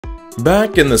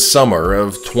Back in the summer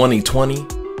of 2020,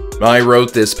 I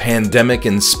wrote this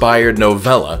pandemic-inspired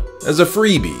novella as a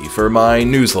freebie for my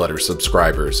newsletter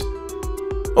subscribers.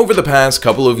 Over the past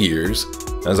couple of years,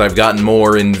 as I've gotten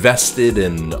more invested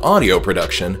in audio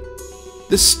production,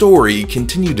 this story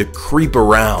continued to creep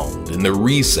around in the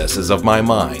recesses of my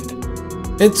mind.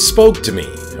 It spoke to me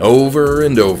over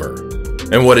and over,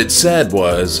 and what it said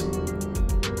was,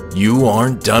 "You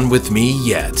aren't done with me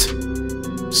yet."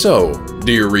 So,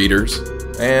 dear readers,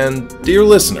 and dear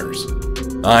listeners,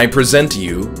 I present to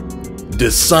you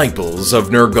Disciples of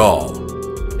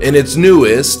Nergal, in its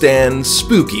newest and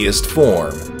spookiest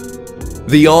form.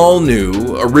 The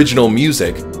all-new original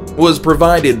music was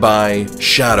provided by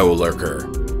Shadow Lurker.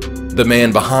 The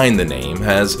man behind the name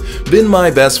has been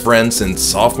my best friend since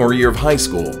sophomore year of high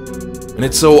school, and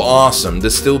it's so awesome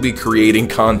to still be creating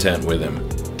content with him.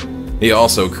 He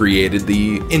also created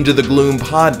the Into the Gloom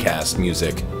podcast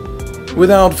music.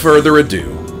 Without further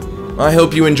ado, I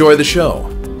hope you enjoy the show.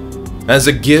 As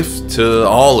a gift to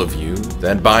all of you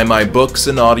that buy my books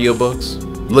and audiobooks,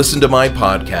 listen to my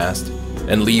podcast,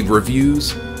 and leave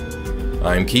reviews,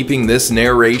 I'm keeping this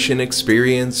narration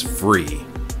experience free.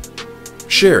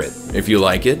 Share it if you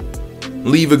like it,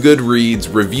 leave a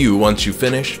Goodreads review once you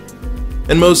finish,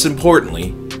 and most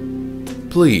importantly,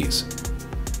 please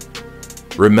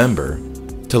remember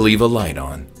to leave a light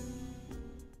on.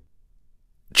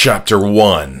 Chapter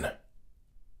 1.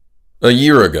 A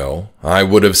year ago, I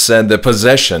would have said that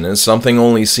possession is something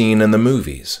only seen in the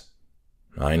movies.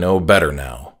 I know better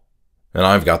now, and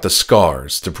I've got the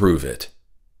scars to prove it.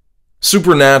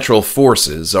 Supernatural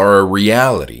forces are a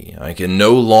reality I can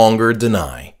no longer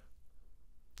deny.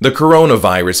 The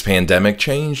coronavirus pandemic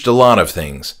changed a lot of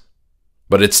things,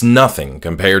 but it's nothing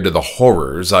compared to the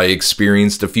horrors I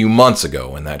experienced a few months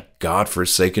ago in that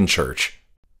godforsaken church.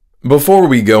 Before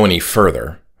we go any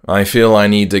further, I feel I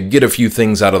need to get a few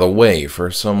things out of the way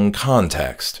for some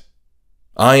context.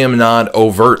 I am not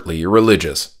overtly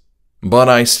religious, but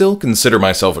I still consider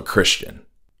myself a Christian.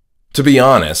 To be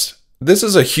honest, this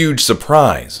is a huge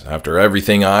surprise after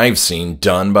everything I've seen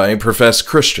done by professed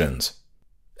Christians.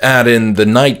 Add in the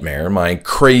nightmare my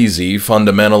crazy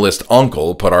fundamentalist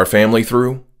uncle put our family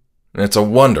through. It's a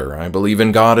wonder I believe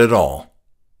in God at all.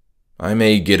 I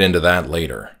may get into that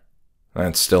later.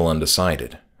 That's still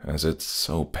undecided, as it's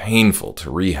so painful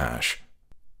to rehash.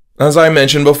 As I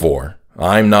mentioned before,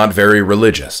 I'm not very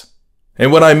religious.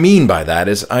 And what I mean by that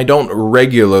is I don't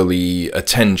regularly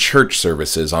attend church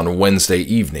services on Wednesday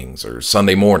evenings or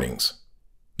Sunday mornings.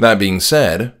 That being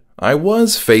said, I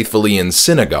was faithfully in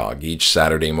synagogue each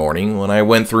Saturday morning when I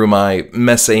went through my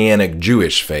Messianic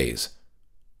Jewish phase.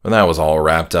 But that was all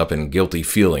wrapped up in guilty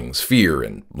feelings, fear,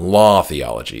 and law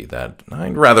theology that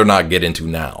I'd rather not get into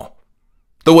now.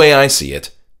 The way I see it,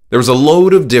 there's a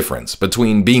load of difference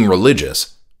between being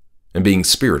religious and being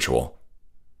spiritual.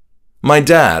 My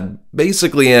dad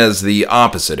basically has the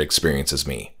opposite experience as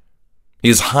me.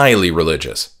 He's highly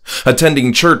religious,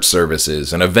 attending church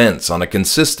services and events on a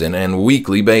consistent and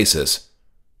weekly basis.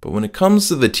 But when it comes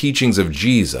to the teachings of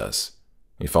Jesus,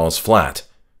 he falls flat.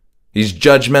 He's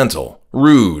judgmental,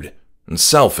 rude, and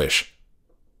selfish.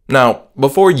 Now,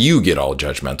 before you get all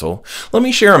judgmental, let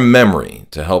me share a memory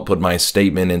to help put my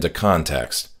statement into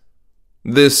context.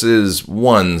 This is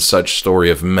one such story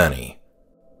of many.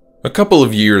 A couple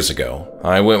of years ago,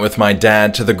 I went with my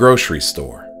dad to the grocery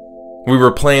store. We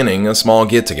were planning a small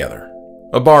get-together,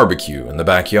 a barbecue in the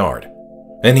backyard,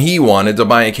 and he wanted to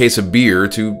buy a case of beer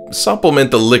to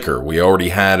supplement the liquor we already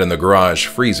had in the garage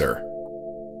freezer.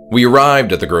 We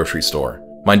arrived at the grocery store,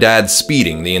 my dad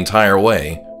speeding the entire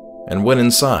way, and went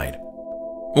inside.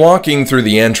 Walking through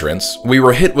the entrance, we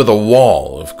were hit with a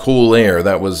wall of cool air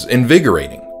that was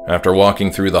invigorating after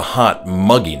walking through the hot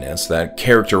mugginess that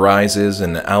characterizes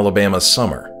an Alabama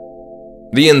summer.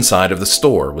 The inside of the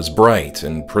store was bright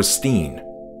and pristine.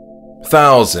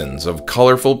 Thousands of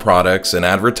colorful products and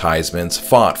advertisements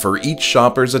fought for each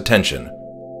shopper's attention.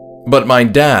 But my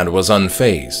dad was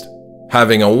unfazed,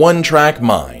 having a one-track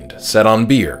mind set on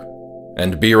beer,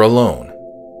 and beer alone.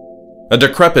 A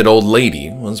decrepit old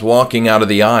lady was walking out of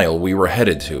the aisle we were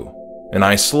headed to, and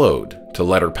I slowed to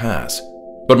let her pass.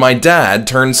 But my dad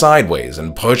turned sideways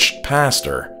and pushed past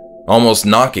her, almost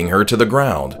knocking her to the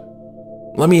ground.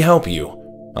 "Let me help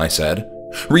you," I said,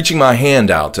 reaching my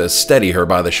hand out to steady her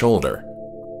by the shoulder.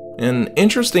 An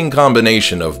interesting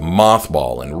combination of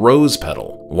mothball and rose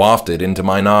petal wafted into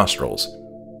my nostrils.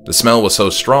 The smell was so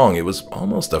strong it was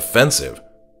almost offensive.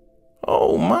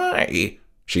 "Oh my,"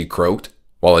 she croaked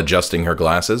while adjusting her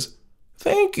glasses.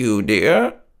 "Thank you,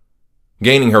 dear."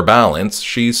 Gaining her balance,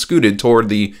 she scooted toward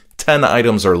the 10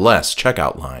 items or less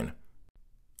checkout line.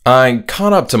 I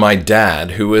caught up to my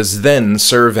dad, who was then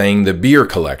surveying the beer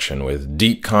collection with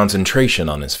deep concentration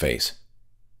on his face.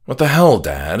 "What the hell,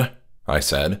 Dad?" I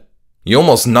said. "You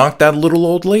almost knocked that little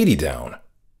old lady down."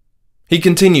 He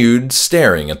continued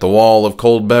staring at the wall of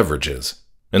cold beverages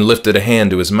and lifted a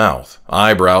hand to his mouth,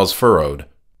 eyebrows furrowed.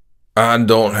 "I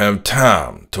don't have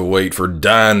time to wait for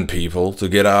dying people to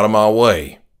get out of my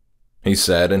way," he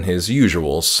said in his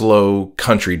usual slow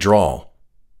country drawl.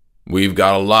 "We've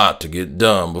got a lot to get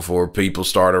done before people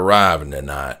start arriving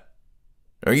tonight.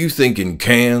 Are you thinking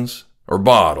cans or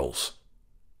bottles?"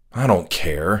 "I don't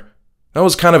care. That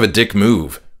was kind of a dick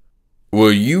move."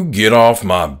 "Will you get off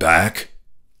my back?"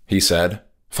 he said,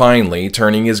 finally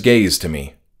turning his gaze to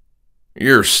me.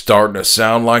 "You're starting to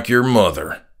sound like your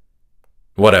mother."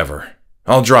 "Whatever.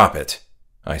 I'll drop it,"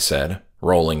 I said,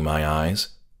 rolling my eyes.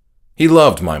 He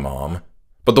loved my mom,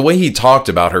 but the way he talked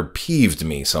about her peeved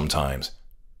me sometimes.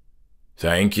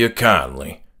 "Thank you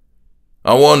kindly.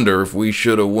 I wonder if we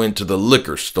should have went to the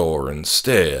liquor store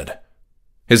instead."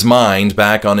 His mind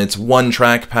back on its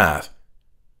one-track path.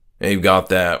 "They've got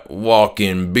that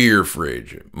walk-in beer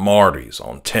fridge at Marty's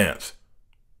on 10th.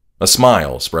 A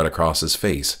smile spread across his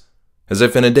face, as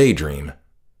if in a daydream.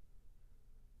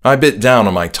 I bit down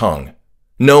on my tongue,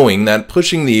 knowing that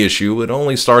pushing the issue would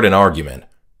only start an argument.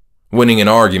 Winning an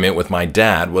argument with my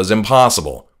dad was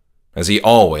impossible, as he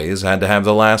always had to have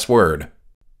the last word.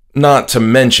 Not to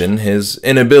mention his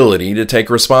inability to take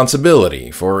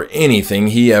responsibility for anything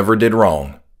he ever did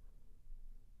wrong.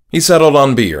 He settled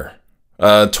on beer,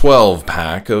 a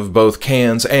 12-pack of both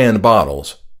cans and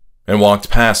bottles, and walked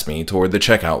past me toward the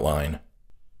checkout line.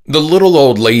 The little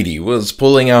old lady was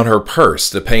pulling out her purse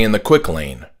to pay in the quick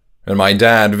lane, and my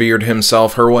dad veered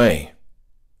himself her way.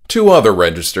 2 other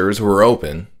registers were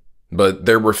open, but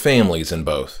there were families in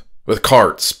both, with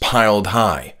carts piled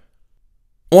high.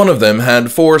 One of them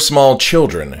had 4 small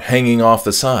children hanging off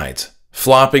the sides,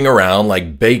 flopping around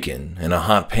like bacon in a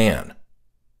hot pan.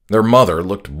 Their mother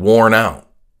looked worn out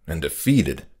and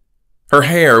defeated. Her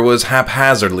hair was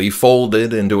haphazardly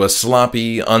folded into a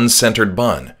sloppy, uncentered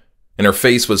bun, and her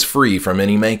face was free from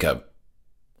any makeup.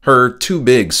 Her 2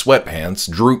 big sweatpants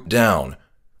drooped down,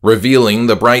 revealing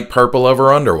the bright purple of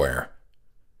her underwear.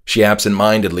 She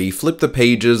absent-mindedly flipped the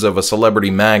pages of a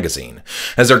celebrity magazine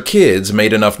as her kids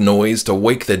made enough noise to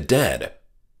wake the dead.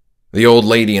 The old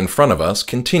lady in front of us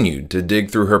continued to dig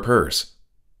through her purse.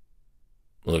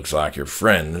 "Looks like your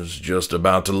friend is just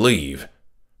about to leave,"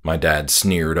 my dad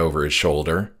sneered over his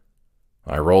shoulder.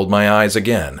 I rolled my eyes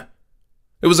again.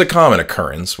 It was a common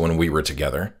occurrence when we were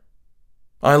together.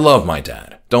 I love my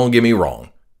dad, don't get me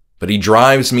wrong, but he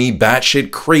drives me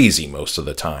batshit crazy most of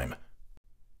the time.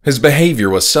 His behavior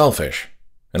was selfish,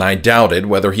 and I doubted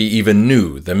whether he even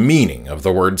knew the meaning of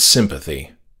the word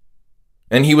sympathy.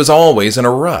 And he was always in a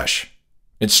rush.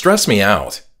 It stressed me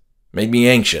out, made me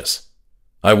anxious.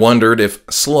 I wondered if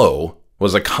slow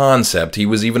was a concept he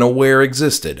was even aware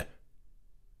existed.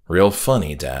 Real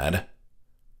funny, Dad.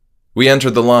 We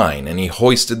entered the line, and he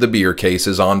hoisted the beer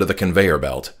cases onto the conveyor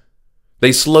belt.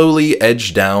 They slowly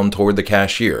edged down toward the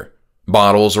cashier,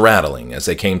 bottles rattling as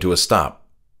they came to a stop.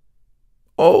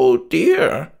 "Oh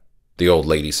dear," the old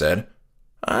lady said.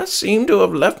 "I seem to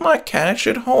have left my cash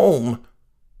at home."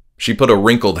 She put a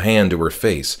wrinkled hand to her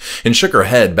face and shook her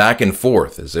head back and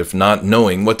forth as if not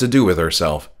knowing what to do with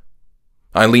herself.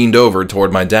 I leaned over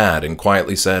toward my dad and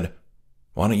quietly said,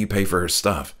 "Why don't you pay for her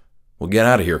stuff? We'll get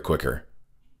out of here quicker."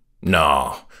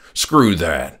 "Nah, screw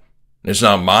that. It's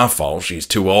not my fault she's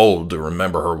too old to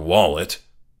remember her wallet."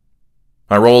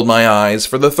 I rolled my eyes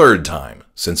for the 3rd time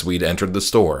since we'd entered the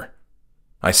store.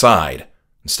 I sighed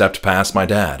and stepped past my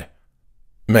dad.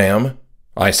 "Ma'am,"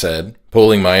 I said,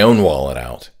 pulling my own wallet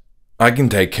out, "I can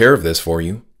take care of this for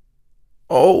you."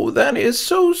 "Oh, that is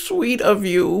so sweet of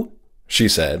you," she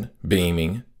said,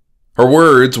 beaming. Her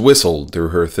words whistled through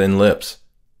her thin lips.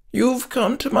 "You've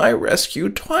come to my rescue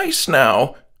twice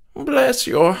now. Bless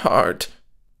your heart."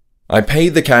 I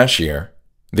paid the cashier.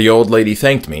 The old lady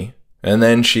thanked me, and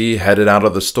then she headed out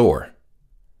of the store.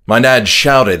 My dad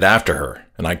shouted after her,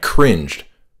 and I cringed.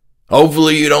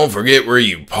 "Hopefully you don't forget where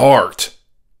you parked."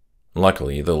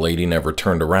 Luckily, the lady never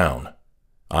turned around,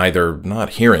 either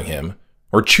not hearing him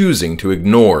or choosing to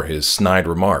ignore his snide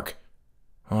remark.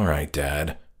 "All right,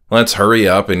 Dad, let's hurry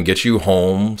up and get you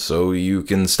home so you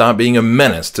can stop being a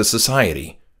menace to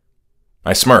society."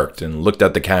 I smirked and looked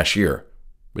at the cashier,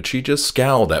 but she just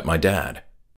scowled at my dad.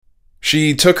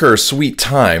 She took her sweet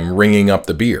time ringing up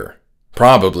the beer,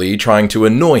 probably trying to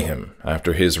annoy him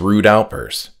after his rude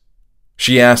outburst.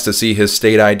 She asked to see his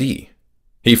state ID.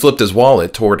 He flipped his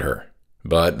wallet toward her,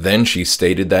 but then she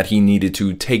stated that he needed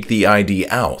to take the ID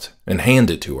out and hand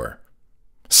it to her.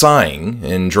 Sighing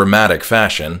in dramatic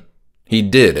fashion, he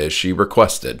did as she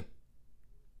requested.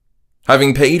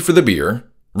 Having paid for the beer,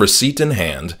 receipt in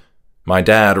hand, my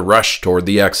dad rushed toward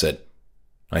the exit.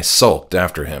 I sulked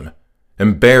after him,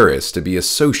 embarrassed to be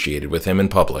associated with him in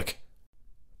public.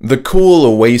 The cool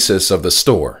oasis of the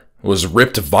store was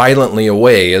ripped violently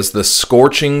away as the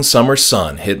scorching summer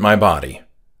sun hit my body.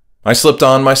 I slipped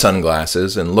on my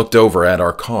sunglasses and looked over at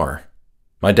our car.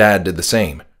 My dad did the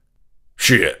same.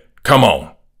 "Shit, come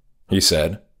on," he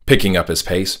said, picking up his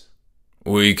pace.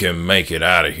 "We can make it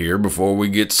out of here before we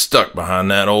get stuck behind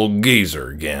that old geezer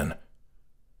again."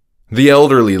 The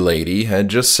elderly lady had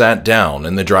just sat down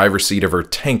in the driver's seat of her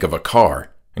tank of a car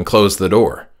and closed the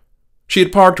door. She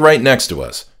had parked right next to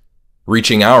us.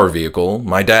 Reaching our vehicle,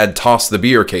 my dad tossed the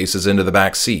beer cases into the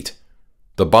back seat.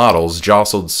 The bottles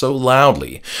jostled so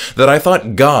loudly that I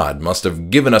thought God must have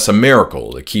given us a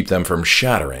miracle to keep them from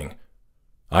shattering.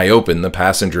 I opened the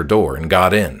passenger door and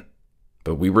got in,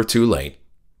 but we were too late.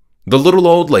 The little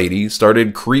old lady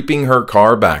started creeping her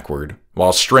car backward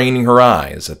while straining her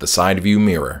eyes at the side view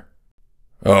mirror.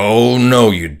 "Oh, no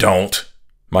you don't,"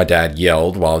 my dad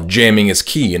yelled while jamming his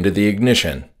key into the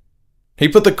ignition. He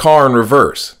put the car in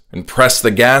reverse and pressed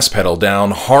the gas pedal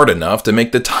down hard enough to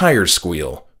make the tires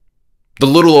squeal. The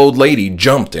little old lady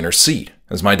jumped in her seat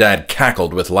as my dad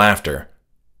cackled with laughter.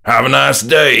 "Have a nice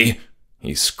day,"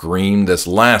 he screamed this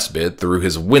last bit through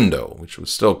his window, which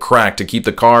was still cracked to keep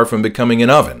the car from becoming an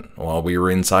oven while we were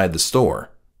inside the store.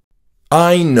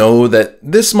 I know that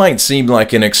this might seem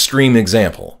like an extreme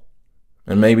example,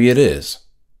 and maybe it is,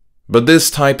 but this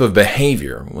type of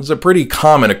behavior was a pretty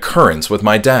common occurrence with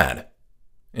my dad.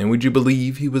 And would you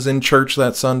believe he was in church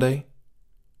that Sunday?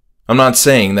 I'm not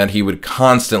saying that he would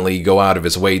constantly go out of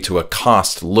his way to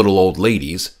accost little old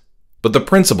ladies, but the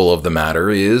principle of the matter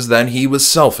is that he was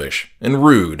selfish and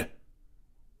rude.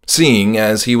 Seeing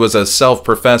as he was a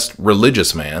self-professed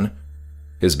religious man,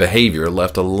 his behavior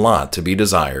left a lot to be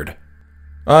desired.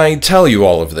 I tell you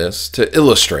all of this to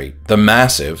illustrate the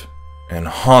massive and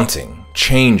haunting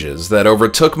changes that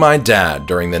overtook my dad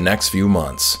during the next few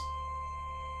months.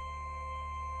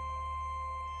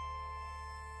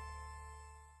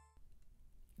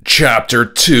 Chapter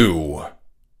 2.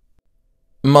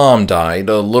 Mom died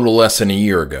a little less than a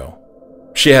year ago.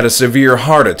 She had a severe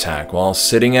heart attack while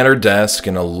sitting at her desk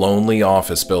in a lonely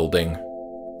office building.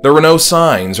 There were no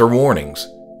signs or warnings,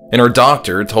 and her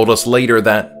doctor told us later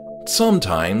that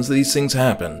sometimes these things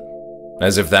happen,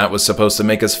 as if that was supposed to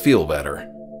make us feel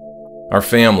better. Our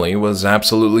family was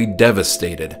absolutely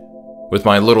devastated, with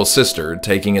my little sister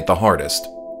taking it the hardest.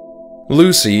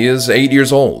 Lucy is 8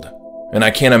 years old, and I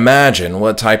can't imagine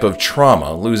what type of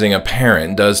trauma losing a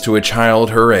parent does to a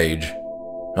child her age.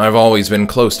 I've always been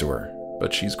close to her,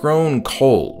 but she's grown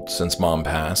cold since Mom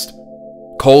passed.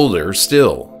 Colder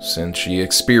still, since she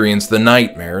experienced the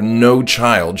nightmare no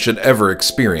child should ever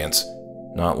experience,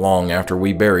 not long after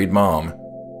we buried Mom.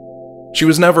 She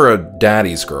was never a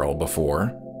daddy's girl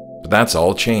before, but that's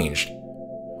all changed.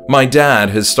 My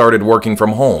dad has started working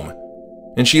from home,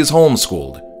 and she is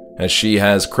homeschooled, as she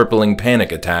has crippling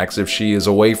panic attacks if she is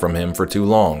away from him for too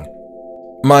long.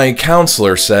 My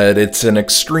counselor said it's an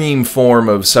extreme form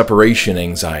of separation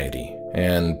anxiety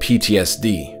and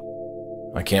PTSD.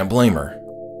 I can't blame her,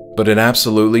 but it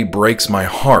absolutely breaks my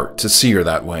heart to see her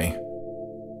that way.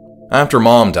 After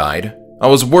Mom died, I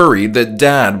was worried that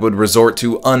Dad would resort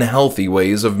to unhealthy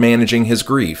ways of managing his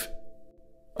grief.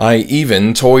 I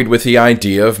even toyed with the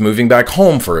idea of moving back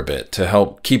home for a bit to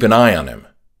help keep an eye on him.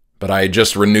 But I had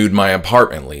just renewed my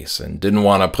apartment lease and didn't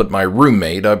want to put my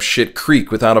roommate up shit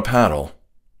creek without a paddle.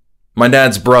 My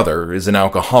dad's brother is an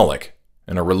alcoholic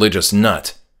and a religious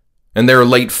nut, and their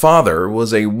late father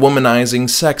was a womanizing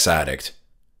sex addict.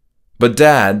 But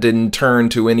Dad didn't turn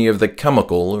to any of the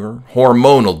chemical or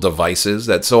hormonal devices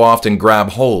that so often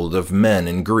grab hold of men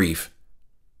in grief.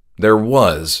 There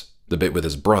was the bit with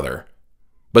his brother,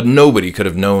 but nobody could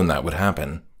have known that would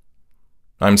happen.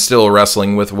 I'm still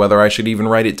wrestling with whether I should even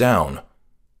write it down.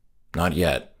 Not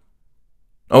yet.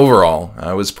 Overall,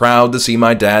 I was proud to see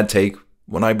my dad take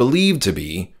what I believed to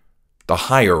be the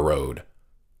higher road.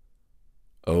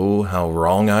 Oh, how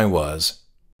wrong I was.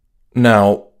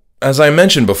 Now, as I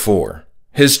mentioned before,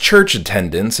 his church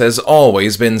attendance has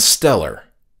always been stellar,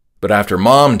 but after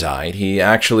Mom died, he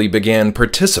actually began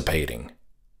participating.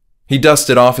 He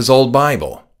dusted off his old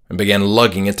Bible and began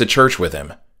lugging it to church with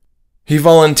him. He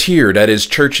volunteered at his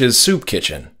church's soup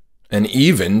kitchen and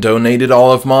even donated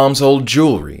all of Mom's old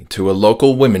jewelry to a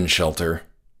local women's shelter.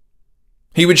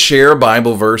 He would share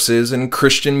Bible verses and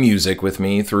Christian music with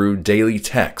me through daily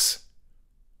texts.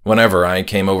 Whenever I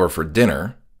came over for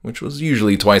dinner, which was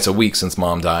usually twice a week since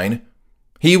Mom died,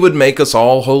 He would make us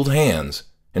all hold hands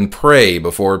and pray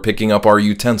before picking up our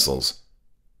utensils.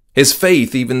 His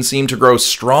faith even seemed to grow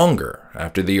stronger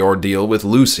after the ordeal with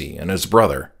Lucy and his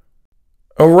brother.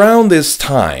 Around this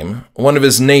time, one of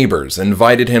his neighbors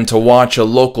invited him to watch a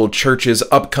local church's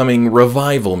upcoming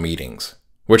revival meetings,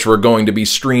 which were going to be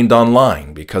streamed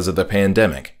online because of the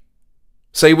pandemic.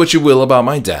 Say what you will about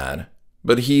my dad,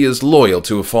 but he is loyal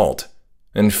to a fault,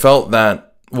 and felt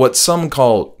that what some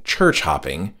call church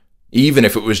hopping, even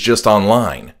if it was just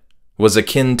online, was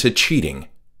akin to cheating.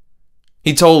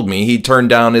 He told me he turned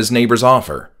down his neighbor's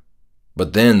offer,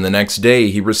 but then the next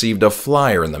day he received a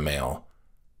flyer in the mail.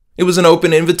 It was an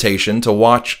open invitation to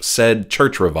watch said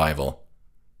church revival,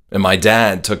 and my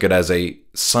dad took it as a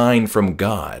sign from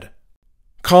God.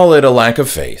 Call it a lack of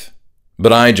faith,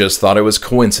 but I just thought it was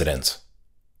coincidence.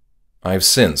 I've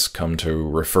since come to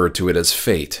refer to it as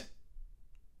fate.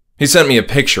 He sent me a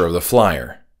picture of the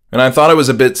flyer, and I thought it was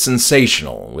a bit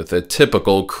sensational with a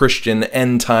typical Christian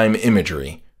end-time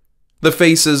imagery. The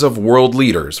faces of world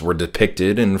leaders were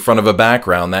depicted in front of a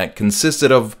background that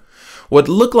consisted of what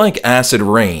looked like acid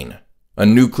rain, a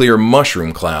nuclear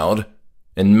mushroom cloud,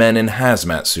 and men in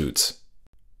hazmat suits.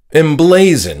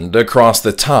 Emblazoned across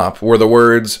the top were the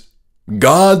words,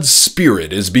 "God's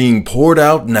Spirit is being poured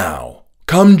out now.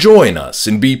 Come join us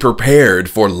and be prepared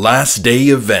for last day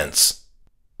events."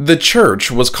 The church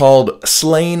was called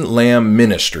Slain Lamb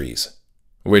Ministries,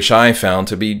 which I found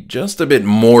to be just a bit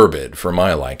morbid for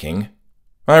my liking.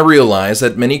 I realize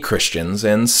that many Christians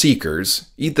and seekers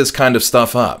eat this kind of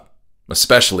stuff up,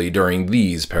 especially during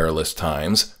these perilous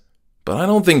times, but I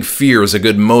don't think fear is a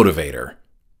good motivator.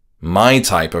 My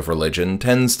type of religion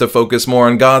tends to focus more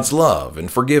on God's love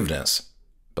and forgiveness,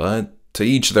 but to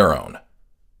each their own.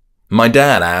 My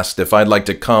dad asked if I'd like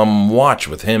to come watch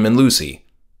with him and Lucy,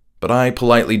 but I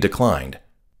politely declined.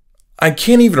 I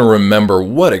can't even remember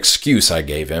what excuse I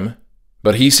gave him,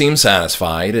 but he seemed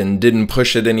satisfied and didn't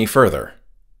push it any further.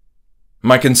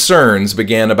 My concerns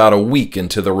began about a week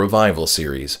into the revival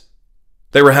series.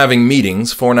 They were having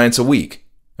meetings 4 nights a week,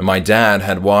 and my dad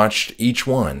had watched each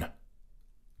one.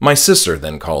 My sister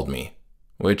then called me,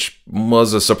 which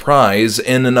was a surprise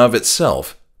in and of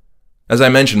itself. As I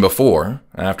mentioned before,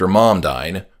 after Mom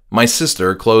died, my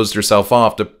sister closed herself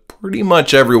off to pretty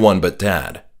much everyone but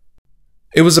Dad.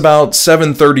 It was about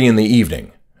 7:30 in the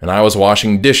evening, and I was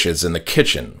washing dishes in the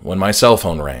kitchen when my cell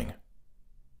phone rang.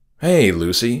 "Hey,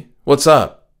 Lucy, what's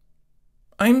up?"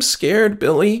 "I'm scared,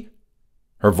 Billy."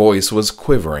 Her voice was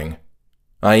quivering.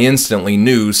 I instantly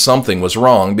knew something was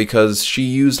wrong because she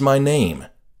used my name.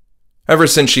 Ever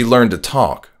since she learned to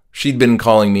talk, she'd been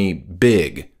calling me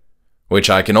Big, which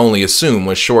I can only assume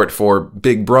was short for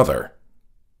Big Brother.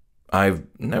 I've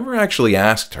never actually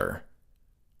asked her.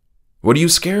 "What are you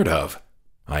scared of?"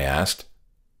 I asked.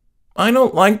 "I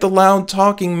don't like the loud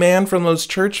talking man from those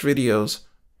church videos.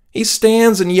 He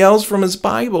stands and yells from his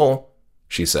Bible,"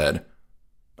 she said.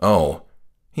 "Oh,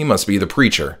 he must be the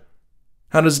preacher.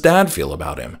 How does Dad feel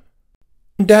about him?"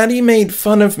 "Daddy made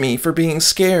fun of me for being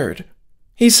scared.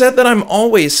 He said that I'm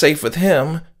always safe with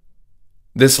him."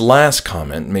 This last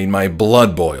comment made my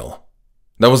blood boil.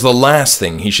 That was the last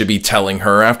thing he should be telling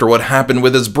her after what happened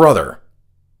with his brother.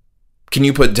 "Can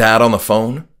you put Dad on the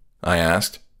phone?" I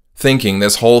asked, thinking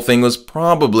this whole thing was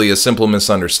probably a simple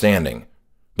misunderstanding,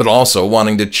 but also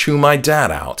wanting to chew my dad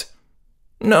out.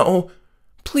 "No,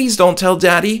 please don't tell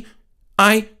Daddy.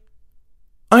 I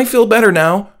feel better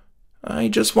now. I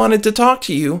just wanted to talk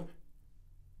to you."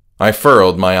 I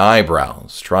furrowed my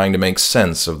eyebrows, trying to make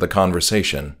sense of the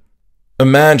conversation.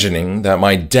 Imagining that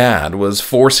my dad was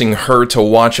forcing her to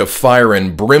watch a fire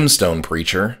and brimstone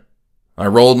preacher, I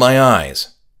rolled my eyes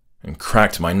and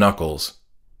cracked my knuckles.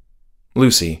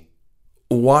 "Lucy,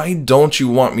 why don't you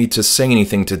want me to say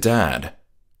anything to Dad?"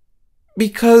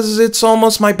 "Because it's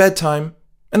almost my bedtime,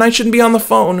 and I shouldn't be on the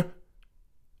phone.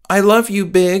 I love you,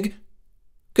 Big.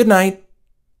 Good night."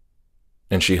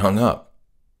 And she hung up.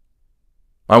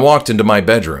 I walked into my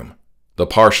bedroom, the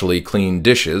partially cleaned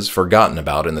dishes forgotten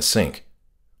about in the sink.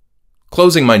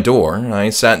 Closing my door, I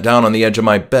sat down on the edge of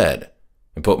my bed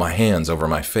and put my hands over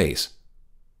my face.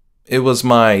 It was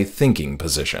my thinking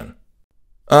position.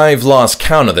 I've lost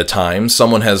count of the times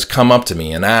someone has come up to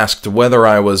me and asked whether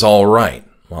I was all right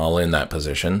while in that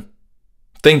position.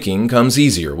 Thinking comes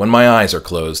easier when my eyes are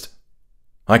closed.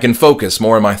 I can focus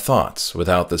more on my thoughts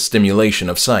without the stimulation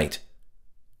of sight.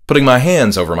 Putting my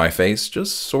hands over my face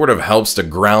just sort of helps to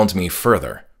ground me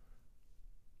further.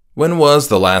 When was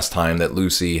the last time that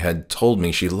Lucy had told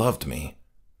me she loved me?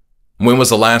 When was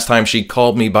the last time she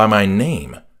called me by my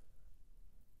name?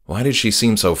 Why did she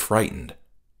seem so frightened?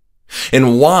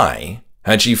 And why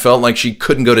Had she felt like she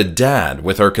couldn't go to Dad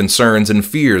with her concerns and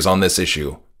fears on this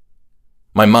issue?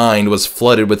 My mind was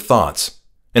flooded with thoughts,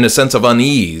 and a sense of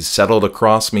unease settled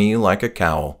across me like a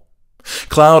cowl,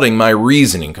 clouding my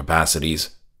reasoning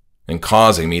capacities and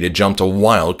causing me to jump to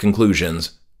wild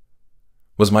conclusions.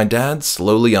 Was my dad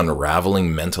slowly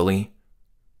unraveling mentally?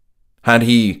 Had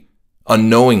he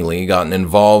unknowingly gotten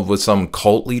involved with some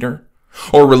cult leader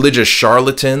or religious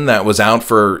charlatan that was out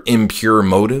for impure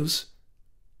motives?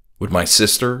 Would my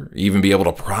sister even be able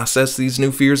to process these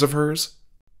new fears of hers?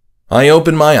 I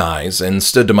opened my eyes and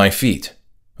stood to my feet,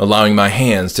 allowing my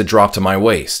hands to drop to my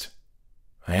waist.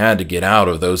 I had to get out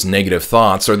of those negative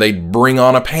thoughts or they'd bring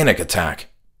on a panic attack.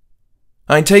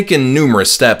 I'd taken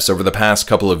numerous steps over the past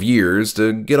couple of years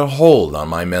to get a hold on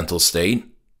my mental state.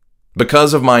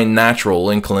 Because of my natural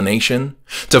inclination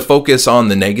to focus on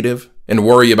the negative and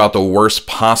worry about the worst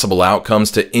possible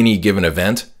outcomes to any given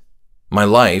event, my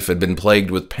life had been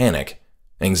plagued with panic,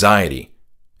 anxiety,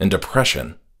 and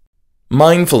depression.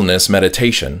 Mindfulness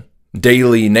meditation,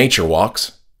 daily nature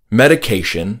walks,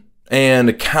 medication,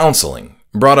 and counseling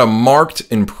brought a marked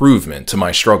improvement to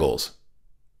my struggles.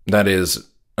 That is,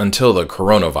 until the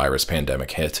coronavirus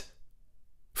pandemic hit.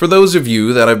 For those of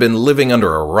you that have been living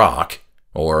under a rock,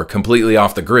 or completely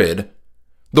off the grid,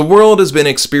 the world has been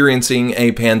experiencing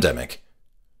a pandemic.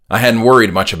 I hadn't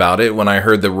worried much about it when I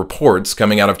heard the reports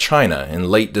coming out of China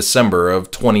in late December of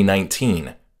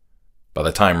 2019. By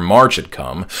the time March had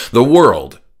come, the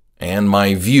world, and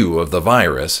my view of the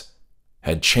virus,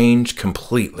 had changed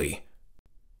completely.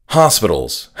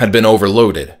 Hospitals had been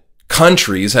overloaded.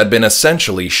 Countries had been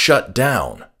essentially shut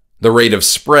down. The rate of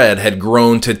spread had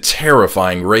grown to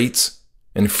terrifying rates,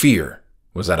 and fear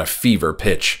was at a fever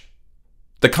pitch.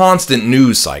 The constant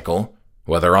news cycle,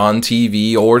 whether on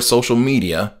TV or social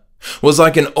media, was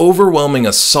like an overwhelming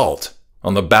assault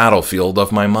on the battlefield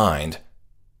of my mind.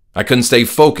 I couldn't stay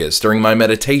focused during my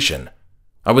meditation.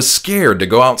 I was scared to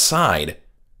go outside,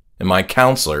 and my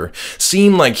counselor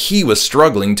seemed like he was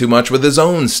struggling too much with his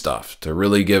own stuff to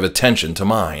really give attention to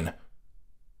mine.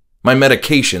 My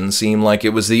medication seemed like it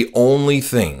was the only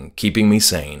thing keeping me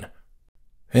sane.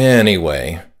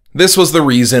 Anyway, this was the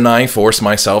reason I forced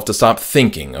myself to stop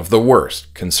thinking of the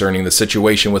worst concerning the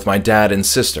situation with my dad and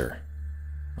sister.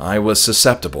 I was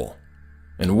susceptible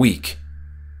and weak.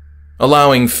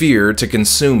 Allowing fear to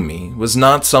consume me was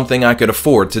not something I could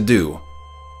afford to do.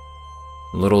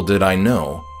 Little did I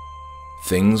know,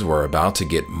 things were about to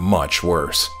get much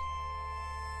worse.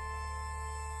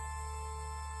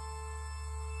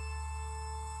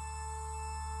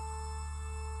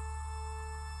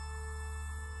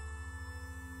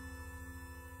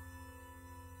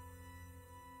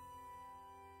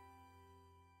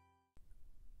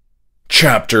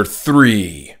 Chapter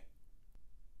 3.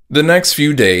 The next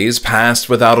few days passed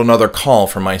without another call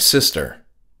from my sister.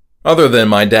 Other than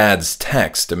my dad's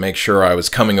text to make sure I was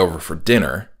coming over for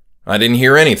dinner, I didn't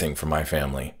hear anything from my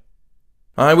family.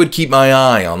 I would keep my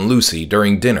eye on Lucy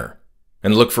during dinner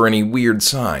and look for any weird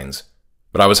signs,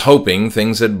 but I was hoping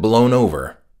things had blown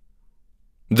over.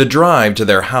 The drive to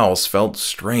their house felt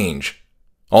strange,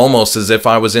 almost as if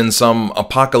I was in some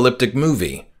apocalyptic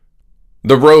movie.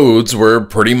 The roads were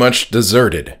pretty much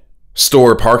deserted,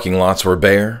 store parking lots were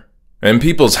bare, and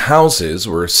people's houses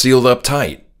were sealed up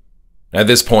tight. At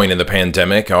this point in the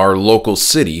pandemic, our local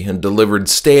city had delivered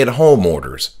stay-at-home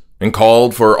orders and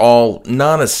called for all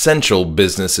non-essential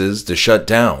businesses to shut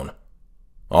down.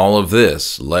 All of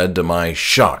this led to my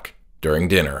shock during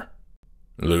dinner.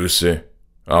 "Lucy,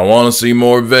 I want to see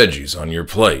more veggies on your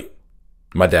plate,"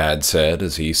 my dad said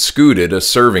as he scooted a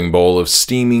serving bowl of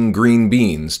steaming green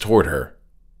beans toward her.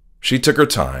 She took her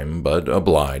time, but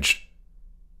obliged.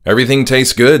 "Everything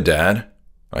tastes good, Dad,"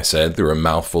 I said through a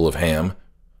mouthful of ham.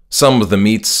 Some of the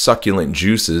meat's succulent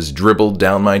juices dribbled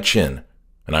down my chin,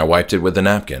 and I wiped it with a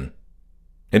napkin.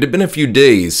 It had been a few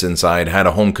days since I'd had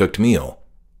a home-cooked meal,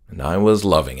 and I was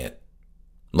loving it.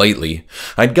 Lately,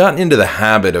 I'd gotten into the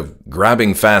habit of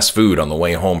grabbing fast food on the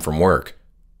way home from work.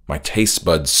 My taste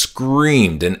buds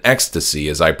screamed in ecstasy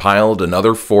as I piled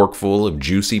another forkful of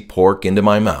juicy pork into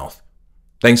my mouth.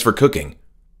 "Thanks for cooking."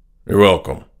 "You're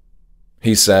welcome,"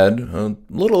 he said, a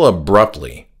little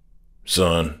abruptly.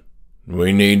 "Son,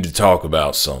 we need to talk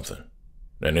about something,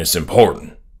 and it's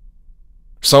important."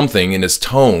 Something in his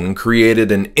tone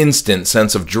created an instant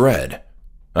sense of dread.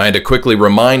 I had to quickly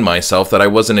remind myself that I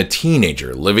wasn't a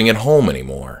teenager living at home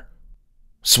anymore.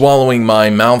 Swallowing my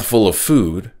mouthful of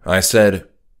food, I said,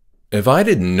 "If I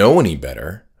didn't know any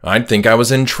better, I'd think I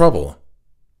was in trouble."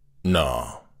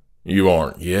 "Nah, you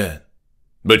aren't yet,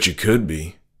 but you could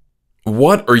be."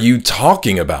 "What are you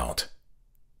talking about?"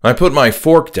 I put my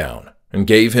fork down and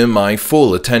gave him my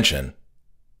full attention,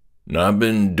 I've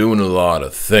been doing a lot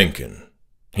of thinking,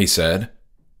 he said.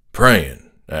 Praying,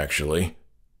 actually.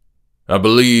 I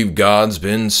believe God's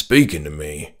been speaking to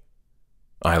me.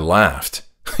 I laughed.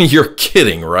 You're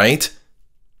kidding, right?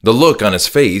 The look on his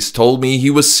face told me he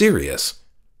was serious.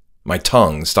 My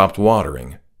tongue stopped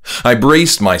watering. I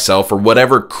braced myself for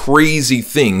whatever crazy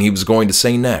thing he was going to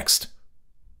say next.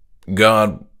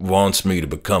 God wants me to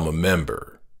become a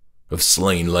member of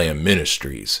Slain Lamb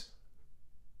Ministries.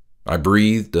 I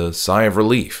breathed a sigh of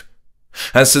relief.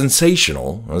 As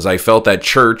sensational as I felt that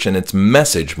church and its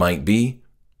message might be,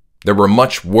 there were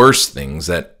much worse things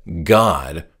that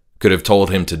God could have told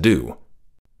him to do.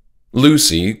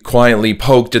 Lucy quietly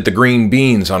poked at the green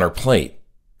beans on her plate,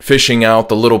 fishing out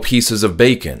the little pieces of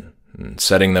bacon and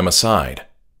setting them aside.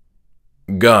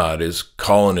 God is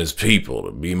calling his people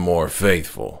to be more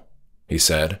faithful, he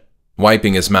said,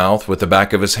 wiping his mouth with the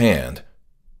back of his hand.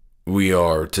 We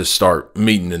are to start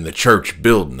meeting in the church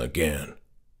building again.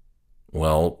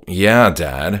 Well, yeah,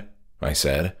 Dad, I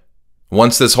said.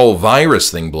 Once this whole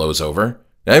virus thing blows over,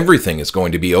 everything is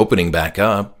going to be opening back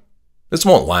up. This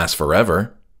won't last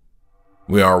forever.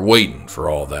 We are waiting for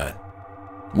all that.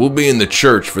 We'll be in the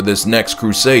church for this next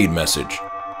crusade message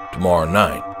tomorrow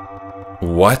night.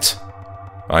 What?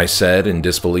 I said in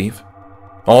disbelief.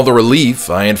 All the relief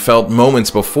I had felt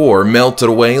moments before melted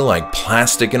away like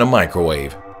plastic in a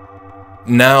microwave.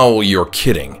 Now you're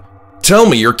kidding. Tell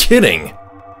me you're kidding.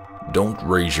 Don't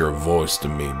raise your voice to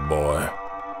me, boy,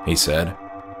 he said.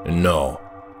 And no,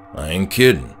 I ain't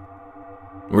kidding.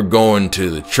 We're going to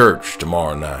the church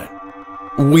tomorrow night.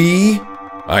 We?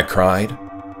 I cried.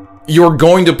 You're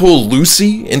going to pull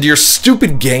Lucy into your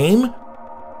stupid game?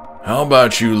 How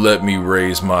about you let me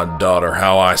raise my daughter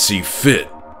how I see fit,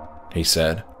 he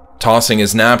said, tossing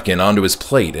his napkin onto his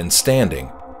plate and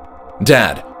standing.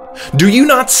 Dad, do you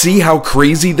not see how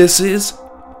crazy this is?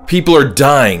 People are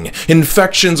dying,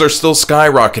 infections are still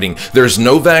skyrocketing, there's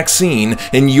no vaccine,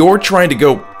 and you're trying to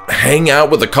go hang out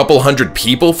with a couple hundred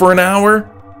people for an hour?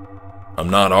 I'm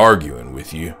not arguing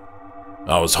with you.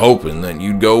 I was hoping that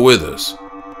you'd go with us.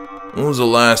 When was the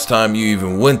last time you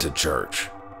even went to church?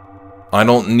 I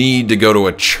don't need to go to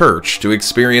a church to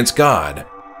experience God,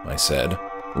 I said,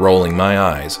 rolling my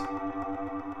eyes.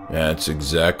 That's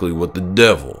exactly what the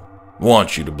devil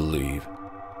wants you to believe.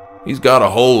 He's got a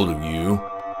hold of you.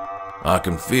 I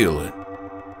can feel it.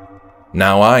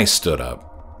 Now I stood up.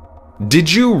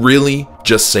 Did you really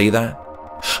just say that?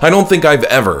 I don't think I've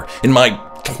ever, in my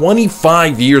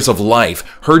 25 years of life,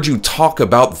 heard you talk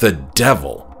about the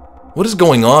devil. What is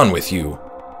going on with you?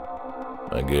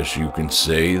 I guess you can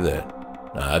say that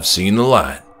I've seen the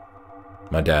light,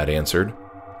 my dad answered,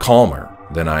 calmer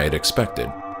than I had expected.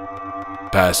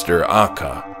 Pastor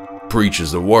Aka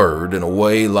preaches the word in a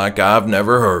way like I've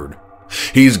never heard.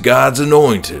 He's God's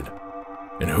anointed.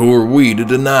 And who are we to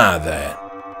deny that?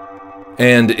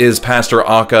 And is Pastor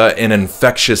Aka an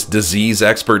infectious disease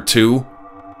expert too?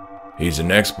 He's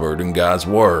an expert in God's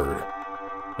word.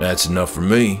 That's enough for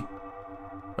me.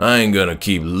 I ain't gonna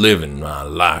keep living my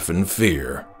life in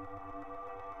fear.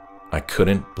 I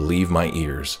couldn't believe my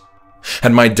ears.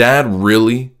 Had my dad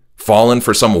really fallen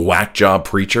for some whack job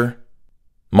preacher?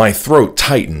 My throat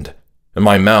tightened, and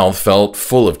my mouth felt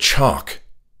full of chalk.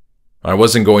 I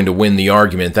wasn't going to win the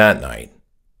argument that night.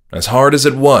 As hard as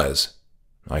it was,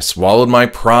 I swallowed my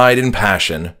pride and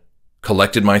passion,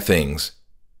 collected my things,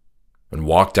 and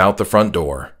walked out the front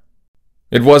door.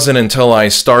 It wasn't until I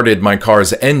started my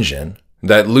car's engine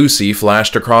that Lucy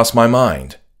flashed across my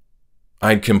mind.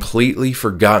 I'd completely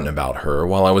forgotten about her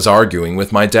while I was arguing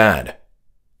with my dad.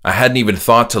 I hadn't even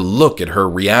thought to look at her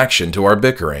reaction to our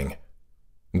bickering.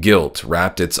 Guilt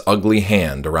wrapped its ugly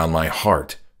hand around my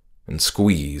heart and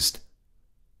squeezed.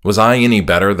 Was I any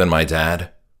better than my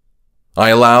dad? I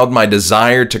allowed my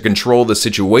desire to control the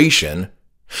situation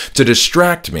to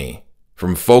distract me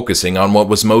from focusing on what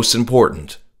was most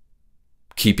important,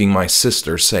 keeping my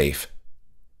sister safe.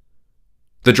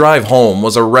 The drive home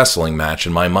was a wrestling match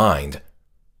in my mind.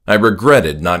 I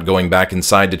regretted not going back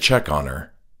inside to check on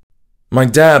her. My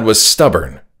dad was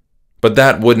stubborn, but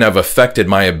that wouldn't have affected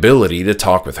my ability to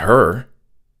talk with her.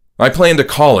 I planned to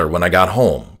call her when I got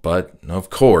home, but, of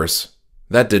course,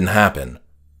 that didn't happen.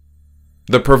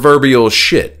 The proverbial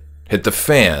shit hit the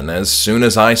fan as soon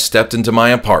as I stepped into my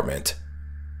apartment.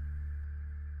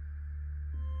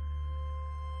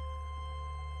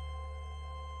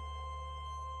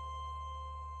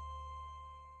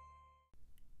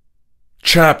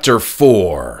 Chapter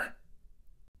 4.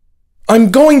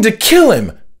 I'm going to kill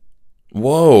him!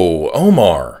 Whoa,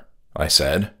 Omar, I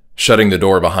said, shutting the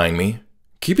door behind me.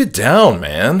 Keep it down,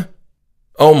 man.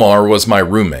 Omar was my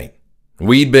roommate.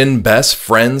 We'd been best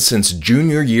friends since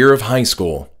junior year of high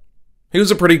school. He was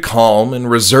a pretty calm and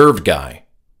reserved guy,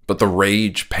 but the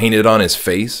rage painted on his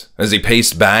face as he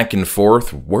paced back and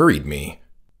forth worried me.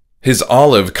 His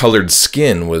olive-colored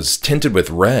skin was tinted with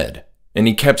red, and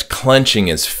he kept clenching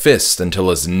his fist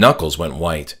until his knuckles went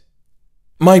white.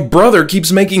 "My brother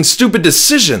keeps making stupid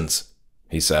decisions,"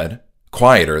 he said,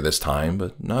 quieter this time,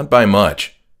 but not by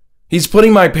much. "He's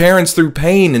putting my parents through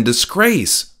pain and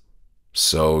disgrace."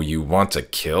 "So you want to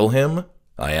kill him?"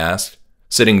 I asked,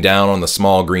 sitting down on the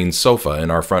small green sofa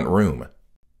in our front room.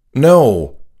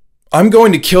 "No, I'm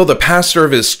going to kill the pastor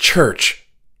of his church,"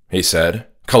 he said,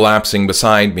 collapsing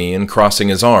beside me and crossing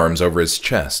his arms over his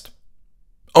chest.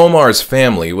 Omar's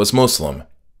family was Muslim.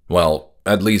 Well,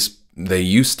 at least they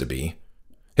used to be.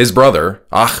 His brother,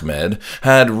 Ahmed,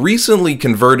 had recently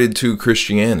converted to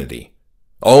Christianity.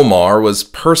 Omar was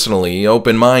personally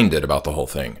open-minded about the whole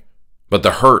thing, but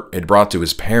the hurt it brought to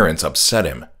his parents upset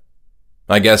him.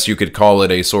 I guess you could call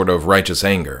it a sort of righteous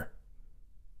anger.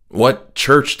 "What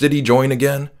church did he join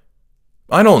again?"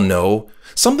 "I don't know.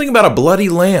 Something about a bloody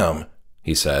lamb,"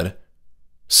 he said.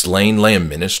 "Slain Lamb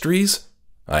Ministries?"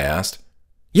 I asked.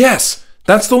 "Yes,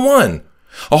 that's the one.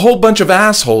 A whole bunch of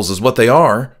assholes is what they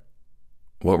are."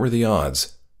 What were the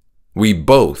odds? We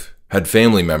both had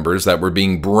family members that were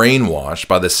being brainwashed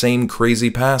by the same crazy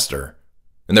pastor,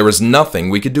 and there was nothing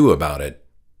we could do about it.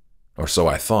 Or so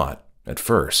I thought, at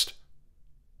first.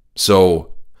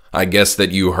 "So, I guess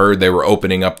that you heard they were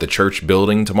opening up the church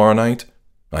building tomorrow night?"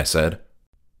 I said.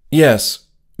 "Yes,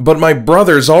 but my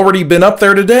brother's already been up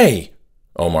there today,"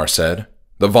 Omar said,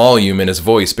 the volume in his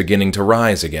voice beginning to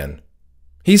rise again.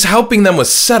 "He's helping them with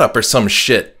setup or some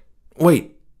shit.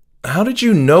 Wait, how did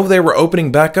you know they were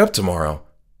opening back up tomorrow?"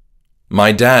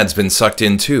 "My dad's been sucked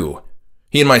in too.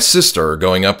 He and my sister are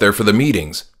going up there for the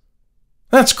meetings."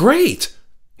 "That's great,"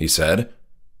 he said.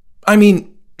 "I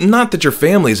mean, not that your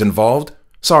family's involved.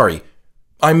 Sorry.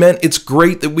 I meant it's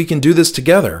great that we can do this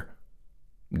together."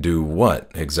 "Do what,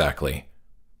 exactly?"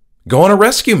 "Go on a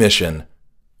rescue mission,"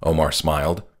 Omar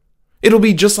smiled. "It'll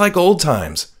be just like old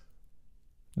times."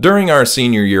 During our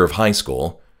senior year of high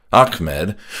school,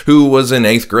 Ahmed, who was in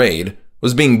 8th grade,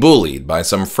 was being bullied by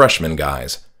some freshman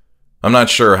guys. I'm not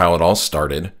sure how it all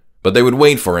started, but they would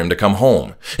wait for him to come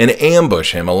home and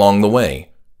ambush him along the way,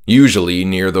 usually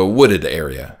near the wooded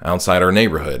area outside our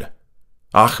neighborhood.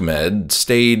 Ahmed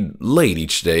stayed late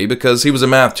each day because he was a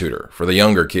math tutor for the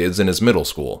younger kids in his middle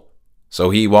school, so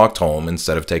he walked home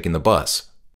instead of taking the bus.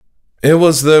 It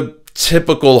was the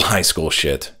typical high school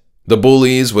shit. The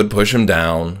bullies would push him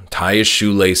down, tie his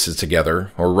shoelaces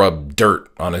together, or rub dirt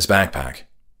on his backpack.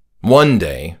 One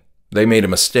day, they made a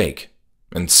mistake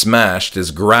and smashed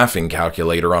his graphing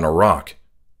calculator on a rock.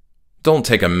 Don't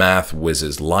take a math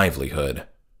whiz's livelihood.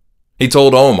 He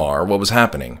told Omar what was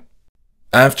happening.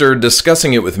 After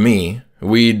discussing it with me,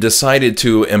 we decided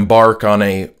to embark on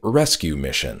a rescue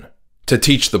mission to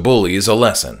teach the bullies a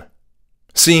lesson.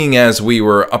 Seeing as we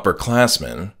were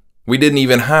upperclassmen, we didn't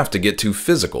even have to get too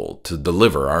physical to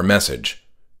deliver our message.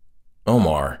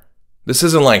 "Omar, this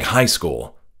isn't like high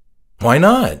school." "Why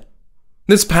not?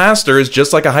 This pastor is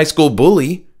just like a high school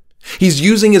bully. He's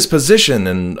using his position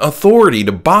and authority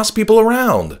to boss people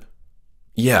around."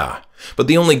 "Yeah, but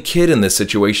the only kid in this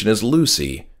situation is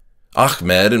Lucy.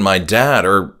 Ahmed and my dad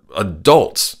are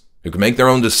adults who can make their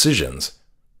own decisions.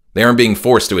 They aren't being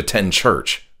forced to attend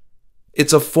church."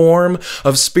 "It's a form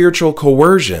of spiritual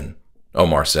coercion,"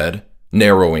 Omar said,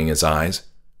 narrowing his eyes.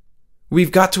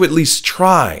 "We've got to at least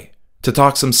try to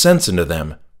talk some sense into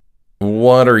them."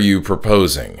 "What are you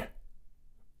proposing?"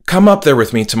 "Come up there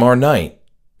with me tomorrow night,"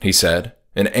 he said,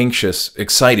 an anxious,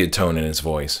 excited tone in his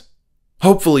voice.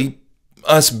 "Hopefully,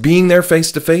 us being there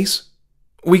face to face,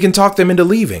 we can talk them into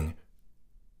leaving."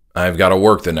 "I've got to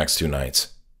work the next 2 nights,"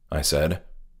 I said.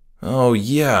 "Oh,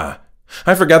 yeah.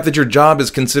 I forgot that your job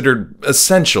is considered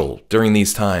essential during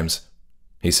these times,"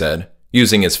 he said,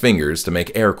 using his fingers to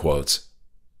make air quotes.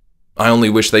 "I only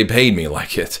wish they paid me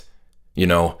like it. You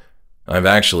know, I've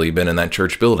actually been in that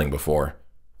church building before,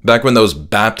 back when those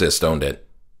Baptists owned it.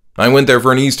 I went there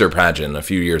for an Easter pageant a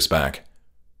few years back.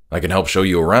 I can help show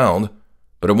you around,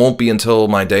 but it won't be until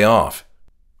my day off."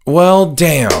 "Well,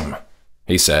 damn,"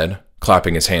 he said,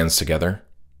 clapping his hands together.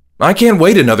 "I can't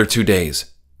wait another 2 days.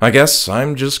 I guess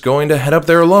I'm just going to head up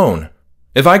there alone.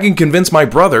 If I can convince my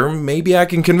brother, maybe I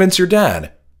can convince your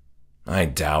dad." "I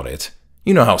doubt it.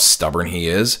 You know how stubborn he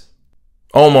is."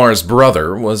 Omar's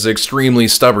brother was extremely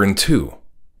stubborn too,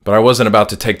 but I wasn't about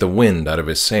to take the wind out of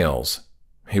his sails.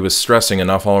 He was stressing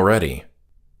enough already.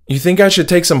 "You think I should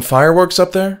take some fireworks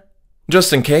up there?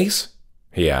 Just in case?"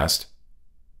 he asked.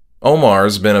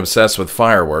 Omar's been obsessed with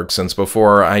fireworks since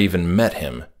before I even met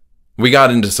him. We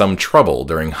got into some trouble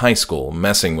during high school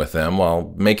messing with them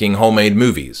while making homemade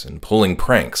movies and pulling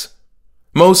pranks.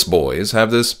 Most boys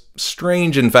have this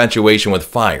strange infatuation with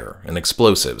fire and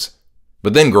explosives,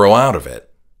 but then grow out of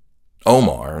it.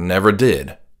 Omar never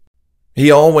did.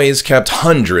 He always kept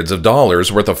hundreds of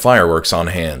dollars worth of fireworks on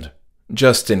hand,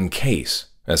 just in case,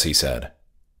 as he said.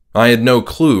 I had no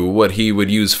clue what he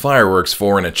would use fireworks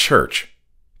for in a church,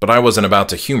 but I wasn't about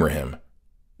to humor him.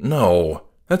 "No,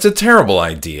 that's a terrible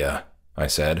idea," I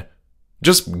said.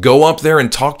 "Just go up there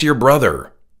and talk to your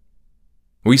brother."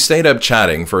 We stayed up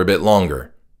chatting for a bit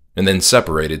longer, and then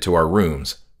separated to our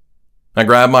rooms. I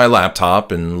grabbed my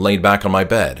laptop and laid back on my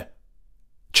bed.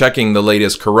 Checking the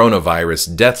latest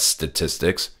coronavirus death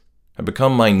statistics had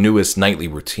become my newest nightly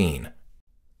routine.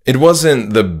 It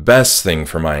wasn't the best thing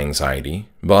for my anxiety,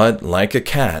 but like a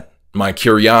cat, my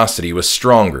curiosity was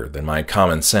stronger than my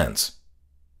common sense.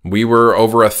 We were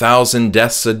over 1,000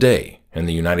 deaths a day in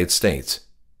the United States.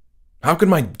 How could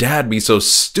my dad be so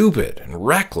stupid and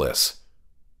reckless?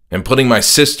 And putting my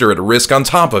sister at risk on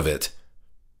top of it.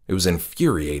 It was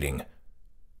infuriating,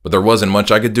 but there wasn't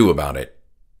much I could do about it.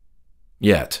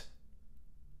 Yet.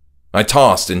 I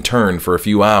tossed and turned for a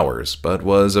few hours, but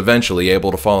was eventually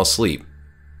able to fall asleep.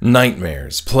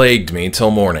 Nightmares plagued me till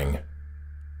morning.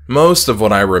 Most of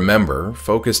what I remember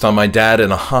focused on my dad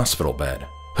in a hospital bed,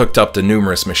 hooked up to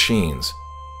numerous machines.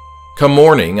 Come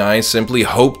morning, I simply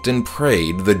hoped and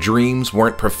prayed the dreams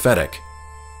weren't prophetic.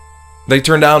 They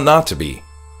turned out not to be,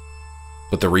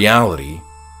 but the reality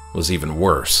was even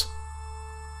worse.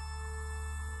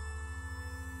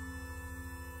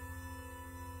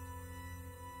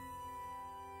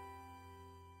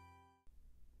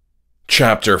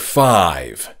 Chapter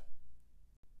 5.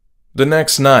 The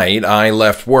next night, I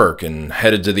left work and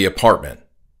headed to the apartment.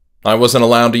 I wasn't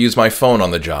allowed to use my phone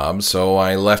on the job, so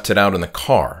I left it out in the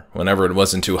car whenever it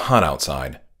wasn't too hot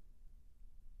outside.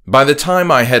 By the time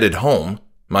I headed home,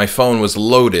 my phone was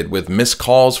loaded with missed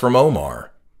calls from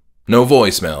Omar. No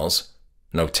voicemails,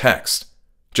 no text,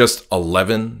 just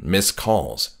 11 missed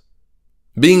calls.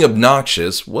 Being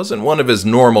obnoxious wasn't one of his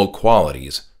normal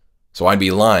qualities, so I'd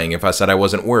be lying if I said I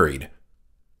wasn't worried.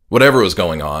 Whatever was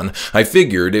going on, I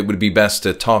figured it would be best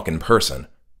to talk in person.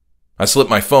 I slipped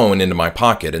my phone into my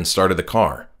pocket and started the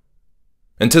car.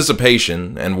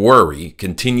 Anticipation and worry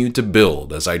continued to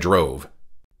build as I drove.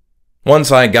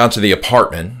 Once I got to the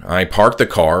apartment, I parked the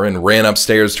car and ran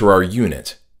upstairs to our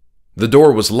unit. The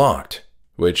door was locked,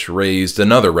 which raised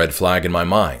another red flag in my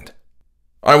mind.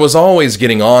 I was always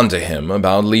getting on to him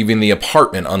about leaving the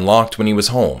apartment unlocked when he was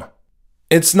home.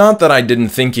 It's not that I didn't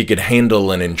think he could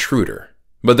handle an intruder,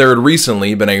 but there had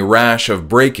recently been a rash of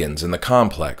break-ins in the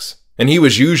complex, and he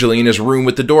was usually in his room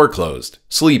with the door closed,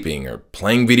 sleeping or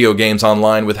playing video games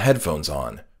online with headphones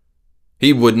on.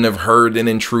 He wouldn't have heard an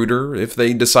intruder if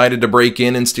they decided to break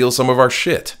in and steal some of our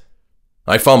shit.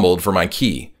 I fumbled for my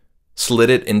key, slid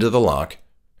it into the lock,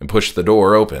 and pushed the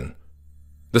door open.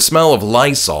 The smell of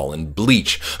Lysol and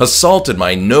bleach assaulted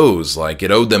my nose like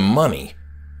it owed them money.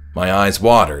 My eyes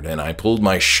watered, and I pulled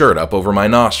my shirt up over my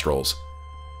nostrils.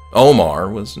 Omar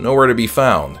was nowhere to be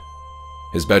found.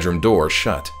 His bedroom door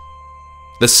shut.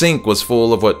 The sink was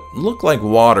full of what looked like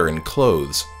water and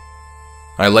clothes.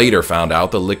 I later found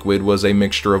out the liquid was a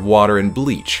mixture of water and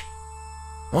bleach.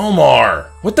 "Omar,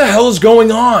 what the hell is going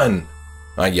on?"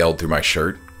 I yelled through my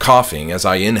shirt, coughing as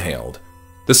I inhaled.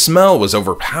 The smell was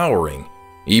overpowering,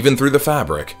 even through the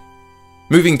fabric.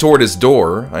 Moving toward his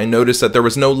door, I noticed that there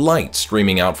was no light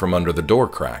streaming out from under the door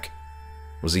crack.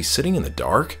 Was he sitting in the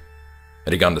dark?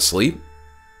 Had he gone to sleep?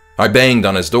 I banged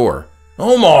on his door.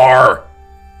 "Omar!"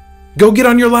 "Go get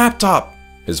on your laptop,"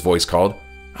 his voice called.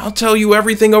 "I'll tell you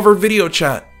everything over video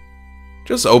chat."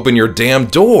 "Just open your damn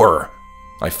door."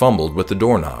 I fumbled with the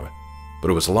doorknob, but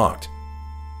it was locked.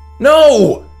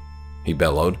 "No!" he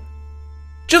bellowed.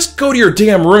 "Just go to your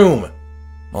damn room."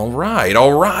 All right,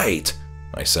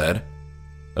 I said.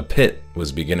 A pit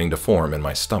was beginning to form in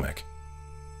my stomach.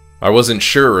 I wasn't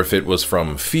sure if it was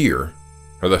from fear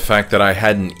or the fact that I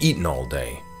hadn't eaten all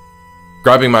day.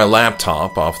 Grabbing my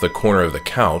laptop off the corner of the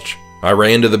couch, I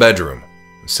ran to the bedroom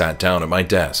and sat down at my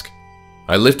desk.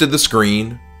 I lifted the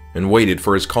screen and waited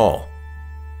for his call.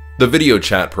 The video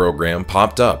chat program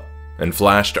popped up and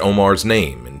flashed Omar's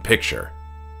name and picture.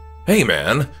 "Hey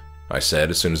man," I said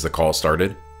as soon as the call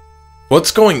started.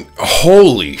 "What's going...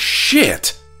 Holy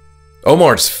shit!"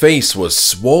 Omar's face was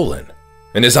swollen,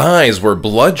 and his eyes were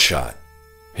bloodshot.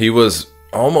 He was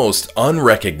almost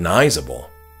unrecognizable.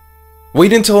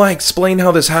 "Wait until I explain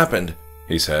how this happened,"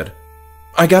 he said.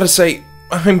 "I gotta say,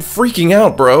 I'm freaking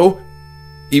out, bro."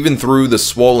 Even through the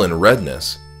swollen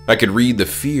redness, I could read the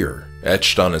fear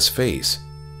etched on his face.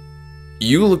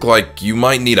 "You look like you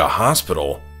might need a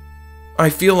hospital." "I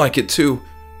feel like it too.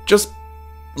 Just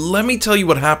let me tell you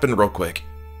what happened real quick."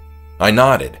 I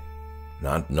nodded,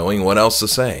 not knowing what else to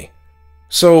say.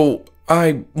 "So,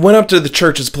 I went up to the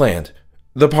church as planned.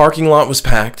 The parking lot was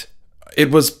packed.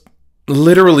 It was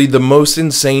literally the most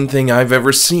insane thing I've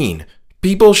ever seen.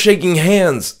 People shaking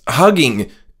hands,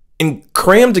 hugging, and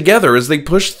crammed together as they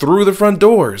pushed through the front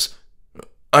doors.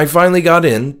 I finally got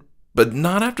in, but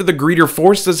not after the greeter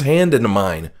forced his hand into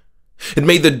mine. It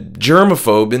made the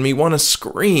germaphobe in me want to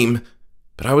scream,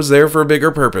 but I was there for a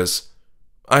bigger purpose.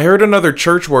 I heard another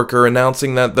church worker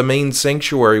announcing that the main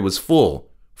sanctuary was full,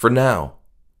 for now.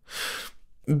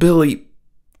 Billy,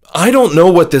 I don't know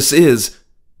what this is,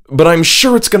 but I'm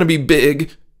sure it's going to be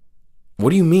big."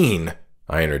 "What do you mean?"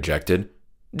 I interjected.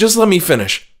 "Just let me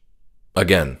finish."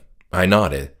 Again, I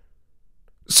nodded.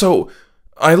 "So,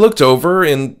 I looked over,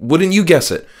 and wouldn't you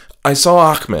guess it, I saw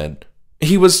Ahmed.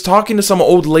 He was talking to some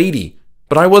old lady,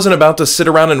 but I wasn't about to sit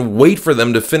around and wait for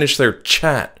them to finish their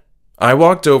chat. I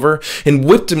walked over and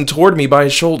whipped him toward me by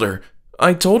his shoulder.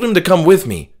 I told him to come with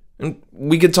me, and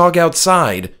we could talk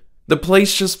outside. The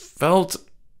place just felt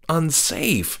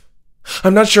unsafe.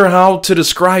 I'm not sure how to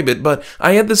describe it, but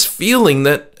I had this feeling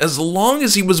that as long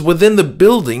as he was within the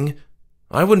building,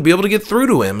 I wouldn't be able to get through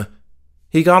to him.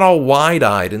 He got all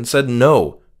wide-eyed and said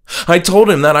no. I told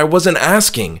him that I wasn't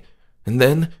asking, and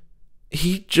then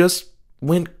he just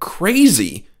went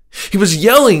crazy. He was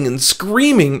yelling and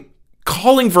screaming,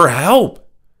 calling for help.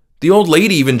 The old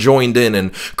lady even joined in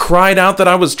and cried out that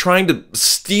I was trying to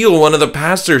steal one of the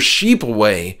pastor's sheep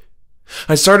away.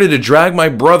 I started to drag my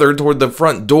brother toward the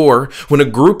front door when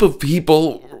a group of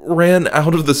people ran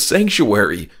out of the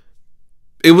sanctuary.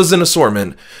 It was an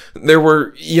assortment. There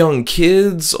were young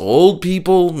kids, old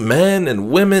people, men and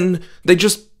women. They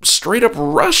just straight up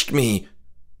rushed me.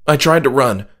 I tried to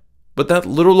run, but that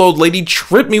little old lady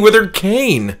tripped me with her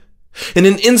cane. In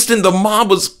an instant, the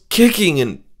mob was kicking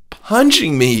and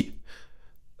punching me.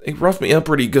 They roughed me up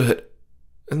pretty good,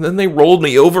 and then they rolled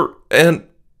me over and..."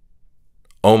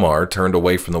 Omar turned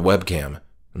away from the webcam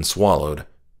and swallowed.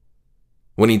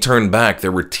 When he turned back,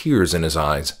 there were tears in his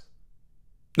eyes.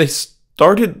 "They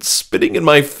started spitting in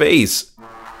my face."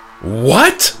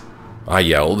 "What?" I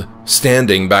yelled,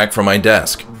 standing back from my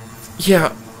desk.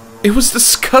 "Yeah, it was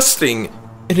disgusting,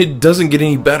 and it doesn't get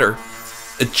any better."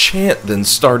 A chant then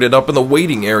started up in the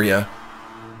waiting area.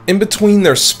 In between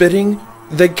their spitting,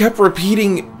 they kept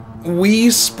repeating,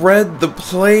 "We spread the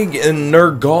plague in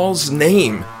Nergal's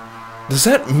name." Does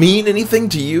that mean anything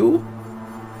to you?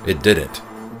 It didn't,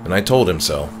 and I told him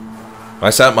so. I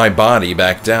sat my body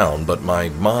back down, but my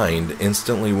mind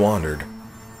instantly wandered.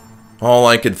 All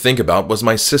I could think about was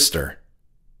my sister.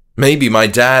 Maybe my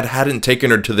dad hadn't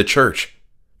taken her to the church.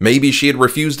 Maybe she had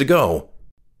refused to go.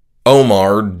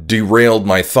 Omar derailed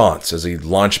my thoughts as he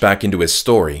launched back into his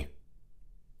story.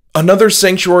 Another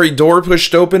sanctuary door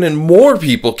pushed open and more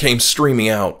people came streaming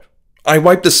out. I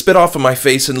wiped the spit off of my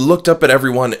face and looked up at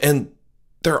everyone, and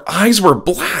their eyes were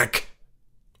black.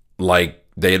 "Like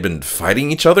they had been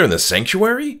fighting each other in the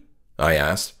sanctuary?" I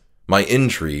asked, my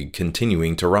intrigue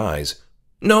continuing to rise.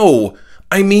 "No,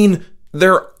 I mean,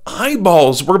 their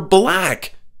eyeballs were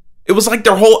black. It was like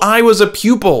their whole eye was a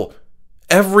pupil.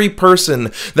 Every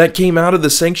person that came out of the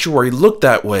sanctuary looked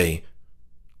that way."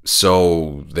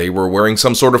 "So they were wearing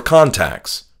some sort of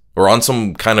contacts, or on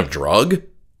some kind of drug?"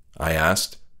 I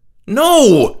asked.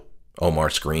 "No!"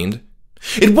 Omar screamed.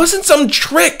 "It wasn't some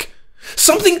trick.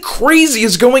 Something crazy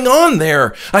is going on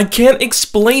there. I can't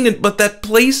explain it, but that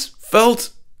place felt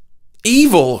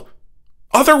evil,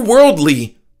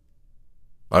 otherworldly."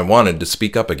 I wanted to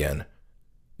speak up again,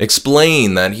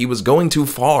 explain that he was going too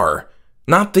far,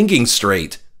 not thinking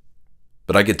straight,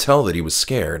 but I could tell that he was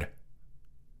scared.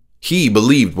 He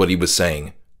believed what he was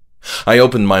saying. I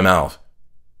opened my mouth.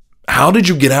 "How did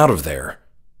you get out of there?"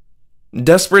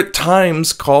 "Desperate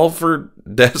times call for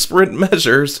desperate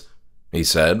measures," he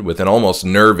said with an almost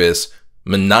nervous,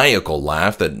 maniacal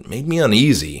laugh that made me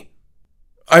uneasy.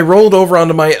 "I rolled over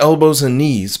onto my elbows and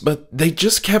knees, but they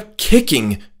just kept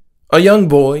kicking. A young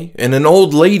boy and an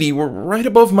old lady were right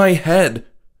above my head.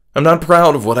 I'm not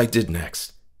proud of what I did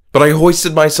next, but I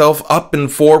hoisted myself up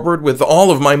and forward with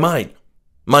all of my might.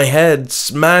 My head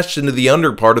smashed into the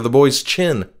under part of the boy's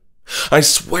chin. I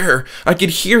swear I could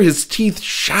hear his teeth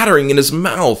shattering in his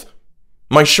mouth.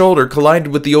 My shoulder collided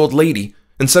with the old lady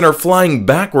and sent her flying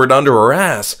backward onto her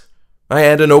ass. I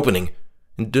had an opening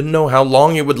and didn't know how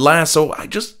long it would last, so I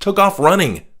just took off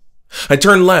running. I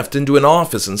turned left into an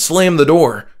office and slammed the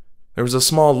door. There was a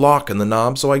small lock in the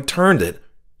knob, so I turned it,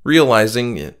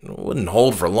 realizing it wouldn't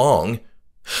hold for long.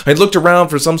 I looked around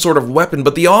for some sort of weapon,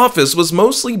 but the office was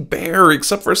mostly bare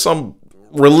except for some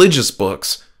religious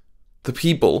books. The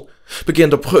people began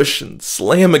to push and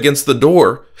slam against the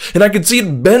door, and I could see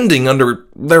it bending under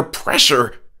their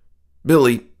pressure.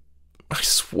 Billy, I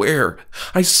swear,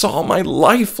 I saw my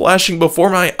life flashing before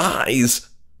my eyes.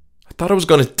 I thought I was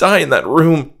going to die in that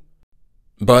room.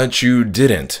 But you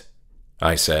didn't,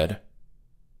 I said.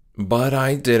 But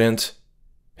I didn't,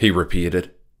 he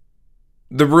repeated.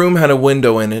 The room had a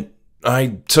window in it.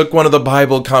 I took one of the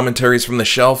Bible commentaries from the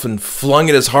shelf and flung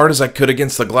it as hard as I could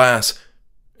against the glass.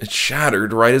 It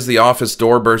shattered right as the office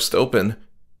door burst open.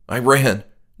 I ran,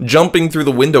 jumping through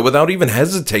the window without even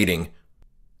hesitating.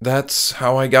 That's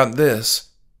how I got this.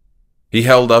 He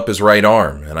held up his right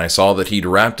arm, and I saw that he'd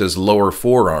wrapped his lower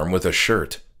forearm with a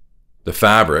shirt. The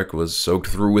fabric was soaked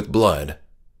through with blood.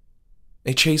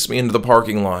 They chased me into the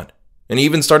parking lot, and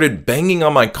even started banging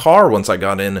on my car once I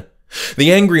got in.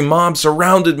 The angry mob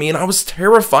surrounded me, and I was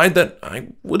terrified that I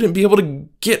wouldn't be able to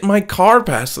get my car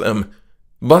past them.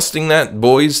 Busting that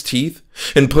boy's teeth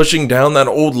and pushing down that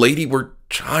old lady were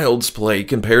child's play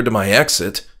compared to my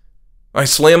exit. I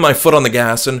slammed my foot on the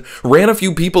gas and ran a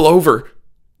few people over.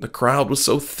 The crowd was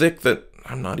so thick that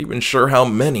I'm not even sure how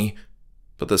many,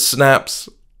 but the snaps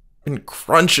and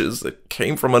crunches that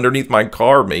came from underneath my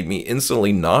car made me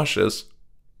instantly nauseous.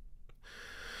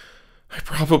 I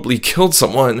probably killed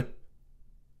someone.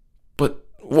 But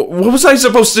what was I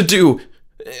supposed to do?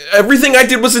 Everything I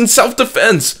did was in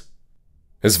self-defense.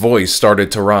 His voice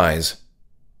started to rise.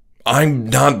 I'm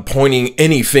not pointing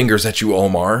any fingers at you,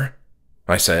 Omar,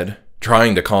 I said,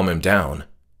 trying to calm him down.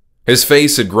 His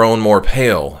face had grown more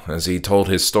pale as he told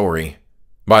his story.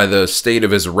 By the state of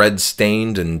his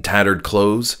red-stained and tattered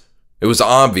clothes, it was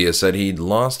obvious that he'd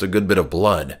lost a good bit of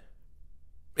blood.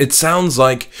 It sounds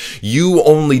like you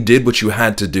only did what you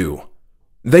had to do.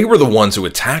 They were the ones who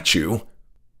attacked you.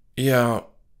 Yeah,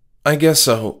 I guess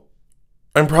so.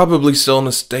 I'm probably still in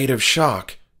a state of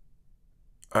shock.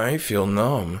 I feel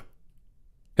numb.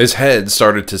 His head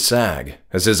started to sag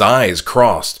as his eyes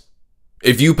crossed.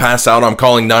 If you pass out, I'm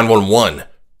calling 911,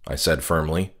 I said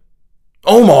firmly.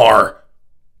 Omar!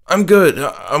 I'm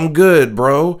good,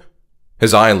 bro.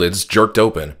 His eyelids jerked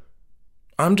open.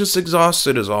 I'm just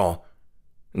exhausted is all.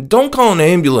 Don't call an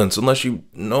ambulance unless you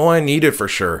know I need it for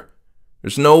sure.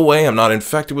 There's no way I'm not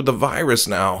infected with the virus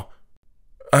now.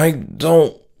 I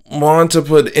don't want to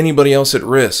put anybody else at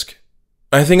risk.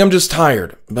 I think I'm just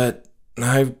tired, but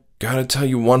I've got to tell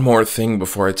you one more thing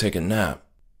before I take a nap.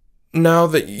 Now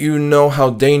that you know how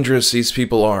dangerous these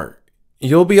people are,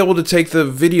 you'll be able to take the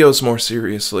videos more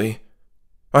seriously.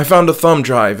 I found a thumb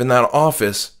drive in that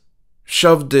office,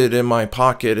 shoved it in my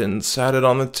pocket, and sat it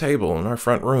on the table in our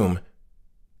front room.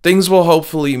 Things will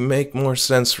hopefully make more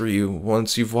sense for you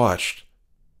once you've watched.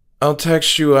 I'll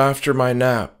text you after my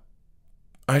nap.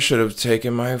 I should have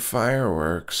taken my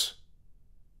fireworks.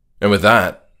 And with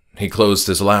that, he closed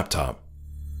his laptop,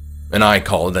 and I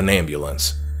called an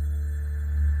ambulance.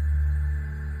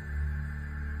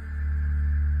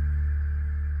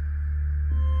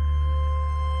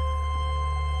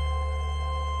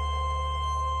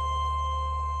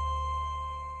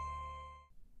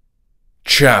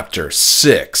 Chapter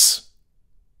 6.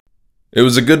 It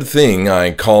was a good thing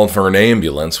I called for an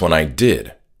ambulance when I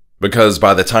did, because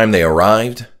by the time they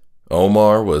arrived,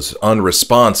 Omar was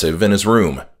unresponsive in his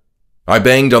room. I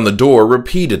banged on the door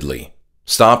repeatedly,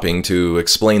 stopping to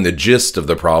explain the gist of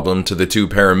the problem to the two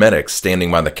paramedics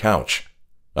standing by the couch.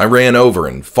 I ran over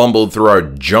and fumbled through our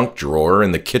junk drawer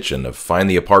in the kitchen to find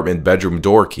the apartment bedroom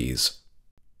door keys.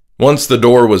 Once the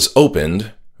door was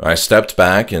opened, I stepped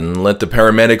back and let the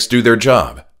paramedics do their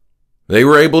job. They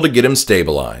were able to get him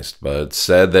stabilized, but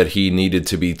said that he needed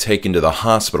to be taken to the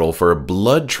hospital for a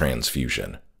blood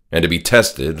transfusion and to be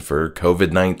tested for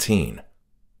COVID-19.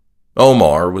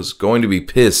 Omar was going to be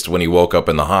pissed when he woke up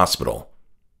in the hospital,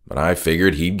 but I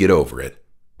figured he'd get over it,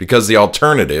 because the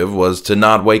alternative was to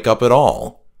not wake up at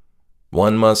all.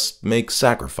 One must make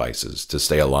sacrifices to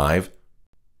stay alive.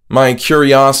 My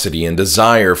curiosity and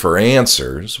desire for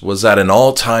answers was at an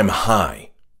all-time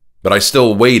high, but I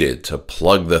still waited to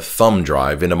plug the thumb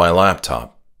drive into my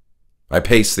laptop. I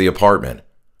paced the apartment,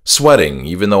 sweating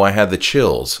even though I had the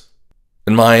chills,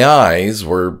 and my eyes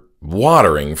were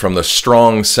watering from the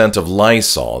strong scent of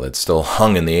Lysol that still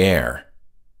hung in the air.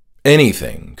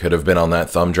 Anything could have been on that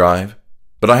thumb drive,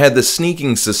 but I had the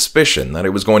sneaking suspicion that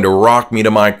it was going to rock me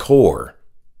to my core.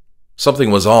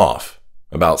 Something was off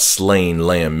about Slain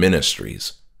Lamb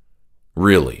Ministries.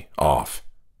 Really off.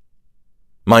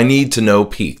 My need to know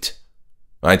peaked.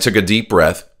 I took a deep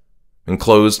breath and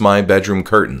closed my bedroom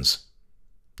curtains.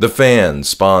 The fan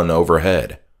spun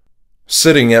overhead.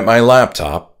 Sitting at my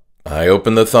laptop, I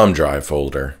opened the thumb drive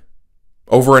folder.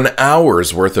 Over an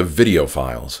hour's worth of video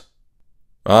files.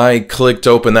 I clicked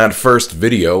open that first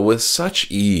video with such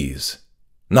ease,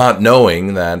 not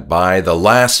knowing that by the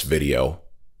last video,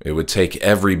 it would take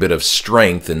every bit of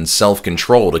strength and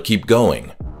self-control to keep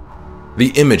going.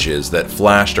 The images that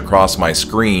flashed across my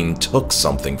screen took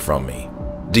something from me,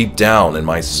 deep down in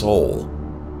my soul.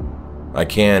 I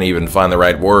can't even find the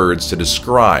right words to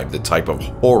describe the type of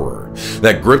horror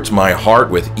that gripped my heart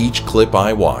with each clip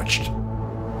I watched.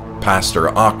 Pastor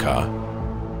Akka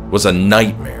was a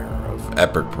nightmare of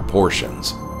epic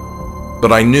proportions,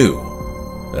 but I knew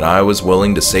that I was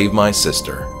willing to save my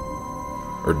sister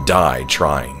or die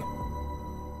trying.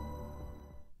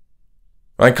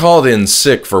 I called in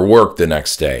sick for work the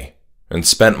next day and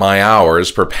spent my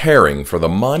hours preparing for the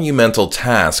monumental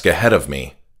task ahead of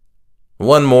me.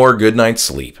 One more good night's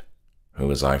sleep. Who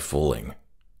was I fooling?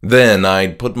 Then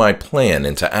I'd put my plan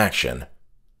into action.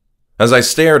 As I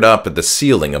stared up at the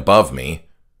ceiling above me,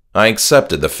 I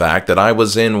accepted the fact that I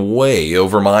was in way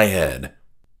over my head.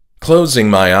 Closing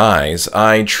my eyes,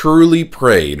 I truly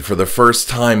prayed for the first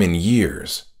time in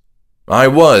years. I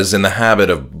was in the habit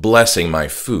of blessing my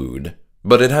food,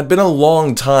 but it had been a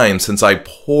long time since I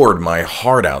poured my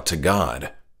heart out to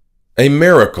God. A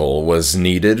miracle was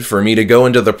needed for me to go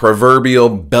into the proverbial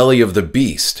belly of the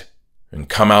beast and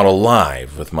come out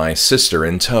alive with my sister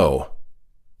in tow.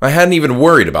 I hadn't even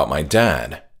worried about my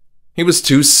dad. He was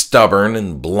too stubborn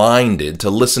and blinded to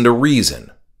listen to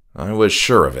reason. I was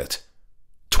sure of it.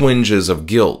 Twinges of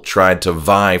guilt tried to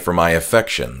vie for my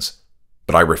affections,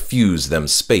 but I refused them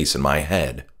space in my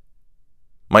head.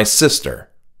 My sister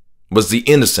was the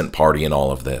innocent party in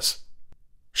all of this.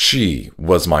 She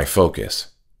was my focus.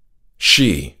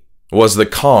 She was the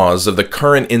cause of the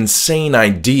current insane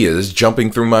ideas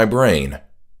jumping through my brain.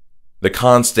 The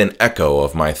constant echo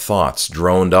of my thoughts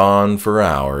droned on for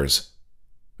hours.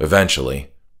 Eventually,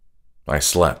 I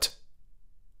slept.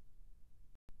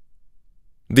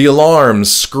 The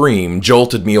alarm's scream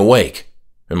jolted me awake,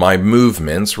 and my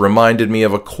movements reminded me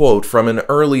of a quote from an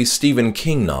early Stephen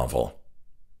King novel.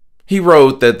 He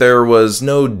wrote that there was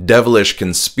no devilish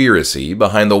conspiracy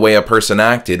behind the way a person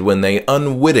acted when they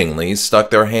unwittingly stuck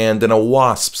their hand in a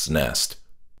wasp's nest.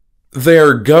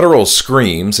 Their guttural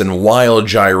screams and wild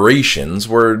gyrations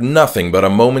were nothing but a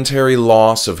momentary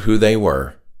loss of who they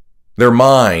were. Their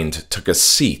mind took a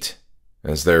seat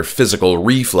as their physical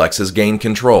reflexes gained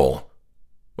control.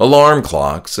 Alarm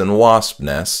clocks and wasp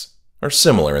nests are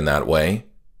similar in that way.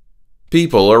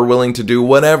 People are willing to do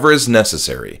whatever is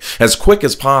necessary, as quick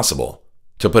as possible,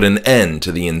 to put an end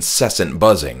to the incessant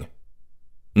buzzing.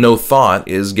 No thought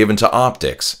is given to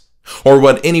optics, or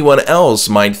what anyone else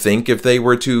might think if they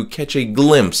were to catch a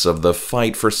glimpse of the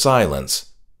fight for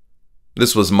silence.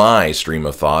 This was my stream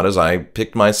of thought as I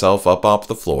picked myself up off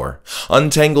the floor,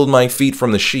 untangled my feet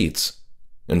from the sheets,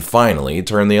 and finally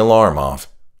turned the alarm off.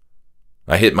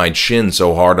 I hit my chin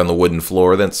so hard on the wooden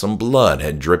floor that some blood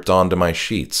had dripped onto my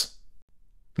sheets.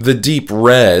 The deep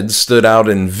red stood out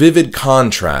in vivid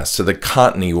contrast to the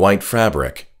cottony white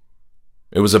fabric.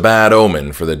 It was a bad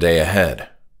omen for the day ahead.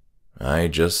 I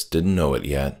just didn't know it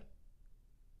yet.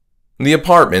 The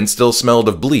apartment still smelled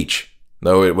of bleach,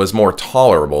 though it was more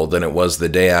tolerable than it was the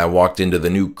day I walked into the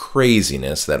new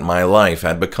craziness that my life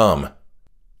had become.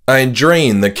 I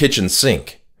drained the kitchen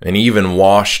sink and even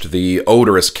washed the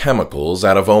odorous chemicals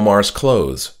out of Omar's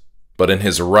clothes. But in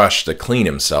his rush to clean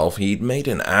himself, he'd made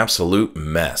an absolute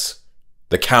mess.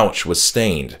 The couch was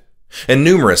stained, and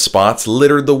numerous spots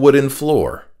littered the wooden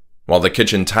floor, while the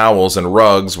kitchen towels and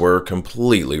rugs were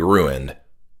completely ruined.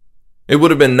 It would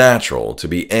have been natural to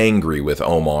be angry with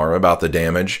Omar about the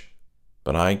damage,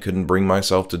 but I couldn't bring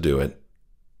myself to do it.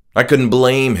 I couldn't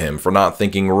blame him for not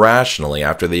thinking rationally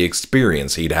after the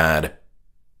experience he'd had.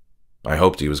 I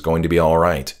hoped he was going to be all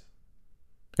right.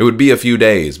 It would be a few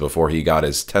days before he got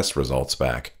his test results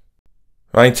back.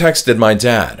 I texted my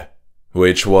dad,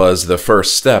 which was the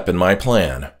first step in my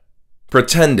plan.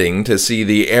 Pretending to see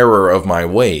the error of my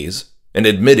ways and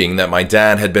admitting that my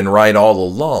dad had been right all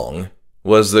along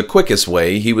was the quickest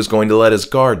way he was going to let his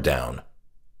guard down.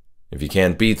 If you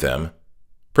can't beat them,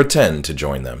 pretend to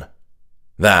join them.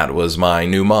 That was my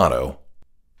new motto.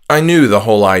 I knew the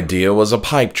whole idea was a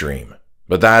pipe dream,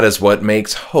 but that is what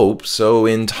makes hope so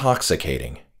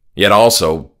intoxicating, yet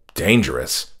also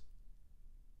dangerous.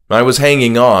 I was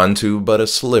hanging on to but a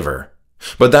sliver,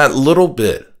 but that little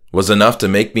bit was enough to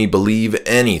make me believe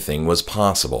anything was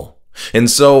possible, and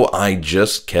so I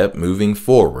just kept moving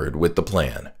forward with the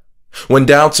plan. When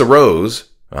doubts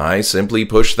arose, I simply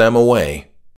pushed them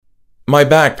away. My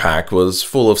backpack was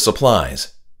full of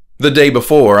supplies. The day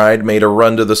before, I'd made a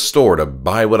run to the store to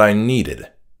buy what I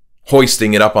needed.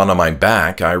 Hoisting it up onto my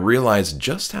back, I realized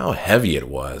just how heavy it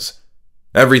was.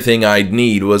 Everything I'd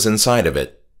need was inside of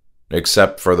it,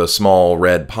 except for the small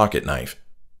red pocket knife.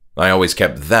 I always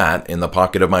kept that in the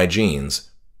pocket of my jeans.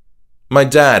 My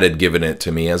dad had given it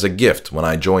to me as a gift when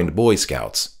I joined Boy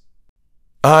Scouts.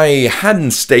 I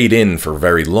hadn't stayed in for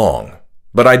very long,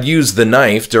 but I'd used the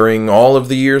knife during all of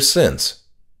the years since.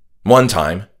 One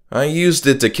time, I used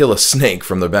it to kill a snake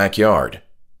from the backyard.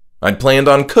 I'd planned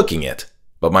on cooking it,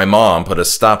 but my mom put a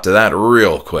stop to that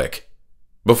real quick.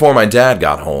 Before my dad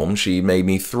got home, she made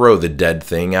me throw the dead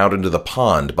thing out into the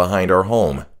pond behind our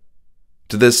home.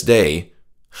 To this day,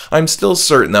 I'm still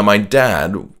certain that my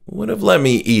dad would have let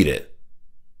me eat it.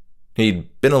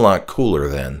 He'd been a lot cooler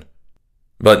then.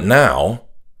 But now,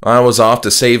 I was off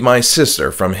to save my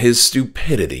sister from his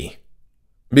stupidity.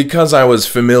 Because I was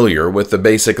familiar with the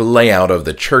basic layout of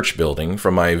the church building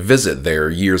from my visit there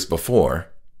years before,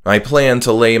 I planned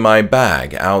to lay my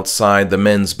bag outside the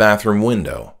men's bathroom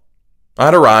window.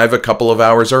 I'd arrive a couple of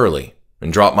hours early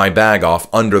and drop my bag off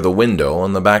under the window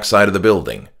on the backside of the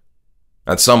building.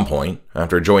 At some point,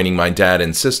 after joining my dad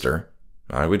and sister,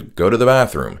 I would go to the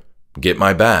bathroom, get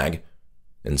my bag,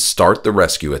 and start the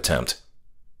rescue attempt.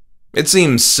 It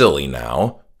seems silly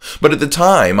now, but at the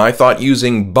time I thought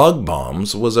using bug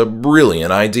bombs was a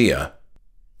brilliant idea.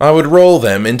 I would roll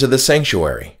them into the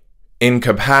sanctuary,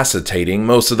 incapacitating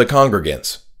most of the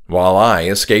congregants, while I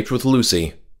escaped with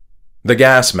Lucy. The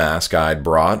gas mask I'd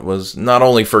brought was not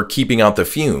only for keeping out the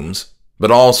fumes,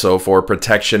 but also for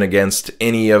protection against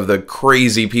any of the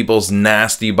crazy people's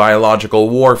nasty biological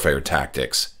warfare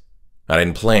tactics. I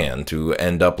didn't plan to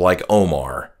end up like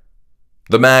Omar.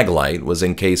 The mag light was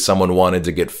in case someone wanted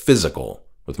to get physical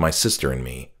with my sister and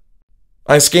me.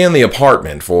 I scanned the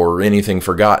apartment for anything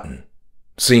forgotten.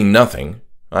 Seeing nothing,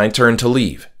 I turned to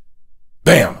leave.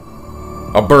 Bam!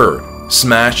 A bird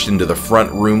smashed into the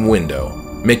front room window,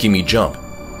 making me jump.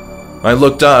 I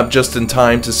looked up just in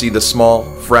time to see the small,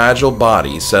 fragile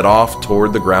body set off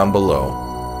toward the ground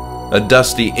below. A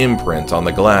dusty imprint on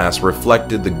the glass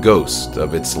reflected the ghost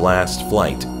of its last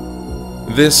flight.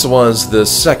 This was the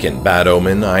second bad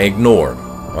omen I ignored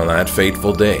on that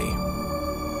fateful day.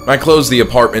 I closed the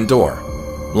apartment door,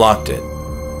 locked it,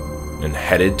 and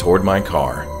headed toward my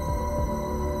car.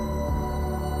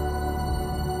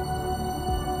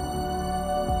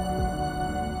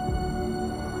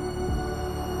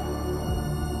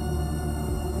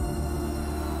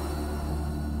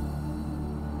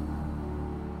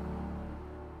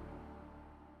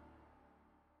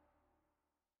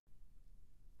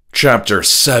 Chapter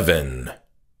 7.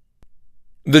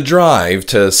 The drive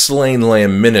to Slain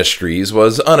Lamb Ministries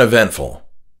was uneventful.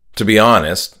 To be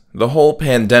honest, the whole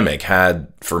pandemic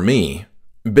had, for me,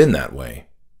 been that way,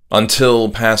 until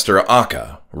Pastor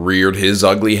Aka reared his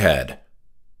ugly head.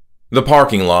 The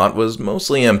parking lot was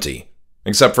mostly empty,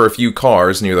 except for a few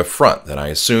cars near the front that I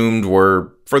assumed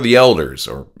were for the elders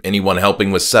or anyone helping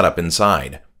with setup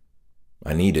inside.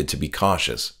 I needed to be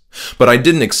cautious, but I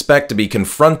didn't expect to be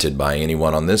confronted by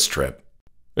anyone on this trip.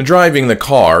 Driving the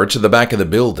car to the back of the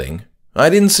building, I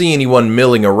didn't see anyone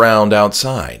milling around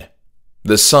outside.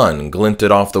 The sun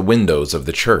glinted off the windows of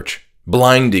the church,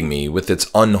 blinding me with its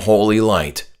unholy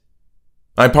light.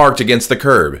 I parked against the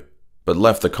curb, but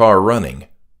left the car running.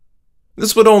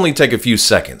 This would only take a few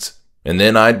seconds, and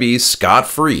then I'd be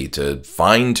scot-free to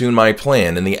fine-tune my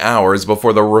plan in the hours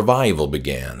before the revival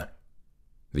began.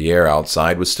 The air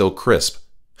outside was still crisp,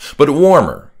 but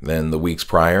warmer than the weeks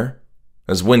prior,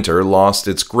 as winter lost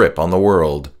its grip on the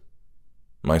world.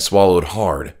 I swallowed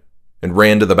hard and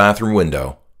ran to the bathroom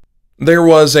window. There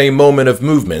was a moment of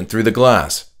movement through the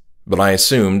glass, but I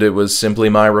assumed it was simply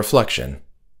my reflection.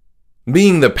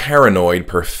 Being the paranoid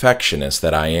perfectionist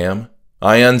that I am,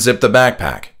 I unzipped the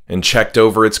backpack and checked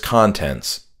over its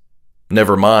contents.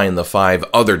 Never mind the 5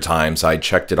 other times I'd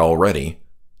checked it already.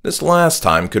 This last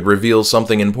time could reveal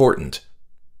something important.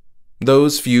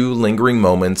 Those few lingering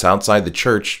moments outside the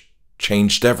church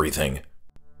changed everything.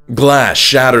 Glass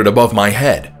shattered above my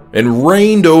head and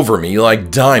rained over me like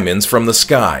diamonds from the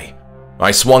sky. I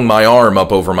swung my arm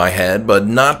up over my head, but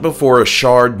not before a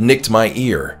shard nicked my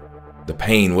ear. The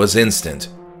pain was instant,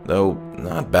 though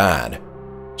not bad.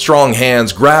 Strong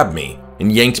hands grabbed me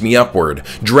and yanked me upward,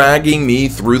 dragging me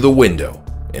through the window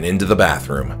and into the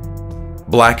bathroom.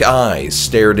 Black eyes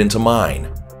stared into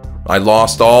mine. I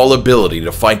lost all ability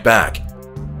to fight back.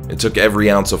 It took every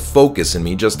ounce of focus in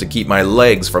me just to keep my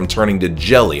legs from turning to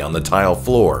jelly on the tile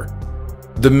floor.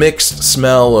 The mixed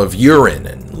smell of urine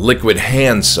and liquid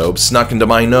hand soap snuck into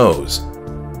my nose.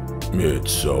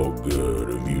 It's so good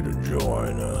of you to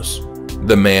join us.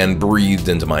 The man breathed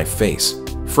into my face,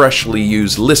 freshly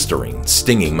used Listerine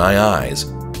stinging my eyes.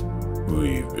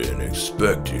 "We've been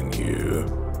expecting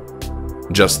you."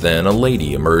 Just then, a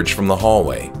lady emerged from the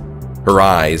hallway, her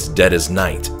eyes dead as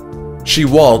night. She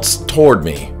waltzed toward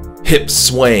me, hips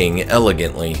swaying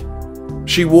elegantly.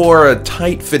 She wore a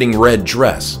tight-fitting red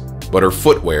dress, but her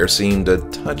footwear seemed a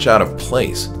touch out of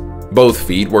place. Both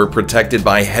feet were protected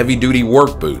by heavy-duty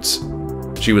work boots.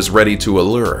 She was ready to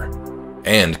allure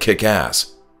and kick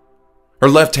ass. Her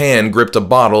left hand gripped a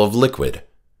bottle of liquid,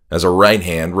 as her right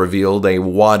hand revealed a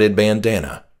wadded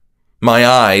bandana. My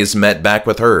eyes met back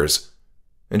with hers,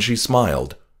 and she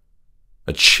smiled.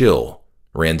 A chill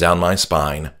ran down my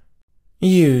spine.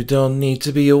 "You don't need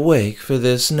to be awake for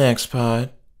this next part,"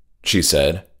 she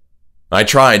said. I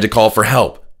tried to call for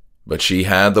help, but she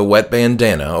had the wet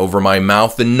bandana over my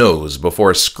mouth and nose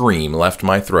before a scream left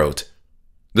my throat.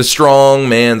 The strong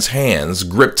man's hands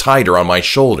gripped tighter on my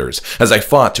shoulders as I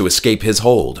fought to escape his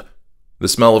hold. The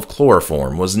smell of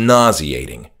chloroform was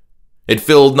nauseating. It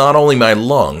filled not only my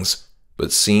lungs,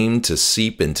 but seemed to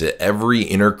seep into every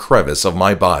inner crevice of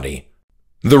my body.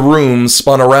 The room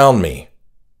spun around me,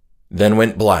 then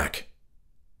went black.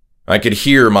 I could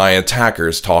hear my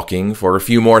attackers talking for a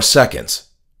few more seconds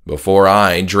before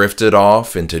I drifted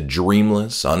off into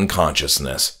dreamless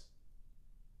unconsciousness.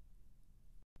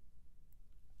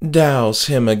 "Douse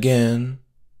him again."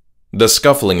 The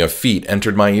scuffling of feet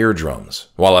entered my eardrums,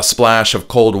 while a splash of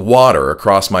cold water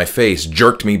across my face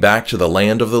jerked me back to the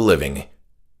land of the living.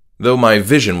 Though my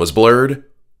vision was blurred,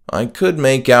 I could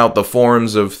make out the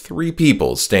forms of 3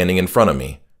 people standing in front of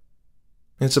me.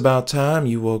 "It's about time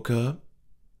you woke up."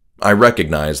 I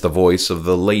recognized the voice of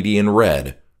the lady in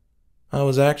red. "I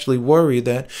was actually worried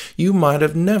that you might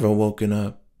have never woken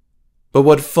up. But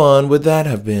what fun would that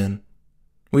have been?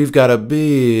 We've got a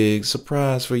big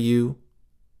surprise for you."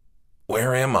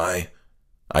 "Where am I?"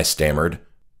 I stammered.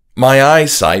 My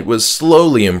eyesight was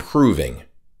slowly improving.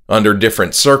 Under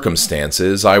different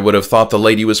circumstances, I would have thought the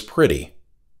lady was pretty.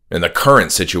 In the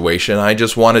current situation, I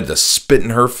just wanted to spit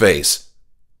in her face.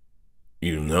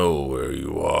 "You know where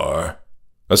you are,"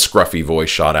 a scruffy voice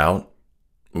shot out.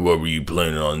 "What were you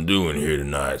planning on doing here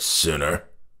tonight, sinner?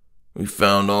 We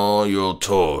found all your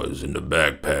toys in the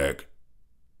backpack."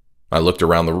 I looked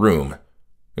around the room.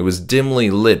 It was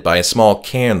dimly lit by a small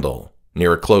candle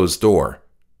near a closed door.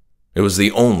 It was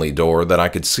the only door that I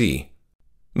could see.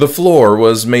 The floor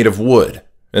was made of wood,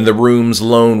 and the room's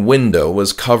lone window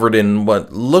was covered in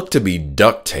what looked to be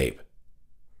duct tape.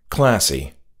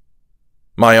 Classy.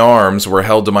 My arms were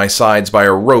held to my sides by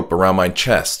a rope around my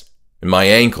chest, and my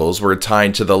ankles were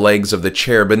tied to the legs of the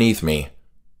chair beneath me.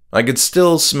 I could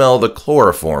still smell the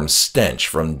chloroform stench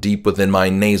from deep within my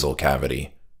nasal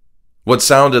cavity. What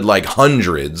sounded like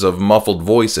hundreds of muffled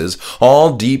voices,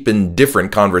 all deep in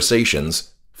different conversations,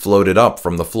 floated up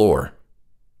from the floor.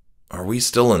 "Are we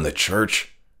still in the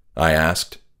church?" I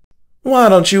asked. "Why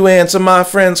don't you answer my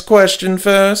friend's question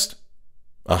first?"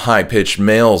 A high-pitched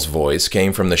male's voice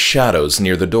came from the shadows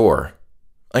near the door.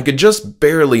 I could just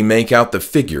barely make out the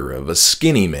figure of a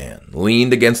skinny man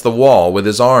leaned against the wall with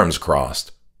his arms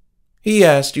crossed. "He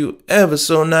asked you ever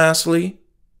so nicely."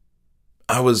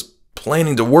 "I was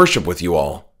planning to worship with you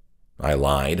all," I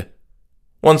lied.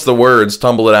 Once the words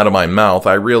tumbled out of my mouth,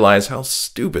 I realized how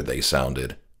stupid they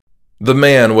sounded. The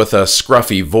man with a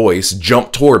scruffy voice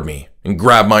jumped toward me and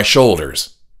grabbed my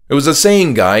shoulders. It was the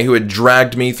same guy who had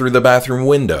dragged me through the bathroom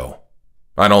window.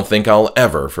 I don't think I'll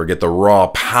ever forget the raw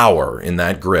power in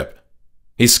that grip.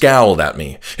 He scowled at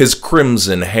me, his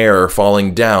crimson hair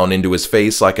falling down into his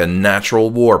face like a natural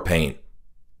war paint.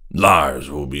 "Liars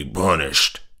will be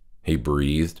punished," he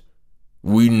breathed.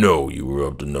 "We know you were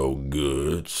up to no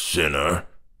good, sinner."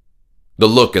 The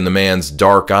look in the man's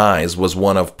dark eyes was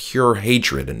one of pure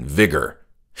hatred and vigor.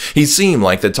 He seemed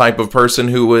like the type of person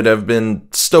who would have been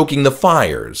stoking the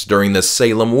fires during the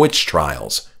Salem witch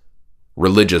trials.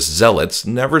 Religious zealots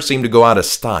never seemed to go out of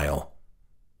style.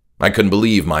 I couldn't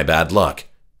believe my bad luck.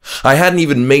 I hadn't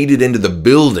even made it into the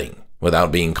building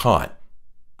without being caught.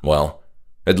 Well,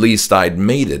 at least I'd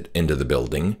made it into the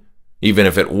building, even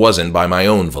if it wasn't by my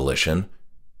own volition.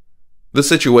 The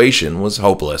situation was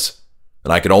hopeless,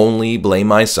 and I could only blame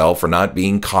myself for not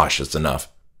being cautious enough.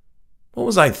 What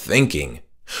was I thinking?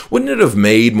 Wouldn't it have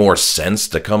made more sense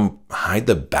to come hide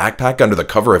the backpack under the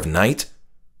cover of night?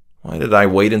 Why did I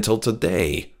wait until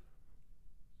today?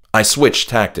 I switched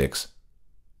tactics.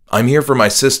 "I'm here for my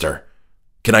sister.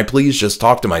 Can I please just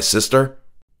talk to my sister?"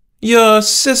 "Your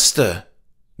sister,"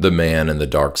 the man in the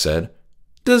dark said.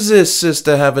 "Does this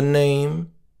sister have a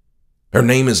name?" "Her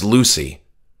name is Lucy."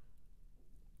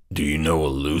 "Do you know a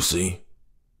Lucy?"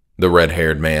 the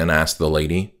red-haired man asked the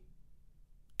lady.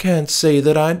 "Can't say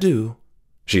that I do,"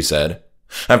 she said,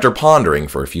 after pondering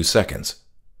for a few seconds.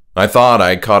 I thought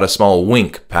I caught a small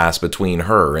wink pass between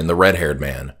her and the red-haired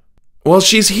man. "Well,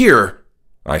 she's here,"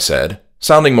 I said,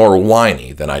 sounding more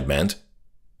whiny than I'd meant.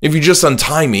 "If you just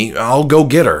untie me, I'll go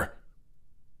get her."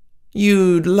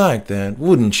 "You'd like that,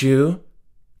 wouldn't you?"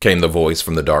 came the voice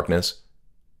from the darkness.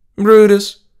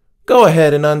 "Brutus, go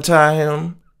ahead and untie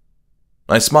him."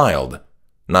 I smiled,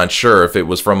 not sure if it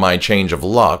was from my change of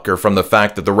luck or from the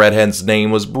fact that the redhead's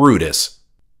name was Brutus.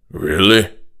 Really?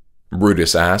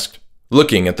 Brutus asked,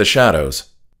 looking at the shadows.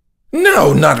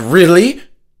 "No, not really,"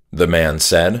 the man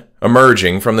said,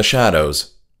 emerging from the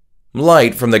shadows.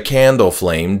 Light from the candle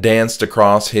flame danced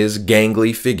across his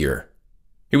gangly figure.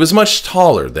 He was much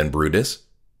taller than Brutus,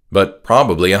 but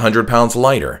probably 100 pounds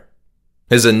lighter.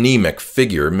 His anemic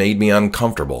figure made me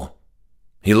uncomfortable.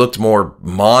 He looked more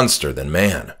monster than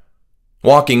man.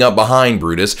 Walking up behind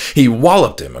Brutus, he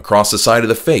walloped him across the side of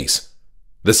the face.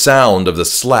 The sound of the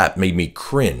slap made me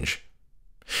cringe.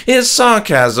 "Is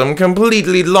sarcasm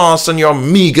completely lost on your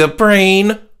meager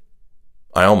brain?"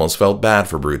 I almost felt bad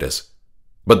for Brutus.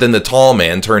 But then the tall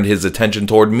man turned his attention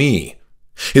toward me.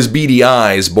 His beady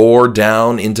eyes bored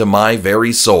down into my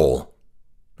very soul.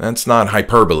 That's not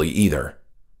hyperbole either.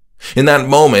 In that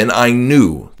moment, I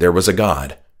knew there was a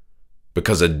God,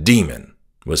 because a demon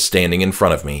was standing in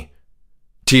front of me.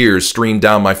 Tears streamed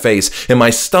down my face, and my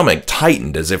stomach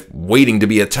tightened as if waiting to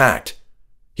be attacked.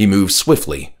 He moved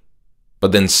swiftly,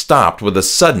 but then stopped with a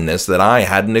suddenness that I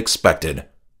hadn't expected.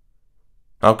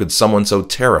 How could someone so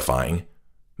terrifying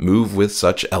move with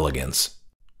such elegance?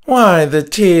 "Why the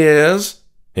tears?"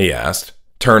 he asked,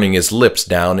 turning his lips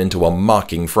down into a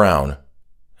mocking frown.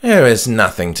 "There is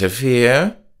nothing to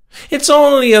fear. It's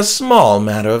only a small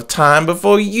matter of time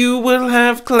before you will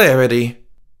have clarity."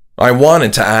 I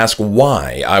wanted to ask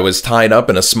why I was tied up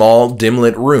in a small,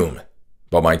 dim-lit room,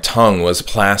 but my tongue was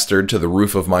plastered to the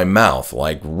roof of my mouth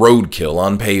like roadkill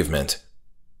on pavement.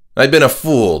 I'd been a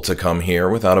fool to come here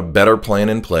without a better plan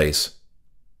in place.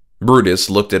 Brutus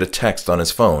looked at a text on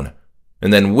his phone,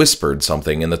 and then whispered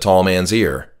something in the tall man's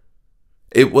ear.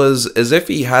 It was as if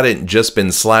he hadn't just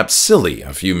been slapped silly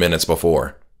a few minutes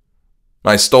before.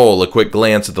 I stole a quick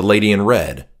glance at the lady in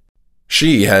red.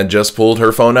 She had just pulled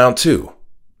her phone out too,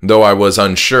 though I was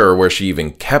unsure where she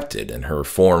even kept it in her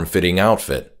form-fitting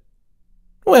outfit.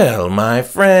 "Well, my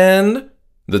friend,"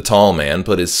 the tall man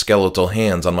put his skeletal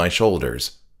hands on my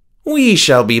shoulders. "We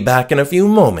shall be back in a few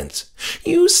moments.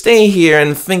 You stay here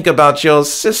and think about your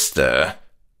sister."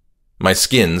 My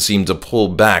skin seemed to pull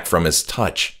back from his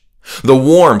touch, the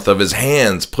warmth of his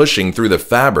hands pushing through the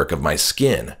fabric of my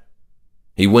skin.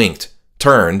 He winked,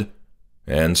 turned,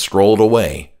 and strolled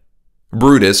away.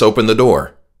 Brutus opened the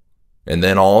door, and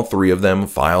then all three of them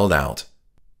filed out.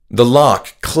 The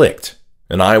lock clicked,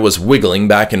 and I was wiggling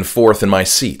back and forth in my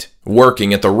seat,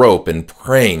 working at the rope and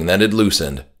praying that it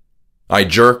loosened. I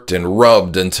jerked and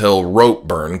rubbed until rope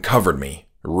burn covered me,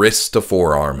 wrist to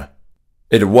forearm.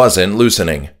 It wasn't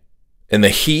loosening, and the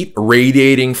heat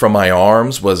radiating from my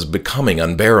arms was becoming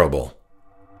unbearable.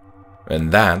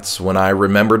 And that's when I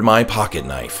remembered my pocket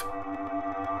knife.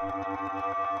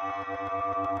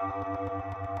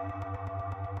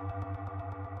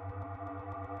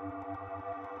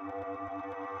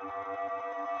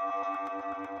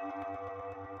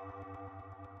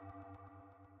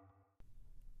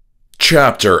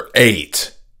 Chapter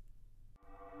 8.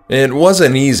 It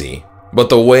wasn't easy, but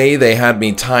the way they had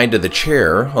me tied to the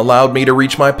chair allowed me to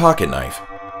reach my pocket knife.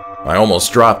 I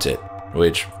almost dropped it,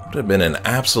 which would have been an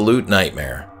absolute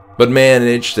nightmare, but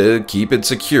managed to keep it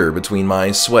secure between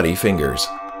my sweaty fingers.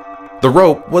 The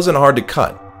rope wasn't hard to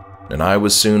cut, and I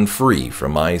was soon free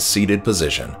from my seated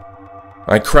position.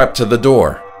 I crept to the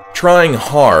door, trying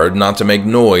hard not to make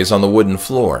noise on the wooden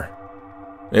floor.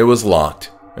 It was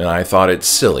locked, and I thought it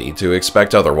silly to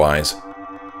expect otherwise.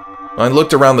 I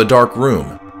looked around the dark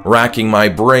room, racking my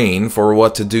brain for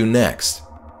what to do next.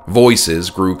 Voices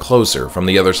grew closer from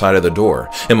the other side of the door,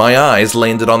 and my eyes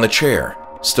landed on the chair,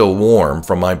 still warm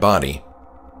from my body.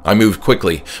 I moved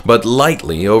quickly, but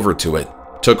lightly over to it,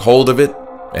 took hold of it,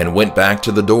 and went back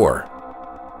to the door.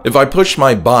 If I pushed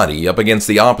my body up against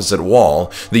the opposite wall,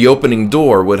 the opening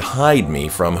door would hide me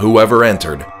from whoever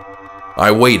entered. I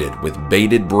waited with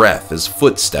bated breath as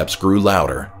footsteps grew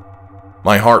louder.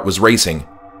 My heart was racing.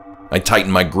 I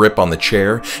tightened my grip on the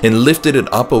chair and lifted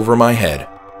it up over my head.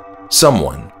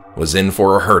 Someone was in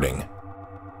for a hurting.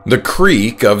 The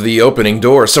creak of the opening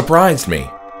door surprised me,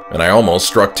 and I almost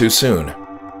struck too soon.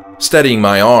 Steadying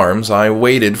my arms, I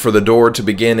waited for the door to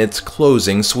begin its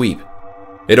closing sweep.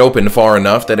 It opened far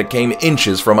enough that it came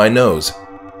inches from my nose.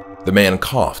 The man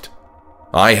coughed.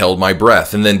 I held my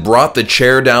breath and then brought the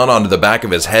chair down onto the back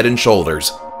of his head and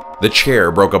shoulders. The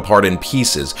chair broke apart in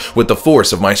pieces with the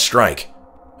force of my strike.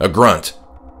 A grunt,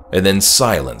 and then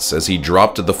silence as he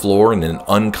dropped to the floor in an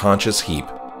unconscious heap.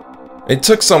 It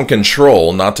took some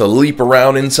control not to leap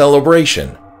around in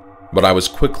celebration, but I was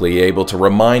quickly able to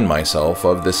remind myself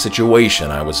of the situation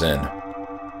I was in.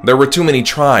 There were too many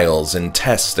trials and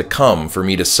tests to come for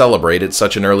me to celebrate at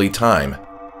such an early time.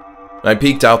 I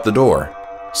peeked out the door,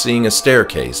 seeing a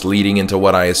staircase leading into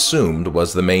what I assumed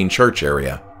was the main church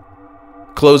area.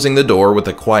 Closing the door with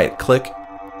a quiet click,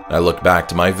 I looked back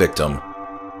to my victim.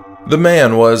 The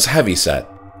man was heavyset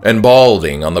and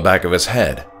balding on the back of his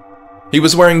head. He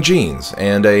was wearing jeans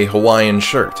and a Hawaiian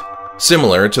shirt,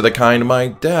 similar to the kind my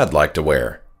dad liked to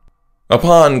wear.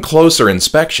 Upon closer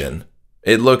inspection,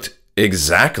 it looked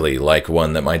exactly like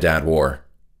one that my dad wore.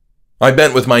 I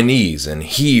bent with my knees and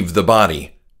heaved the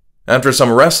body. After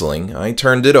some wrestling, I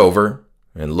turned it over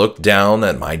and looked down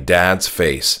at my dad's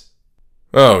face.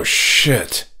 "Oh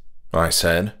shit," I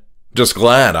said, just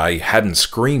glad I hadn't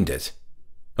screamed it.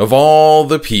 Of all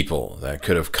the people that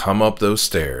could have come up those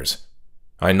stairs,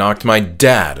 I knocked my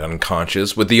dad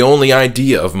unconscious with the only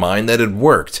idea of mine that had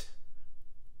worked.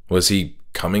 Was he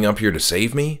coming up here to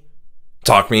save me?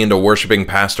 Talk me into worshiping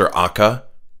Pastor Aka?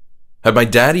 Had my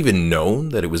dad even known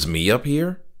that it was me up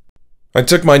here? I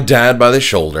took my dad by the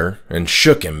shoulder and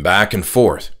shook him back and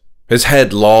forth. His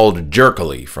head lolled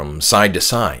jerkily from side to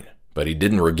side, but he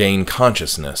didn't regain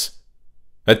consciousness.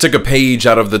 I took a page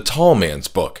out of the tall man's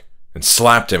book and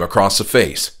slapped him across the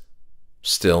face.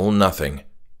 Still nothing.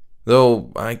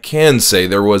 Though I can say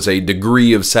there was a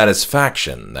degree of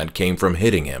satisfaction that came from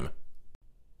hitting him.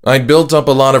 I'd built up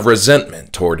a lot of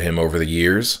resentment toward him over the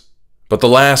years, but the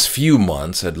last few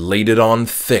months had laid it on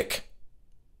thick.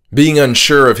 Being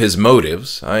unsure of his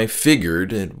motives, I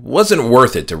figured it wasn't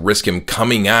worth it to risk him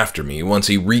coming after me once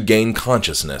he regained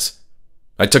consciousness.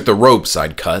 I took the ropes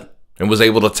I'd cut and was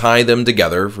able to tie them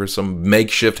together for some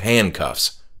makeshift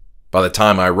handcuffs. By the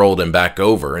time I rolled him back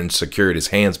over and secured his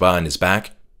hands behind his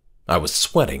back, I was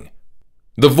sweating.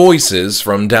 The voices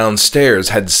from downstairs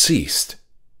had ceased.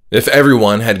 If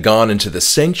everyone had gone into the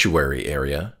sanctuary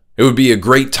area, it would be a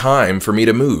great time for me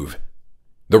to move.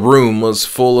 The room was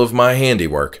full of my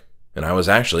handiwork, and I was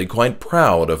actually quite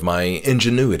proud of my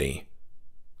ingenuity.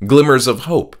 Glimmers of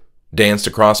hope danced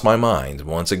across my mind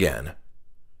once again.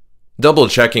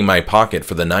 Double-checking my pocket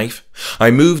for the knife,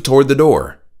 I moved toward the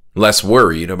door, less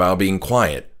worried about being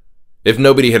quiet. If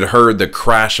nobody had heard the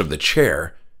crash of the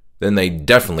chair, then they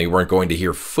definitely weren't going to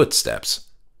hear footsteps.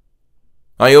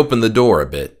 I opened the door a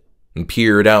bit and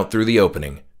peered out through the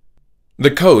opening.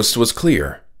 The coast was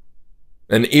clear.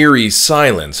 An eerie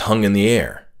silence hung in the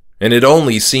air, and it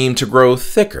only seemed to grow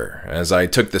thicker as I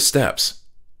took the steps.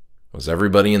 Was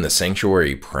everybody in the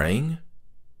sanctuary praying?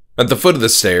 At the foot of the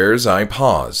stairs, I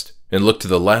paused and looked to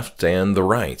the left and the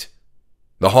right.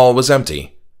 The hall was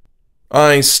empty.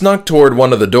 I snuck toward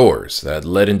one of the doors that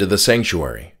led into the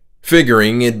sanctuary,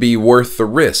 figuring it'd be worth the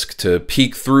risk to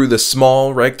peek through the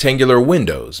small rectangular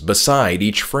windows beside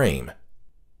each frame.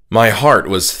 My heart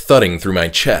was thudding through my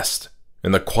chest,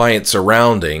 and the quiet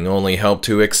surrounding only helped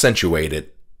to accentuate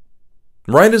it.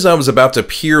 Right as I was about to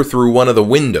peer through one of the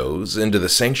windows into the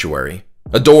sanctuary,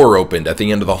 a door opened at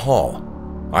the end of the hall.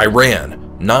 I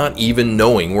ran, not even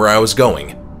knowing where I was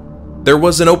going. There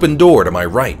was an open door to my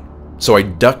right, so I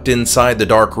ducked inside the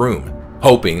dark room,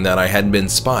 hoping that I hadn't been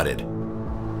spotted.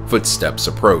 Footsteps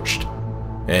approached,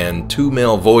 and two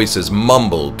male voices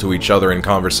mumbled to each other in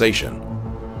conversation.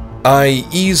 I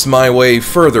eased my way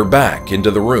further back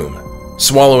into the room,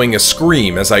 swallowing a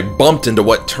scream as I bumped into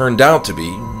what turned out to be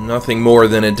nothing more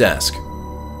than a desk.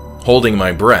 Holding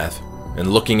my breath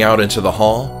and looking out into the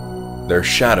hall, their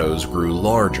shadows grew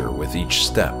larger with each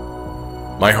step.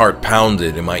 My heart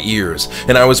pounded in my ears,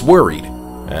 and I was worried,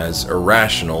 as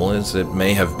irrational as it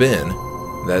may have been,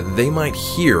 that they might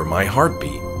hear my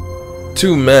heartbeat.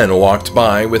 Two men walked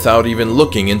by without even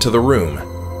looking into the room.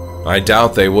 I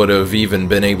doubt they would have even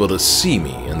been able to see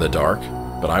me in the dark,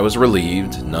 but I was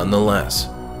relieved nonetheless.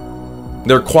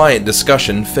 Their quiet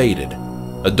discussion faded.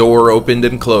 A door opened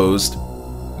and closed.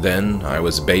 Then I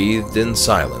was bathed in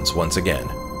silence once again.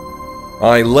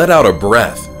 I let out a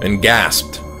breath and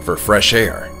gasped for fresh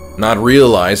air, not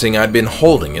realizing I'd been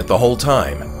holding it the whole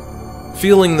time.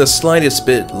 Feeling the slightest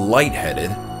bit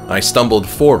lightheaded, I stumbled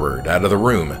forward out of the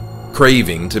room,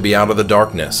 craving to be out of the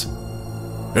darkness.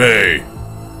 "Hey!"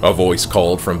 a voice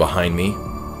called from behind me.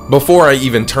 Before I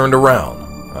even turned around,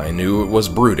 I knew it was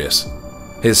Brutus.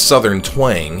 His southern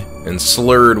twang and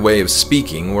slurred way of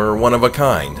speaking were one of a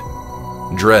kind.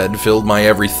 Dread filled my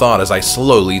every thought as I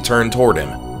slowly turned toward him.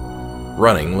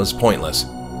 Running was pointless.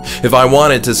 If I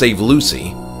wanted to save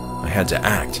Lucy, I had to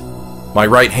act. My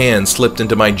right hand slipped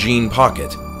into my jean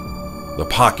pocket, the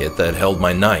pocket that held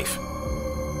my knife.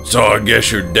 So I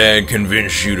guess your dad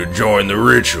convinced you to join the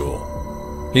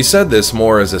ritual. He said this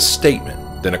more as a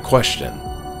statement than a question.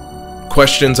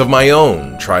 Questions of my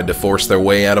own tried to force their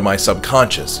way out of my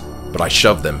subconscious, but I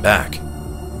shoved them back.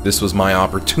 This was my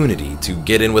opportunity to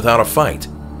get in without a fight.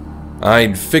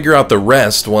 I'd figure out the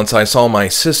rest once I saw my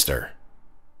sister.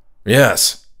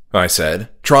 Yes, I said,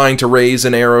 trying to raise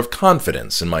an air of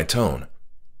confidence in my tone.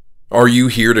 Are you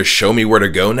here to show me where to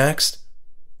go next?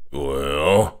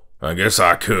 Well, I guess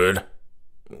I could.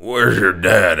 Where's your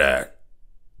dad at?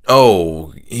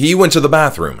 Oh, he went to the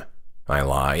bathroom, I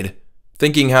lied,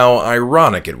 thinking how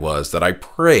ironic it was that I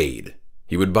prayed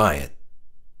he would buy it.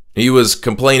 He was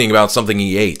complaining about something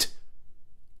he ate.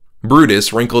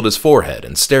 Brutus wrinkled his forehead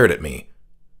and stared at me.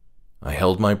 I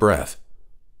held my breath.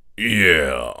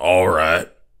 Yeah, all right,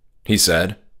 he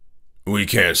said. We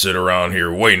can't sit around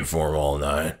here waiting for him all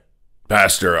night.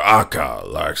 Pastor Aka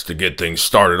likes to get things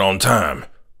started on time.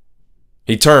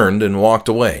 He turned and walked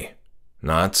away,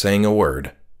 not saying a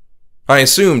word. I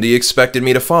assumed he expected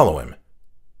me to follow him,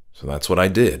 so that's what I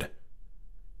did.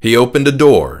 He opened a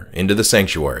door into the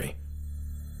sanctuary.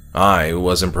 I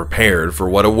wasn't prepared for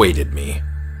what awaited me.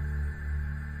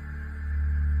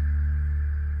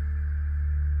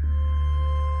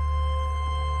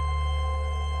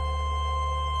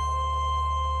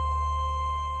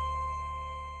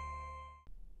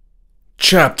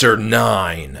 Chapter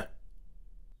 9.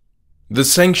 The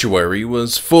sanctuary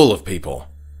was full of people.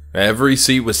 Every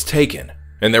seat was taken,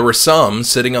 and there were some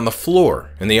sitting on the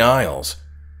floor in the aisles.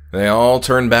 They all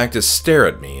turned back to stare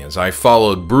at me as I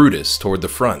followed Brutus toward the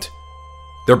front.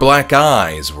 Their black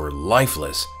eyes were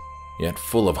lifeless, yet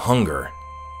full of hunger.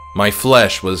 My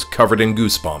flesh was covered in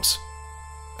goosebumps.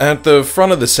 At the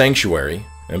front of the sanctuary,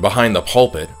 and behind the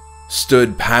pulpit,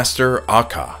 stood Pastor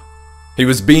Aka. He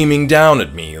was beaming down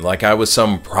at me like I was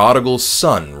some prodigal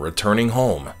son returning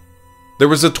home. There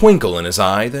was a twinkle in his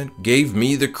eye that gave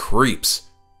me the creeps.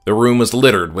 The room was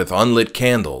littered with unlit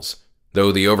candles,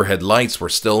 though the overhead lights were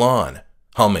still on,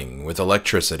 humming with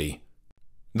electricity.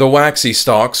 The waxy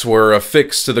stalks were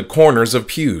affixed to the corners of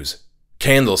pews.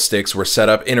 Candlesticks were set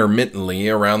up intermittently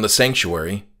around the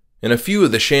sanctuary, and a few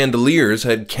of the chandeliers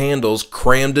had candles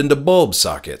crammed into bulb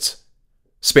sockets.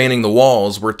 Spanning the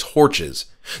walls were torches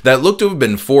that looked to have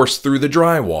been forced through the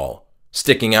drywall,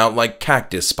 sticking out like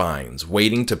cactus spines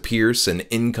waiting to pierce an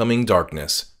incoming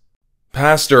darkness.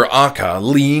 Pastor Aka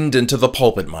leaned into the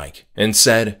pulpit mic and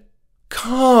said,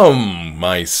 "Come,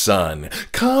 my son,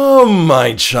 come,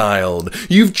 my child.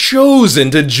 You've chosen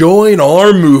to join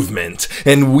our movement,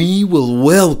 and we will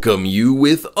welcome you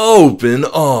with open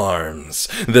arms.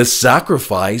 The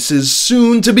sacrifice is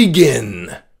soon to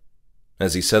begin."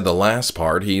 As he said the last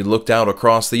part, he looked out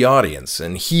across the audience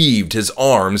and heaved his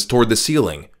arms toward the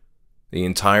ceiling. The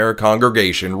entire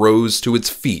congregation rose to its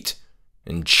feet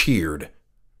and cheered.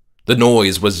 The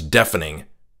noise was deafening.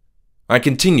 I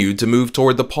continued to move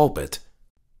toward the pulpit.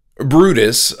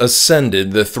 Brutus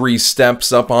ascended the 3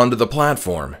 steps up onto the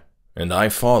platform, and I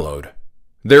followed.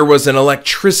 There was an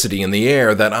electricity in the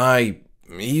air that I,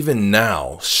 even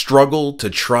now, struggle to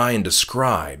try and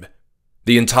describe.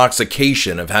 The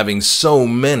intoxication of having so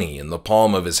many in the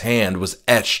palm of his hand was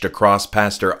etched across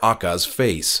Pastor Aka's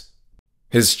face.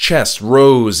 His chest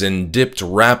rose and dipped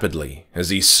rapidly as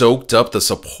he soaked up the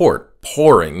support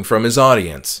pouring from his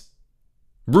audience.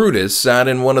 Brutus sat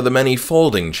in one of the many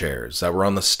folding chairs that were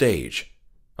on the stage.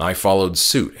 I followed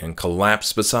suit and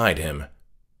collapsed beside him.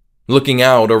 Looking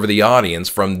out over the audience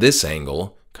from this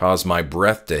angle caused my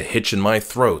breath to hitch in my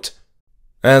throat.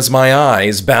 As my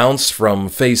eyes bounced from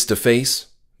face to face,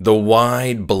 the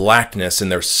wide blackness in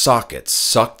their sockets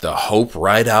sucked the hope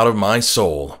right out of my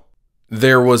soul.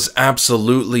 There was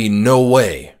absolutely no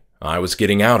way I was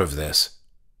getting out of this.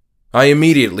 I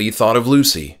immediately thought of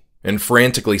Lucy and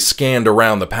frantically scanned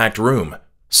around the packed room,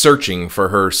 searching for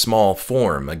her small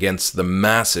form against the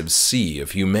massive sea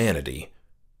of humanity.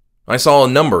 I saw a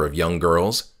number of young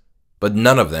girls, but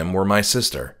none of them were my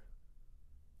sister.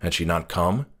 Had she not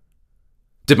come?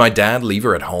 Did my dad leave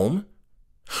her at home?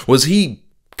 Was he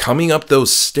coming up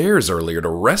those stairs earlier to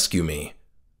rescue me?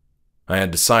 I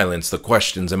had to silence the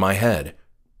questions in my head.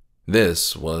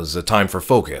 This was a time for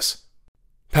focus.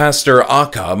 Pastor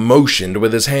Aka motioned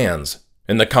with his hands,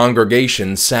 and the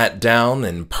congregation sat down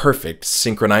in perfect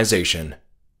synchronization.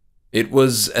 It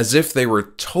was as if they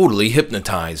were totally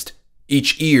hypnotized,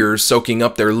 each ear soaking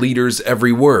up their leader's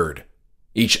every word,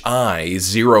 each eye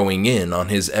zeroing in on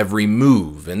his every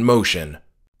move and motion.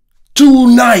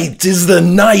 "Tonight is the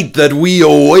night that we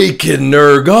awaken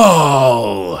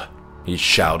Nergal," he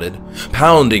shouted,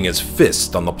 pounding his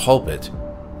fist on the pulpit.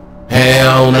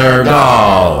 "Hail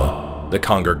Nergal!" the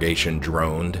congregation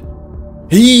droned.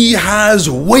 "He has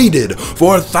waited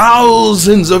for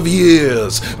thousands of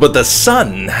years, but the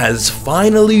sun has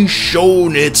finally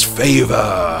shown its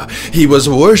favor. He was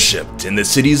worshipped in the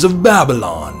cities of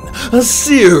Babylon,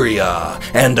 Assyria,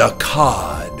 and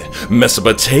Akkad.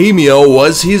 Mesopotamia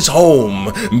was his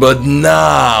home, but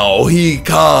now he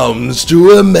comes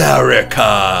to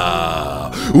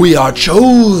America. We are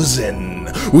chosen.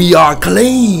 We are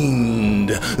claimed.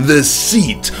 The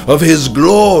seat of his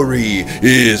glory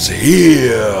is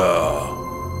here."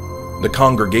 The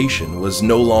congregation was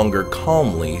no longer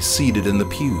calmly seated in the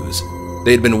pews.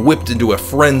 They had been whipped into a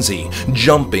frenzy,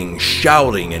 jumping,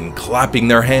 shouting, and clapping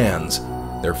their hands.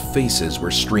 Their faces were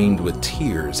streamed with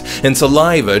tears, and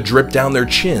saliva dripped down their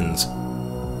chins.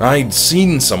 I'd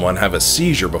seen someone have a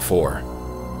seizure before,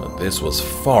 but this was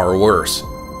far worse.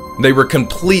 They were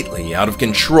completely out of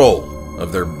control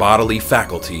of their bodily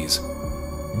faculties.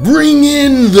 "Bring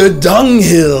in the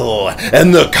dunghill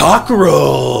and the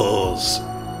cockerels,"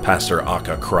 Pastor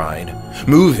Akka cried,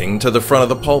 moving to the front of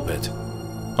the pulpit.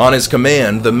 On his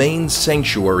command, the main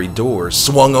sanctuary doors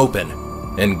swung open,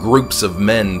 and groups of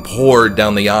men poured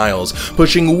down the aisles,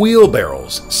 pushing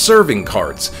wheelbarrows, serving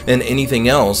carts, and anything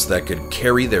else that could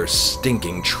carry their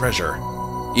stinking treasure.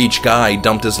 Each guy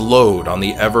dumped his load on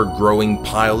the ever-growing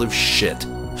pile of shit.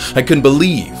 I couldn't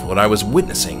believe what I was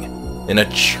witnessing. In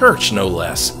a church, no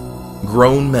less.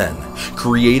 Grown men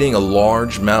creating a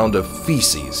large mound of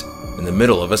feces in the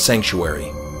middle of a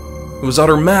sanctuary. It was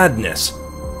utter madness.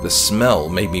 The smell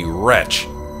made me retch.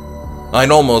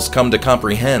 I'd almost come to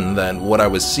comprehend that what I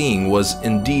was seeing was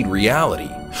indeed reality,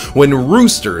 when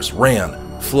roosters ran,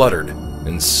 fluttered,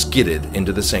 and skidded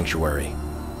into the sanctuary.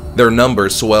 Their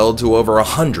numbers swelled to over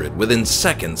 100 within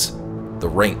seconds. The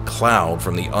rank cloud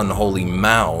from the unholy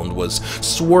mound was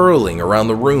swirling around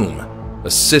the room,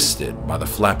 assisted by the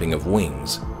flapping of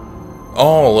wings.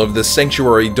 All of the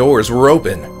sanctuary doors were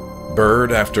open,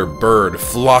 bird after bird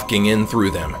flocking in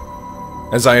through them.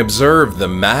 As I observed the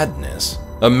madness,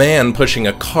 a man pushing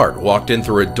a cart walked in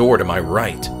through a door to my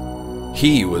right.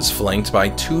 He was flanked by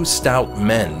two stout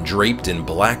men draped in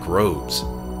black robes.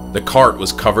 The cart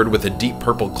was covered with a deep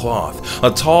purple cloth, a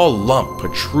tall lump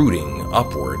protruding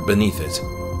upward beneath it.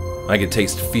 I could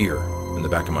taste fear in the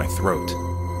back of my throat.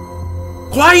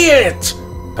 "Quiet!"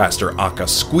 Pastor Akka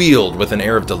squealed with an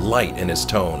air of delight in his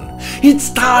tone. "It's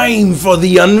time for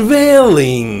the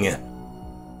unveiling."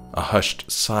 A hushed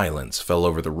silence fell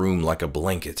over the room like a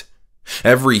blanket.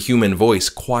 Every human voice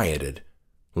quieted,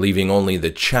 leaving only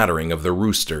the chattering of the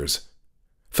roosters.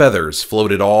 Feathers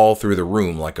floated all through the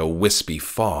room like a wispy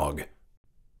fog.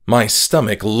 My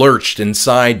stomach lurched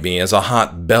inside me as a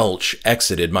hot belch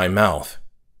exited my mouth.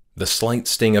 The slight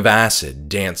sting of acid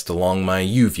danced along my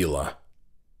uvula.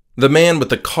 The man with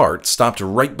the cart stopped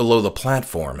right below the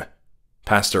platform.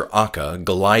 Pastor Akka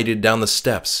glided down the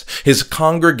steps, his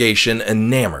congregation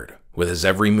enamored with his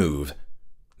every move.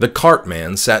 The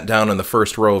cartman sat down in the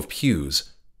first row of pews.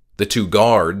 The two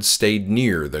guards stayed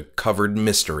near the covered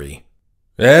mystery.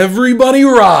 "Everybody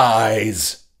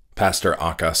rise," Pastor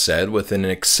Akka said with an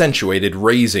accentuated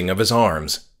raising of his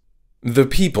arms. The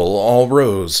people all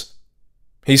rose.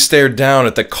 He stared down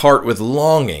at the cart with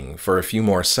longing for a few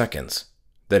more seconds.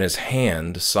 Then his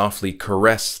hand softly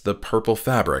caressed the purple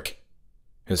fabric.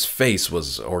 His face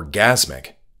was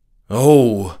orgasmic.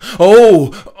 Oh,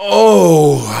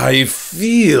 I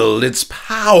feel its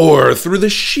power through the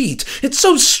sheet. It's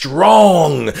so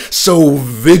strong, so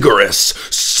vigorous,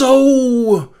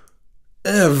 so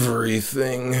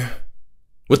everything.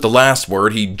 With the last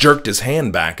word, he jerked his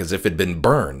hand back as if it had been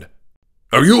burned.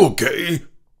 "Are you okay?"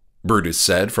 Brutus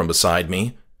said from beside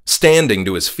me, standing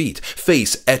to his feet,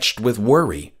 face etched with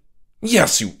worry.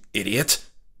 "Yes, you idiot,"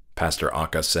 Pastor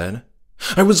Akka said.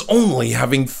 "I was only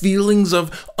having feelings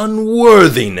of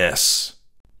unworthiness."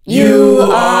 "You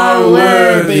are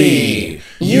worthy!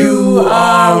 You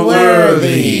are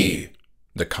worthy!"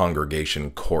 the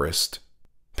congregation chorused.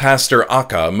 Pastor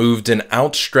Akka moved an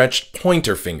outstretched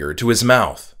pointer finger to his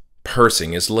mouth,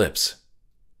 pursing his lips.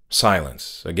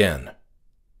 Silence again.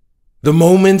 "The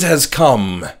moment has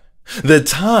come. The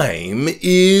time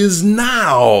is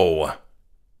now."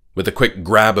 With a quick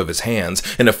grab of his hands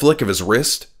and a flick of his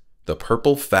wrist, the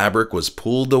purple fabric was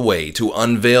pulled away to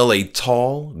unveil a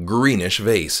tall, greenish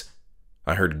vase.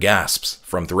 I heard gasps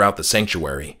from throughout the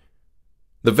sanctuary.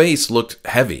 The vase looked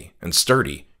heavy and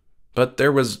sturdy, but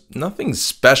there was nothing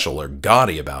special or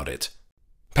gaudy about it.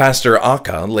 Pastor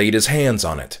Akka laid his hands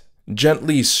on it,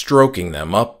 gently stroking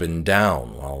them up and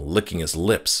down while licking his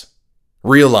lips.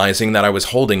 Realizing that I was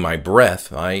holding my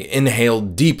breath, I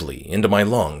inhaled deeply into my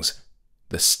lungs.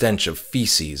 The stench of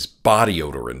feces, body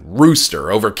odor, and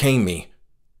rooster overcame me.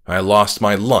 I lost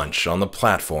my lunch on the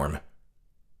platform.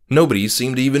 Nobody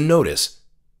seemed to even notice,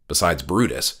 besides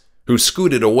Brutus, who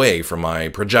scooted away from my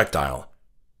projectile.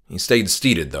 He stayed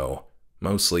seated, though,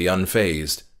 mostly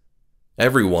unfazed.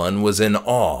 Everyone was in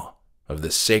awe of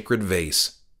the sacred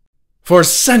vase. For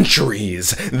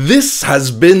centuries, this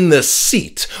has been the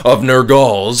seat of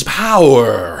Nergal's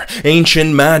power.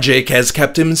 Ancient magic has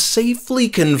kept him safely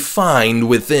confined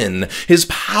within, his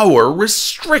power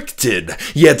restricted,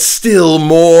 yet still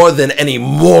more than any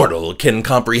mortal can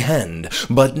comprehend.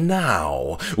 But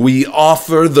now, we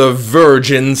offer the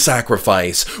virgin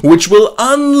sacrifice, which will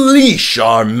unleash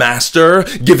our master,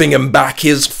 giving him back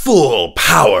his full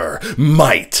power,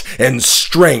 might, and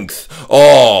strength.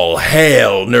 All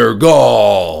hail Nergal!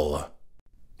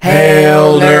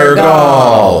 Hail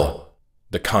Nergal!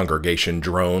 The congregation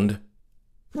droned.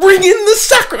 Bring in the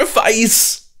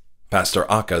sacrifice! Pastor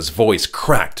Akka's voice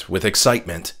cracked with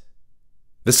excitement.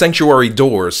 The sanctuary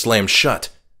doors slammed shut.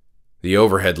 The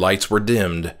overhead lights were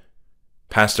dimmed.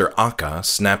 Pastor Akka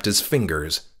snapped his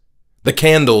fingers. The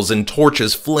candles and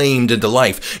torches flamed into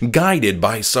life, guided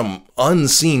by some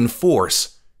unseen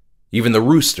force. Even the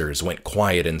roosters went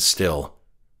quiet and still.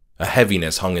 A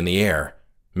heaviness hung in the air,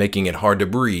 making it hard to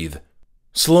breathe.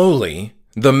 Slowly,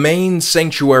 the main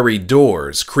sanctuary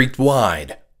doors creaked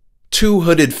wide. Two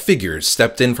hooded figures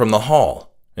stepped in from the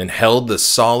hall and held the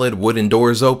solid wooden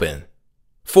doors open.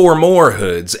 4 more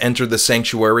hoods entered the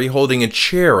sanctuary holding a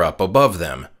chair up above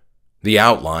them. The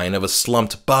outline of a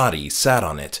slumped body sat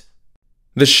on it.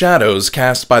 The shadows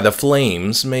cast by the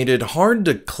flames made it hard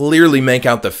to clearly make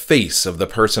out the face of the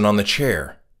person on the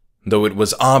chair, though it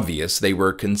was obvious they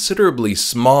were considerably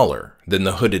smaller than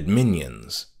the hooded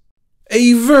minions.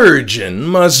 A virgin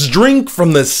must drink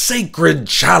from the sacred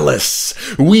chalice.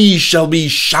 We shall be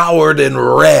showered in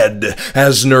red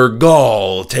as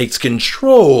Nergal takes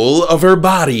control of her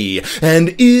body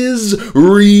and is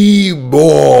reborn.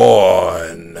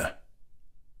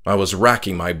 I was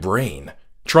racking my brain,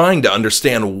 trying to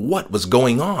understand what was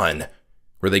going on.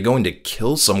 Were they going to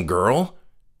kill some girl?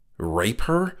 Rape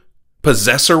her?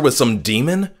 Possess her with some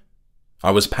demon?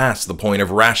 I was past the point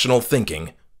of rational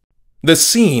thinking. The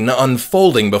scene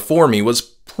unfolding before me was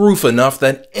proof enough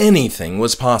that anything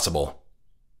was possible.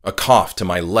 A cough to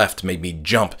my left made me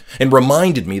jump and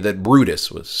reminded me that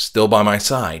Brutus was still by my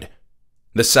side.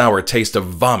 The sour taste of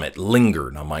vomit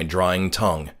lingered on my drying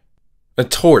tongue. A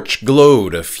torch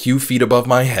glowed a few feet above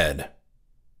my head.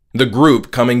 The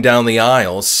group coming down the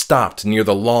aisle stopped near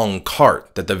the long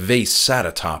cart that the vase sat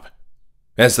atop.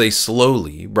 As they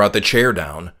slowly brought the chair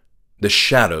down, the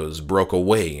shadows broke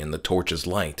away in the torch's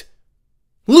light.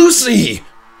 "Lucy!"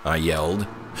 I yelled,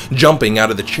 jumping out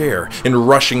of the chair and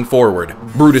rushing forward.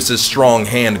 Brutus's strong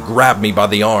hand grabbed me by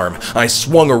the arm. I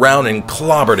swung around and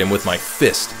clobbered him with my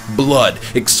fist. Blood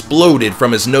exploded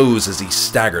from his nose as he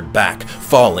staggered back,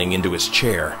 falling into his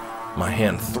chair. My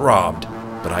hand throbbed,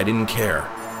 but I didn't care.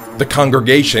 The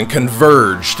congregation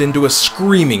converged into a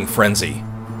screaming frenzy.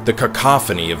 The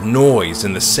cacophony of noise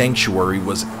in the sanctuary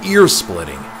was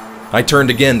ear-splitting. I turned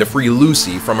again to free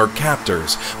Lucy from her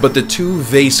captors, but the 2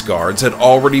 vase guards had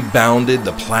already bounded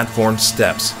the platform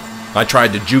steps. I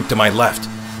tried to juke to my left,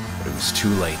 but it was too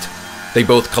late. They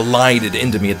both collided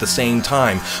into me at the same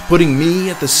time, putting me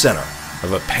at the center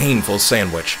of a painful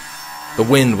sandwich. The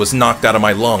wind was knocked out of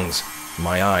my lungs.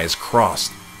 My eyes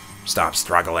crossed. "Stop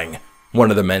struggling," one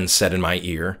of the men said in my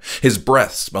ear. His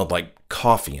breath smelled like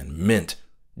coffee and mint.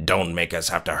 "Don't make us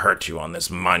have to hurt you on this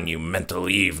monumental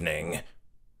evening."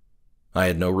 I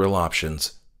had no real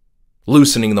options.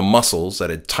 Loosening the muscles that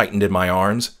had tightened in my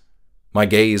arms, my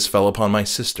gaze fell upon my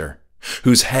sister,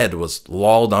 whose head was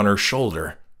lolled on her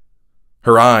shoulder.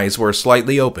 Her eyes were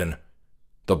slightly open,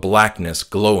 the blackness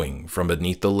glowing from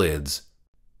beneath the lids.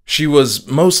 She was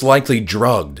most likely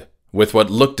drugged, with what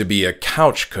looked to be a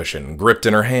couch cushion gripped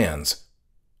in her hands.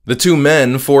 The 2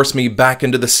 men forced me back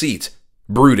into the seat.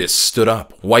 Brutus stood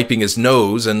up, wiping his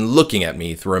nose and looking at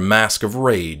me through a mask of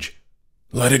rage.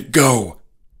 "Let it go,"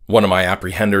 one of my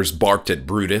apprehenders barked at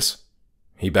Brutus.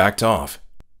 He backed off.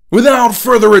 "Without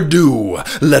further ado,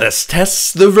 let us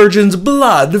test the virgin's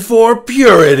blood for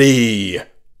purity."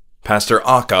 Pastor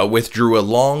Akka withdrew a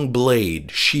long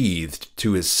blade sheathed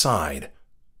to his side.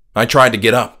 I tried to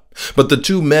get up, but the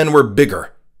 2 men were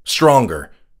bigger,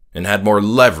 stronger, and had more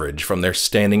leverage from their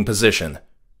standing position.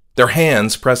 Their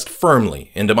hands pressed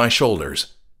firmly into my shoulders.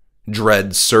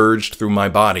 Dread surged through my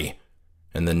body,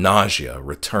 and the nausea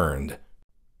returned.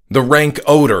 The rank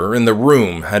odor in the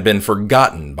room had been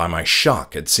forgotten by my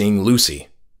shock at seeing Lucy.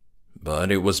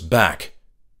 But it was back.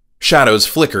 Shadows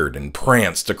flickered and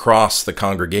pranced across the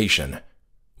congregation.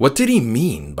 What did he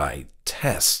mean by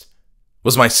test?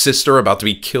 Was my sister about to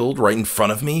be killed right in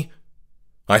front of me?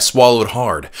 I swallowed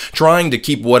hard, trying to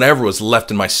keep whatever was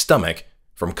left in my stomach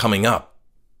from coming up.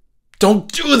 "Don't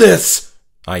do this!"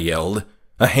 I yelled.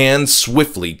 A hand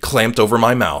swiftly clamped over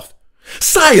my mouth.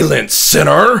 "Silence,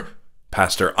 sinner!"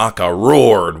 Pastor Akka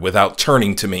roared without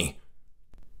turning to me.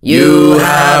 You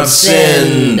have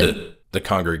sinned, the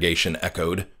congregation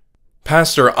echoed.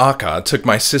 Pastor Akka took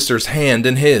my sister's hand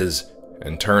in his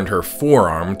and turned her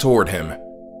forearm toward him.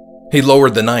 He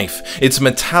lowered the knife, its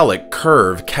metallic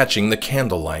curve catching the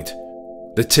candlelight.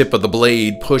 The tip of the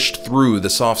blade pushed through the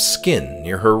soft skin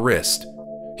near her wrist.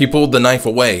 He pulled the knife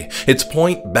away, its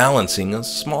point balancing a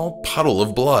small puddle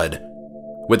of blood.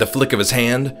 With a flick of his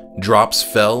hand, drops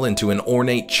fell into an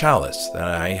ornate chalice that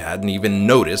I hadn't even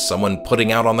noticed someone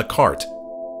putting out on the cart.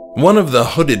 One of the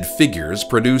hooded figures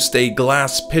produced a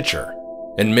glass pitcher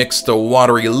and mixed a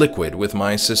watery liquid with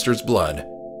my sister's blood.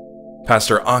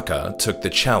 Pastor Akka took the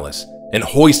chalice and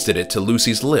hoisted it to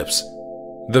Lucy's lips.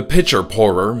 The pitcher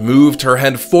pourer moved her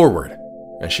head forward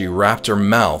as she wrapped her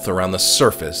mouth around the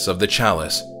surface of the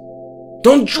chalice.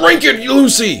 "Don't drink it,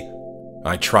 Lucy!"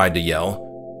 I tried to yell,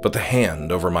 but the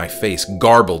hand over my face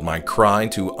garbled my cry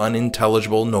to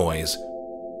unintelligible noise.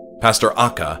 Pastor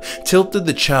Akka tilted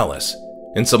the chalice,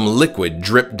 and some liquid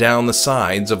dripped down the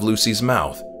sides of Lucy's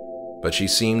mouth, but she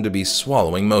seemed to be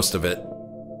swallowing most of it.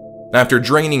 After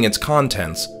draining its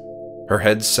contents, her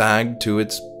head sagged to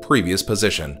its previous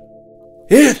position.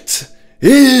 "It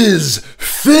is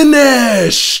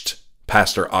finished!"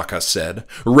 Pastor Akka said,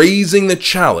 raising the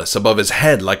chalice above his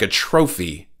head like a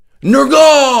trophy.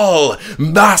 "Nergal,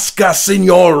 bask us in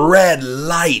your red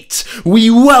light. We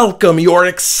welcome your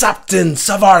acceptance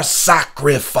of our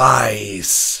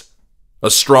sacrifice."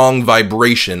 A strong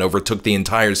vibration overtook the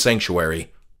entire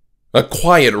sanctuary. A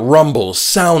quiet rumble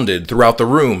sounded throughout the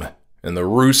room, and the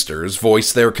roosters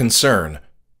voiced their concern.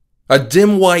 A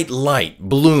dim white light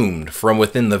bloomed from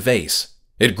within the vase.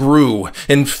 It grew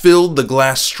and filled the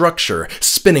glass structure,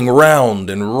 spinning round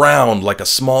and round like a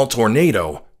small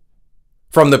tornado.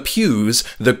 From the pews,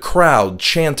 the crowd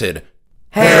chanted,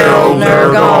 "Hail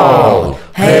Nergal!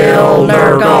 Hail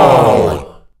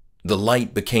Nergal!" The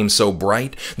light became so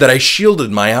bright that I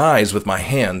shielded my eyes with my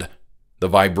hand. The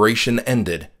vibration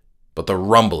ended, but the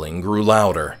rumbling grew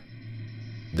louder.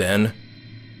 Then,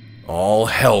 all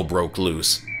hell broke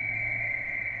loose.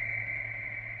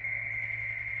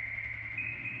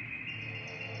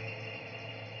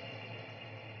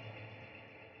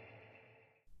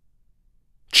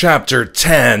 Chapter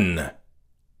 10.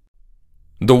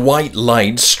 The white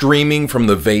light streaming from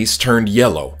the vase turned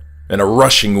yellow, and a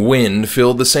rushing wind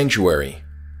filled the sanctuary.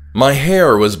 My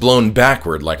hair was blown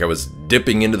backward like I was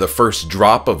dipping into the first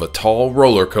drop of a tall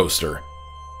roller coaster.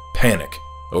 Panic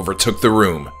overtook the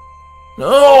room.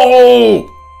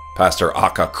 "No!" Pastor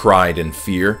Akka cried in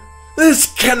fear. "This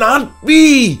cannot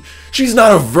be! She's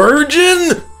not a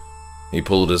virgin!" He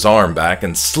pulled his arm back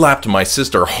and slapped my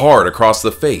sister hard across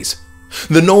the face.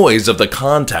 The noise of the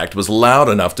contact was loud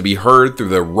enough to be heard through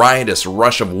the riotous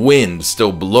rush of wind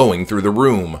still blowing through the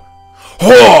room.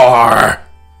 "Whore!"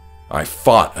 I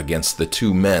fought against the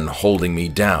two men holding me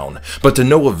down, but to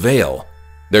no avail.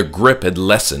 Their grip had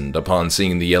lessened upon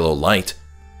seeing the yellow light.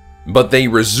 But they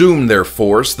resumed their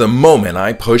force the moment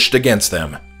I pushed against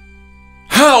them.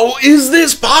 "How is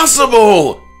this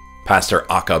possible?" Pastor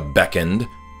Akka beckoned.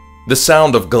 The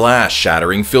sound of glass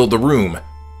shattering filled the room.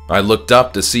 I looked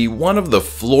up to see one of the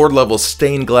floor-level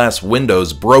stained glass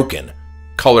windows broken,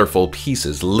 colorful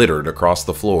pieces littered across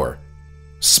the floor.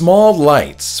 Small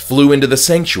lights flew into the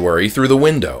sanctuary through the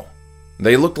window.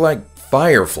 They looked like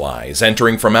fireflies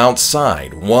entering from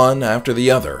outside, one after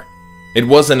the other. It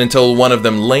wasn't until one of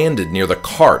them landed near the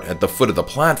cart at the foot of the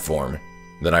platform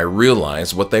that I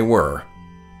realized what they were.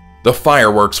 The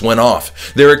fireworks went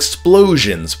off, their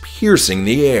explosions piercing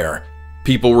the air.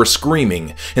 People were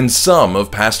screaming, and some of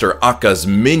Pastor Akka's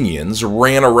minions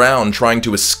ran around trying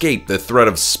to escape the threat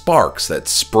of sparks that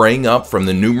sprang up from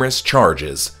the numerous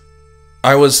charges.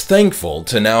 I was thankful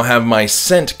to now have my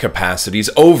scent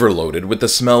capacities overloaded with the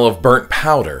smell of burnt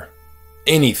powder.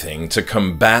 Anything to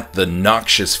combat the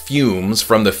noxious fumes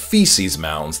from the feces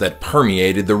mounds that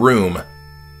permeated the room.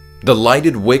 The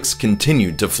lighted wicks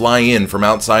continued to fly in from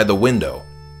outside the window.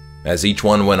 As each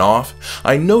one went off,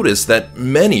 I noticed that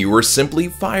many were simply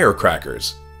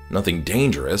firecrackers, nothing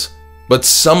dangerous, but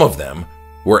some of them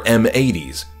were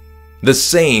M80s. The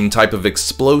same type of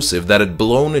explosive that had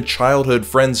blown a childhood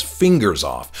friend's fingers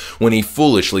off when he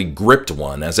foolishly gripped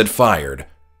one as it fired.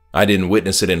 I didn't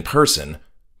witness it in person,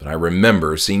 but I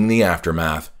remember seeing the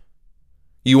aftermath.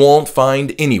 You won't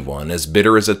find anyone as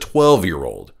bitter as a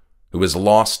 12-year-old who has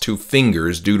lost 2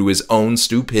 fingers due to his own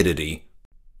stupidity.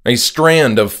 A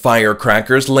strand of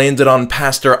firecrackers landed on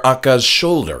Pastor Aka's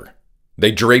shoulder.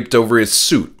 They draped over his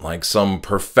suit like some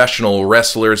professional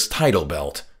wrestler's title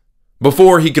belt.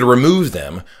 Before he could remove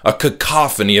them, a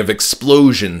cacophony of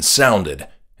explosions sounded,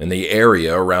 and the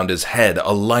area around his head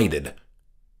alighted.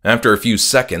 After a few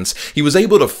seconds, he was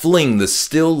able to fling the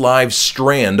still live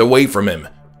strand away from him,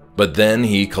 but then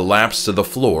he collapsed to the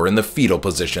floor in the fetal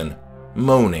position,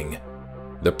 moaning.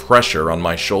 The pressure on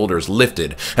my shoulders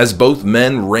lifted as both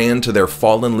men ran to their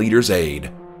fallen leader's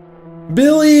aid.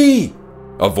 "Billy!"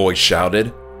 a voice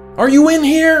shouted. "Are you in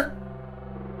here?"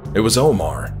 It was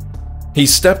Omar. He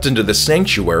stepped into the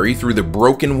sanctuary through the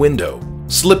broken window,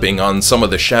 slipping on some of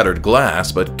the shattered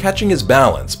glass but catching his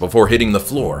balance before hitting the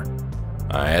floor.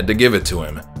 I had to give it to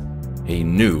him. He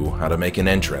knew how to make an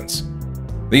entrance.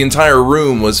 The entire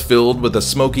room was filled with a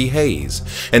smoky haze,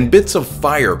 and bits of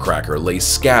firecracker lay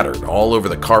scattered all over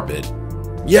the carpet.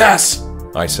 "Yes,"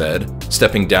 I said,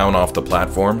 stepping down off the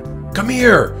platform. "Come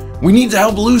here! We need to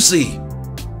help Lucy!"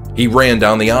 He ran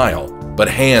down the aisle, but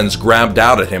hands grabbed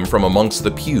out at him from amongst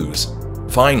the pews.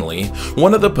 Finally,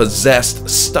 one of the possessed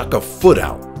stuck a foot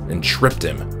out and tripped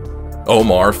him.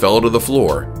 Omar fell to the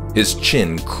floor, his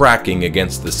chin cracking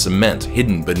against the cement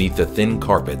hidden beneath the thin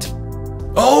carpet.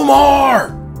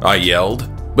 "Omar!" I yelled,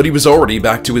 but he was already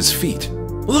back to his feet.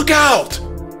 "Look out!"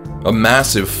 A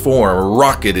massive form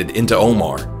rocketed into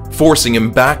Omar, forcing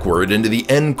him backward into the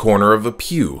end corner of a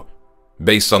pew.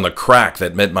 Based on the crack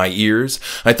that met my ears,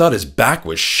 I thought his back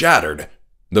was shattered.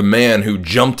 The man who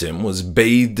jumped him was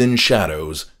bathed in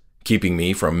shadows, keeping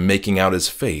me from making out his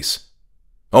face.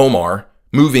 Omar,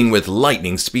 moving with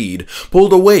lightning speed,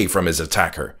 pulled away from his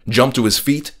attacker, jumped to his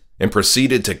feet, and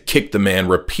proceeded to kick the man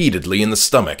repeatedly in the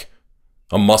stomach.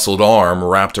 A muscled arm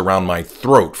wrapped around my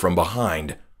throat from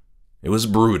behind. It was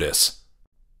Brutus.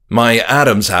 My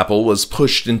Adam's apple was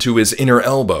pushed into his inner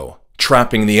elbow,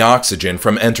 trapping the oxygen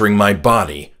from entering my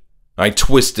body. I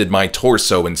twisted my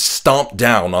torso and stomped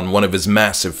down on one of his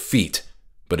massive feet,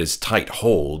 but his tight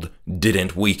hold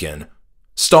didn't weaken.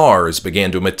 Stars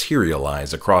began to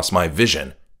materialize across my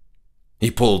vision. He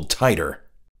pulled tighter.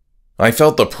 I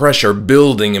felt the pressure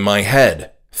building in my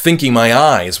head, thinking my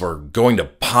eyes were going to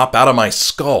pop out of my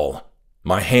skull.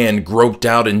 My hand groped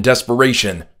out in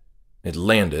desperation. It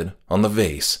landed on the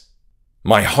vase.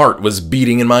 My heart was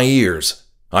beating in my ears.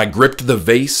 I gripped the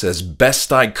vase as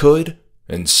best I could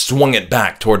and swung it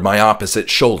back toward my opposite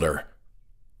shoulder.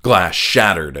 Glass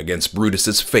shattered against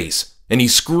Brutus's face, and he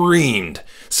screamed,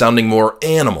 sounding more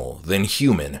animal than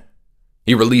human.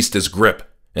 He released his grip,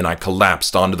 and I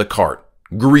collapsed onto the cart,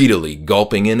 greedily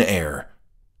gulping in air.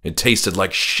 It tasted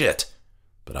like shit,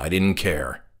 but I didn't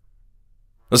care.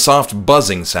 A soft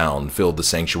buzzing sound filled the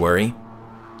sanctuary.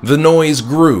 The noise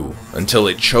grew until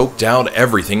it choked out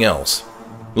everything else.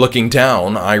 Looking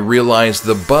down, I realized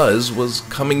the buzz was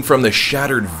coming from the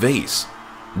shattered vase.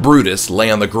 Brutus lay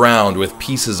on the ground with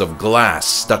pieces of glass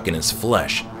stuck in his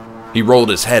flesh. He rolled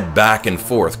his head back and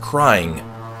forth, crying.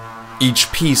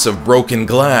 Each piece of broken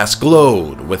glass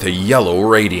glowed with a yellow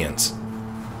radiance.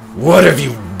 "What have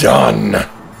you done?"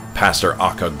 Pastor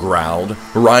Aka growled,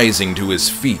 rising to his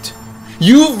feet.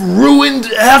 "You've ruined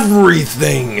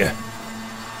everything!"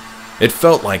 It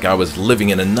felt like I was living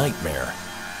in a nightmare.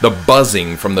 The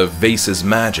buzzing from the vase's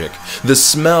magic, the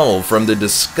smell from the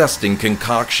disgusting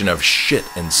concoction of shit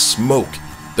and smoke,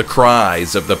 the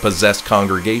cries of the possessed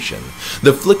congregation,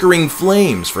 the flickering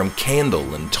flames from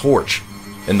candle and torch,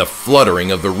 and the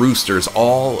fluttering of the roosters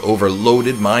all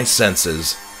overloaded my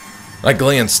senses. I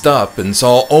glanced up and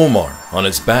saw Omar on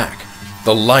his back,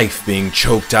 the life being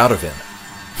choked out of him.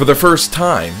 For the first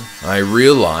time, I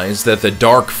realized that the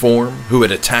dark form who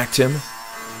had attacked him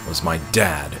was my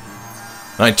dad.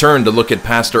 I turned to look at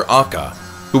Pastor Aka,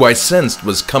 who I sensed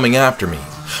was coming after me,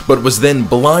 but was then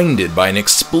blinded by an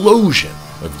explosion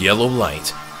of yellow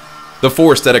light. The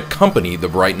force that accompanied the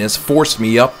brightness forced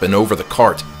me up and over the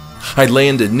cart. I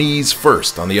landed knees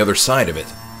first on the other side of it,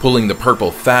 pulling the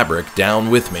purple fabric down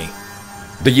with me.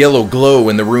 The yellow glow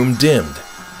in the room dimmed,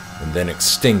 and then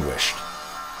extinguished.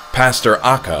 Pastor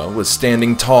Aka was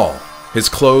standing tall, his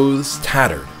clothes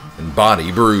tattered and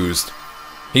body bruised.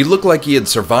 He looked like he had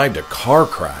survived a car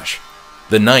crash.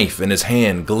 The knife in his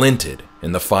hand glinted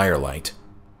in the firelight.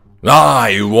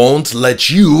 "I won't let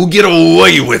you get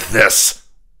away with this,"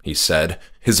 he said,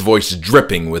 his voice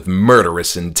dripping with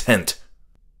murderous intent.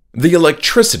 The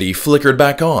electricity flickered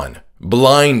back on,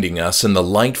 blinding us in the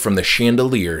light from the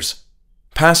chandeliers.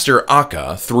 Pastor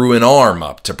Aka threw an arm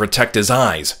up to protect his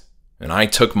eyes, and I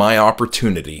took my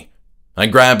opportunity. I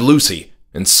grabbed Lucy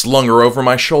and slung her over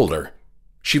my shoulder.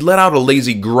 She let out a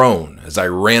lazy groan as I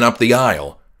ran up the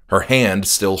aisle, her hand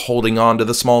still holding on to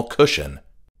the small cushion.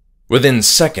 Within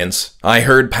seconds, I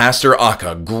heard Pastor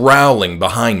Aka growling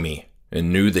behind me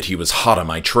and knew that he was hot on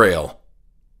my trail.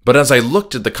 But as I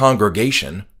looked at the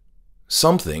congregation,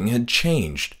 something had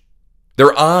changed.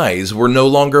 Their eyes were no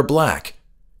longer black,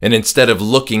 and instead of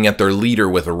looking at their leader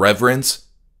with reverence,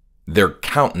 their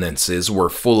countenances were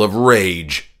full of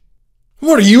rage.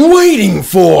 "What are you waiting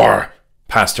for?"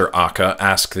 Pastor Aka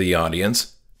asked the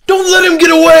audience. "Don't let him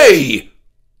get away!"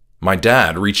 My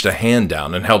dad reached a hand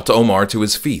down and helped Omar to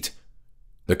his feet.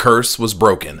 The curse was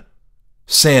broken.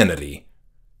 Sanity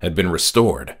had been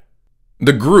restored.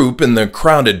 The group in the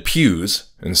crowded pews,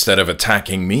 instead of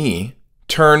attacking me,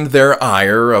 turned their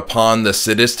ire upon the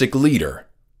sadistic leader.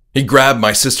 He grabbed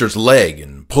my sister's leg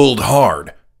and pulled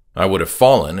hard. I would have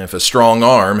fallen if a strong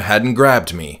arm hadn't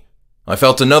grabbed me. I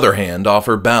felt another hand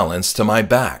offer balance to my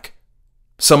back.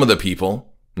 Some of the people,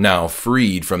 now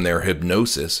freed from their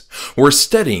hypnosis, were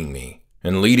steadying me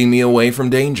and leading me away from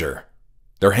danger.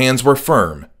 Their hands were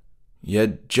firm,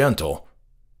 yet gentle.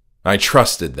 I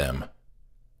trusted them.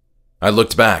 I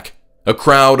looked back. A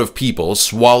crowd of people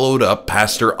swallowed up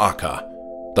Pastor Aka.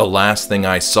 The last thing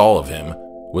I saw of him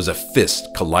was a fist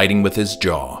colliding with his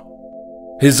jaw.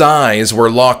 His eyes were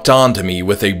locked onto me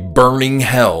with a burning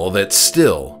hell that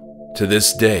still, to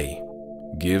this day,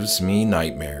 gives me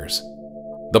nightmares.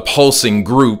 The pulsing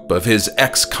group of his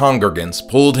ex-congregants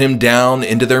pulled him down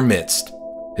into their midst,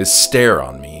 his stare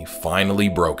on me finally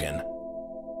broken.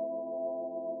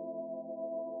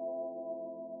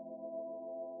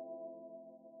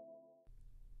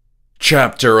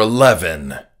 Chapter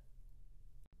 11.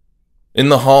 In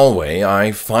the hallway,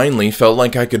 I finally felt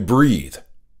like I could breathe.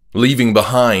 Leaving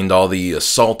behind all the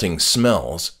assaulting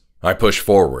smells, I pushed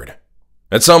forward.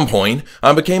 At some point,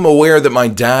 I became aware that my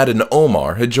dad and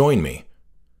Omar had joined me.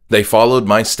 They followed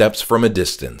my steps from a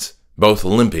distance, both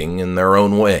limping in their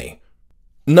own way.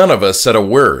 None of us said a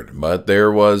word, but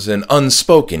there was an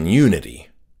unspoken unity.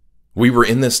 We were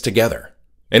in this together,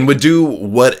 and would do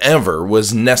whatever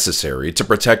was necessary to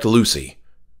protect Lucy.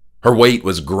 Her weight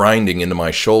was grinding into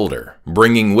my shoulder,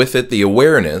 bringing with it the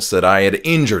awareness that I had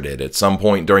injured it at some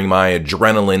point during my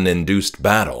adrenaline-induced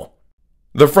battle.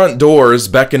 The front doors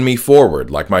beckoned me forward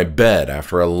like my bed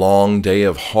after a long day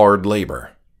of hard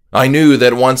labor. I knew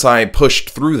that once I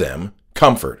pushed through them,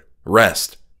 comfort,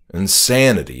 rest, and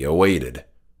sanity awaited.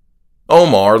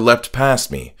 Omar leapt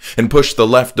past me and pushed the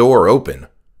left door open,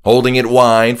 holding it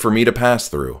wide for me to pass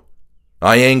through.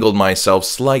 I angled myself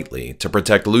slightly to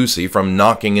protect Lucy from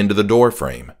knocking into the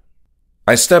doorframe.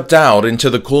 I stepped out into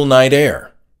the cool night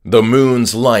air, the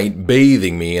moon's light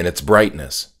bathing me in its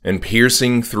brightness and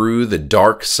piercing through the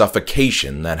dark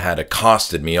suffocation that had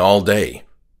accosted me all day.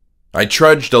 I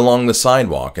trudged along the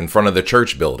sidewalk in front of the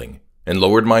church building and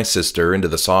lowered my sister into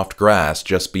the soft grass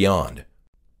just beyond.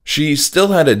 She still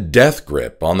had a death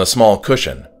grip on the small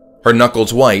cushion, her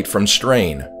knuckles white from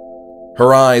strain.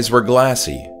 Her eyes were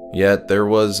glassy, yet there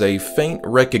was a faint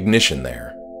recognition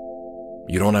there.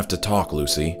 "You don't have to talk,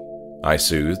 Lucy," I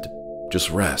soothed. "Just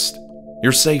rest.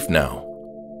 You're safe now.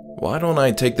 Why don't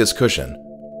I take this cushion?"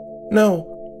 "No."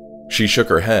 She shook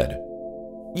her head.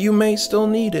 "You may still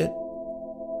need it."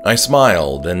 I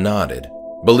smiled and nodded,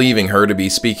 believing her to be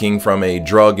speaking from a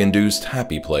drug-induced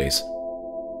happy place.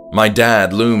 My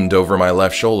dad loomed over my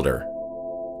left shoulder.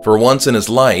 For once in his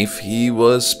life, he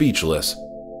was speechless.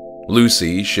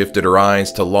 Lucy shifted her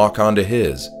eyes to lock onto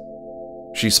his.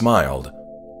 She smiled.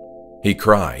 He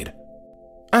cried.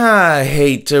 "I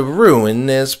hate to ruin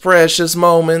this precious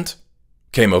moment,"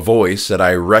 came a voice that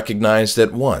I recognized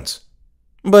at once.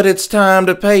 "But it's time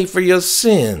to pay for your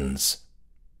sins."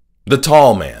 The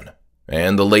tall man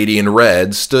and the lady in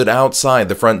red stood outside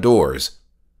the front doors.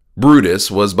 Brutus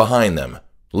was behind them,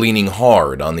 leaning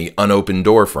hard on the unopened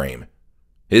doorframe.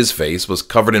 His face was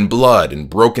covered in blood and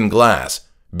broken glass,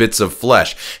 bits of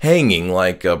flesh hanging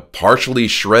like a partially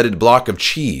shredded block of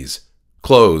cheese,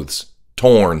 clothes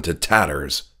torn to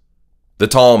tatters. The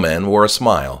tall man wore a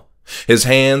smile, his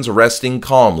hands resting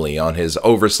calmly on his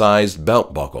oversized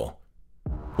belt buckle.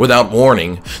 Without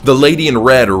warning, the lady in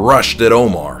red rushed at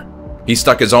Omar. He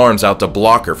stuck his arms out to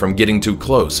block her from getting too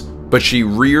close, but she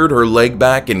reared her leg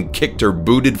back and kicked her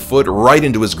booted foot right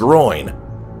into his groin.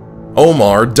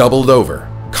 Omar doubled over,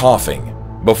 coughing,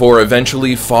 before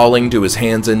eventually falling to his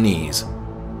hands and knees.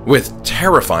 With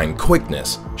terrifying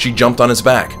quickness, she jumped on his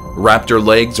back, wrapped her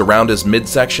legs around his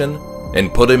midsection,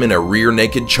 and put him in a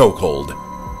rear-naked chokehold.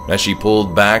 As she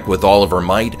pulled back with all of her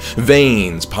might,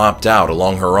 veins popped out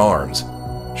along her arms.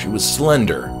 She was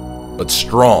slender, but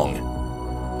strong.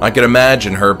 I could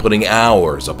imagine her putting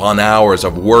hours upon hours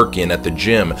of work in at the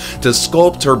gym to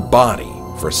sculpt her body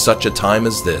for such a time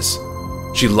as this.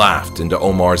 She laughed into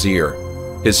Omar's ear.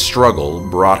 His struggle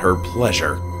brought her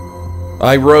pleasure.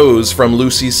 I rose from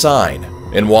Lucy's side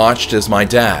and watched as my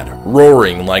dad,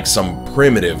 roaring like some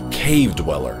primitive cave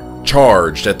dweller,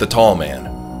 charged at the tall man.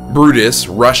 Brutus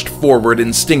rushed forward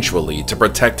instinctually to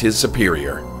protect his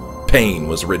superior. Pain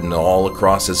was written all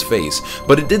across his face,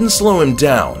 but it didn't slow him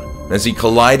down as he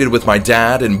collided with my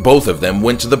dad and both of them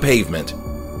went to the pavement.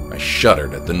 I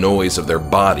shuddered at the noise of their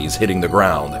bodies hitting the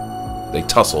ground. They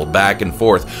tussled back and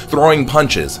forth, throwing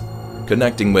punches,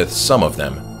 connecting with some of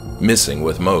them, missing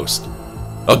with most.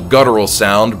 A guttural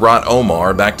sound brought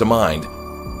Omar back to mind.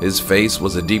 His face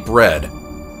was a deep red,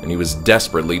 and he was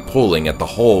desperately pulling at the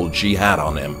hold she had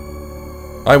on him.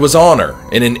 I was on her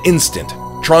in an instant,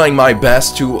 trying my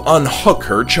best to unhook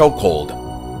her chokehold.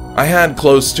 I had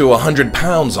close to 100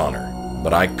 pounds on her,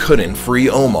 but I couldn't free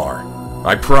Omar.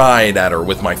 I pried at her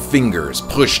with my fingers,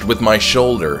 pushed with my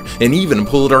shoulder, and even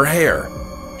pulled her hair.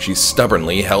 She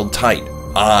stubbornly held tight,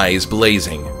 eyes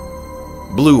blazing.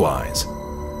 Blue eyes,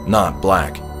 not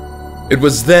black. It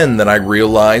was then that I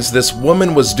realized this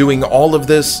woman was doing all of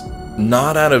this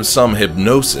not out of some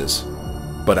hypnosis,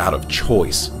 but out of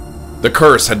choice. The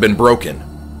curse had been broken,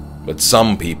 but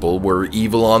some people were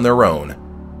evil on their own.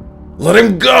 "Let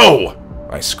him go!"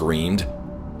 I screamed.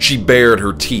 She bared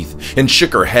her teeth and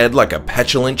shook her head like a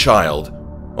petulant child.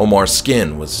 Omar's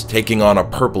skin was taking on a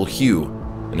purple hue,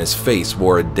 and his face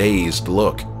wore a dazed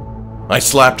look. I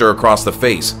slapped her across the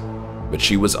face, but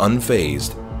she was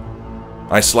unfazed.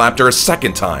 I slapped her a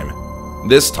second time,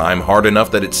 this time hard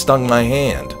enough that it stung my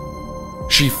hand.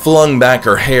 She flung back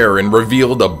her hair and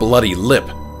revealed a bloody lip.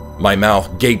 My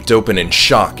mouth gaped open in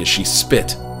shock as she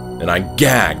spit, and I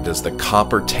gagged as the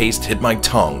copper taste hit my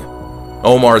tongue.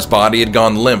 Omar's body had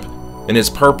gone limp, and his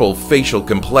purple facial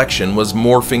complexion was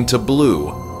morphing to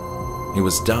blue. He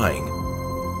was dying.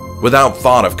 Without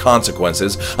thought of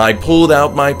consequences, I pulled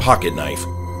out my pocket knife.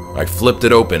 I flipped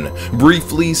it open,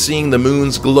 briefly seeing the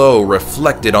moon's glow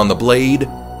reflected on the blade,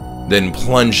 then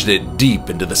plunged it deep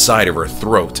into the side of her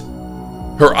throat.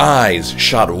 Her eyes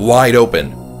shot wide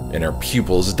open, and her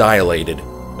pupils dilated,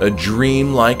 a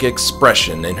dreamlike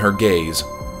expression in her gaze.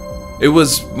 It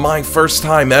was my first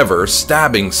time ever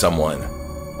stabbing someone.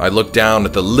 I looked down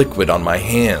at the liquid on my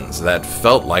hands that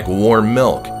felt like warm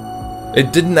milk.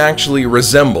 It didn't actually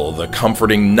resemble the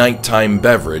comforting nighttime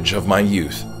beverage of my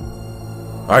youth.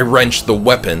 I wrenched the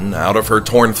weapon out of her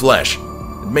torn flesh.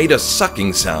 It made a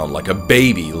sucking sound like a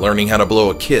baby learning how to blow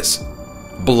a kiss.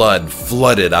 Blood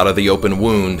flooded out of the open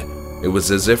wound. It was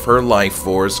as if her life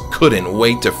force couldn't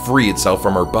wait to free itself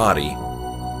from her body.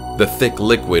 The thick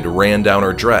liquid ran down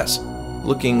her dress,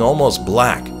 looking almost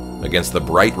black against the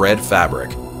bright red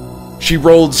fabric. She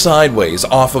rolled sideways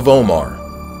off of Omar.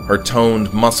 Her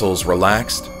toned muscles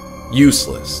relaxed,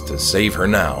 useless to save her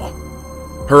now.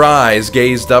 Her eyes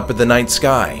gazed up at the night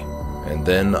sky, and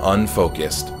then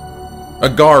unfocused. A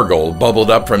gargle bubbled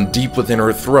up from deep within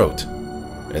her throat,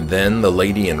 and then the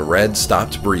lady in red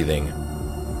stopped breathing.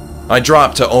 I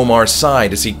dropped to Omar's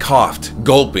side as he coughed,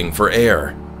 gulping for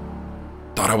air.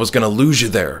 "Thought I was gonna lose you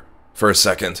there for a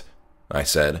second," I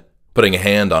said, putting a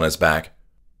hand on his back.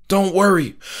 "Don't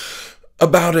worry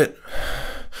about it.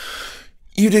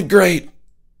 You did great,"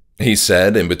 he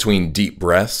said in between deep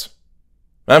breaths.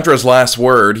 After his last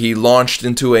word, he launched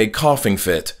into a coughing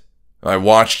fit. I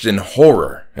watched in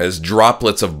horror as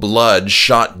droplets of blood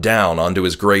shot down onto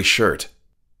his gray shirt.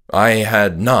 I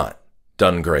had not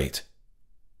done great.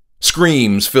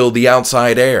 Screams filled the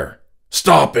outside air.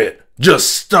 "Stop it!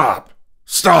 Just stop!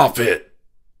 Stop it!"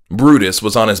 Brutus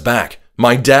was on his back,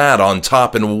 my dad on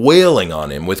top and wailing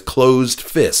on him with closed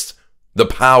fists. The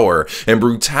power and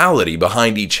brutality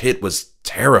behind each hit was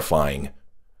terrifying.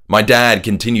 My dad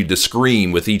continued to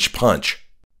scream with each punch.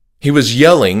 He was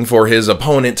yelling for his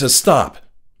opponent to stop,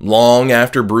 long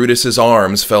after Brutus's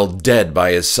arms fell dead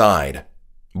by his side.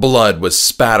 Blood was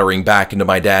spattering back into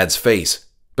my dad's face,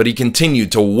 but he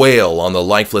continued to wail on the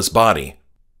lifeless body,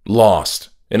 lost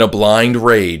in a blind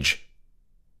rage.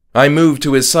 I moved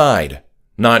to his side,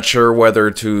 not sure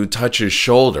whether to touch his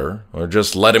shoulder or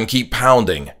just let him keep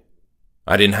pounding.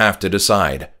 I didn't have to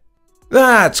decide.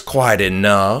 "That's quite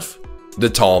enough," the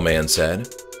tall man said.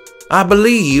 "I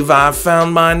believe I've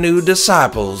found my new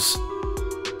disciples."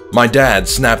 My dad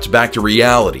snapped back to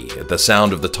reality at the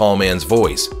sound of the tall man's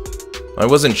voice. I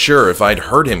wasn't sure if I'd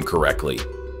heard him correctly.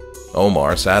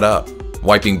 Omar sat up.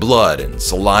 wiping blood and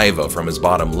saliva from his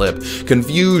bottom lip,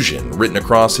 confusion written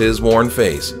across his worn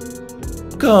face.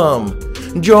 "Come,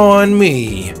 join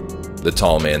me," the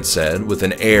tall man said with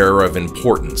an air of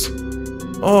importance.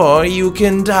 "Or you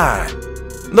can die.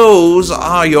 Those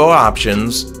are your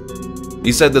options."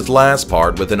 He said this last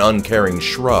part with an uncaring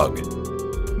shrug.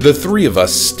 The three of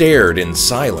us stared in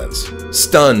silence,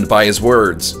 stunned by his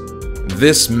words.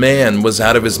 This man was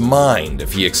out of his mind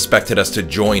if he expected us to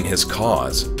join his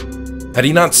cause. Had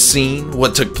he not seen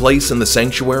what took place in the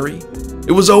sanctuary?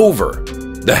 It was over.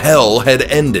 The hell had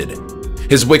ended.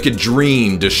 His wicked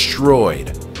dream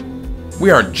destroyed. "We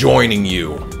aren't joining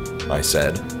you," I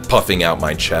said, puffing out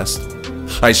my chest.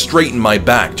 I straightened my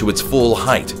back to its full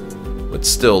height, but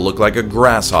still looked like a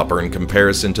grasshopper in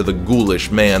comparison to the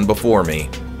ghoulish man before me.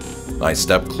 I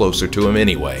stepped closer to him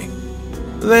anyway.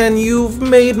 "Then you've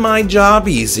made my job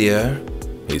easier,"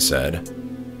 he said.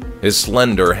 His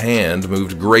slender hand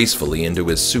moved gracefully into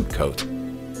his suit coat,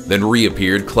 then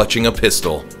reappeared clutching a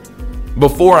pistol.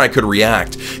 Before I could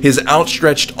react, his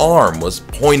outstretched arm was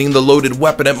pointing the loaded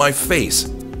weapon at my face.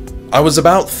 I was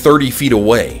about 30 feet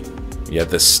away, yet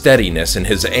the steadiness in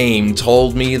his aim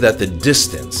told me that the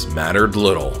distance mattered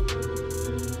little.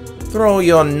 "Throw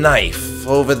your knife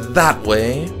over that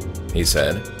way," he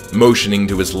said, motioning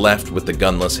to his left with the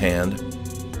gunless hand.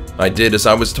 I did as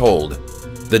I was told,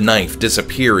 the knife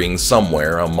disappearing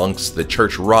somewhere amongst the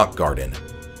church rock garden.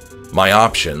 My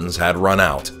options had run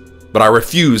out, but I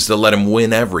refused to let him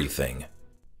win everything.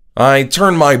 I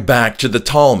turned my back to the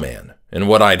tall man in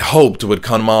what I'd hoped would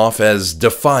come off as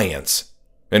defiance.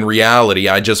 In reality,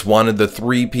 I just wanted the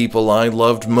three people I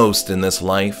loved most in this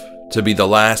life to be the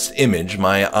last image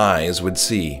my eyes would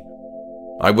see.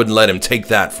 I wouldn't let him take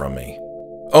that from me.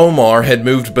 Omar had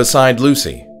moved beside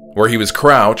Lucy, where he was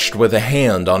crouched with a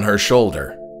hand on her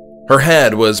shoulder. Her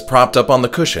head was propped up on the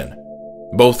cushion.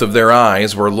 Both of their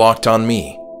eyes were locked on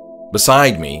me.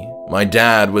 Beside me, my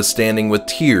dad was standing with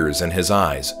tears in his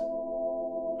eyes.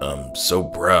 "I'm so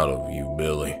proud of you,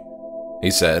 Billy,"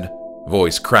 he said,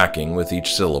 voice cracking with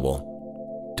each syllable.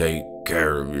 "Take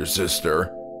care of your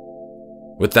sister."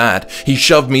 With that, he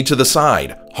shoved me to the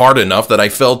side, hard enough that I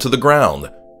fell to the ground.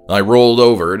 I rolled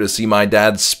over to see my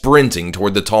dad sprinting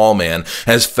toward the tall man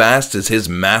as fast as his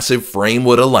massive frame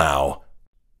would allow.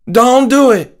 "Don't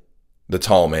do it," the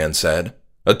tall man said,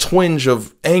 a twinge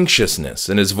of anxiousness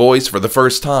in his voice for the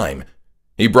first time.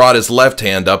 He brought his left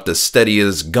hand up to steady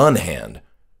his gun hand.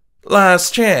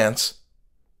 "Last chance."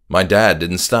 My dad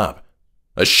didn't stop.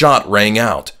 A shot rang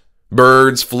out.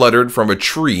 Birds fluttered from a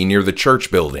tree near the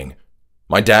church building.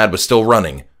 My dad was still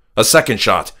running. A second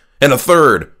shot, and a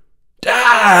third.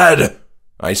 "Dad!"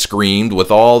 I screamed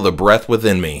with all the breath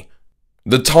within me.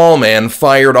 The tall man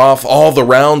fired off all the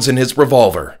rounds in his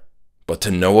revolver, but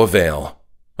to no avail.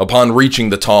 Upon reaching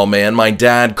the tall man, my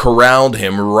dad corralled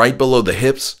him right below the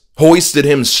hips, hoisted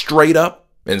him straight up,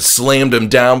 and slammed him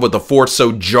down with a force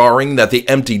so jarring that the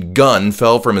emptied gun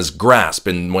fell from his grasp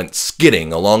and went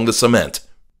skidding along the cement.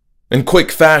 In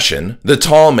quick fashion, the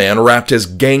tall man wrapped his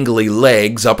gangly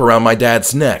legs up around my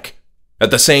dad's neck. At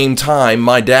the same time,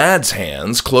 my dad's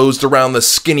hands closed around the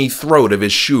skinny throat of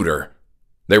his shooter.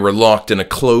 They were locked in a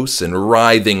close and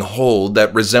writhing hold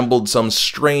that resembled some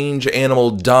strange animal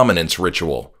dominance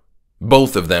ritual.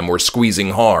 Both of them were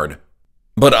squeezing hard.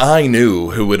 But I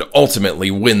knew who would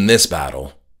ultimately win this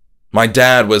battle. My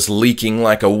dad was leaking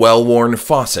like a well-worn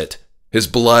faucet, his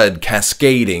blood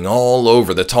cascading all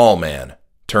over the tall man,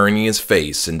 turning his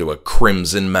face into a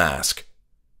crimson mask.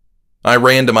 I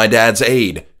ran to my dad's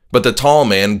aid, but the tall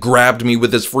man grabbed me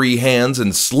with his free hands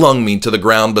and slung me to the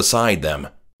ground beside them.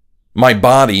 My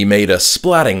body made a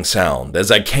splatting sound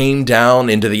as I came down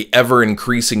into the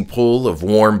ever-increasing pool of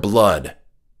warm blood.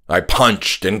 I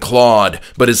punched and clawed,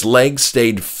 but his legs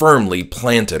stayed firmly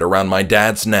planted around my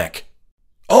dad's neck.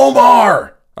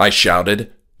 "Omar!" I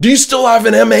shouted. "Do you still have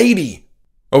an M80?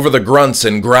 Over the grunts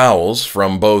and growls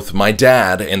from both my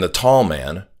dad and the tall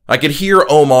man, I could hear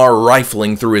Omar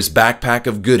rifling through his backpack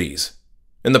of goodies.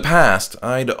 In the past,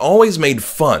 I'd always made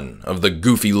fun of the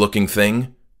goofy-looking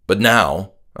thing, but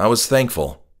now I was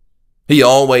thankful. He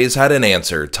always had an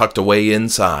answer tucked away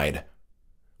inside.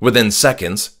 Within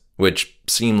seconds, which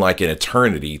seemed like an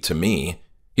eternity to me,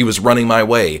 he was running my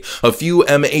way, a few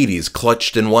M80s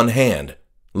clutched in one hand,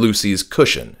 Lucy's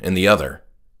cushion in the other.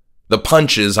 The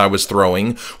punches I was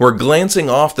throwing were glancing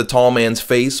off the tall man's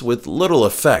face with little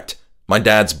effect, my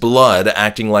dad's blood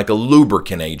acting like a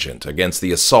lubricant agent against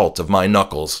the assault of my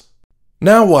knuckles.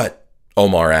 "Now what?"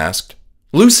 Omar asked.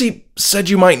 "Lucy said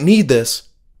you might need this,"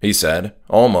 he said,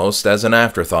 almost as an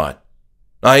afterthought.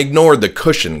 I ignored the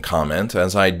cushion comment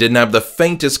as I didn't have the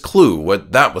faintest clue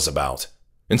what that was about.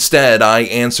 Instead, I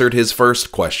answered his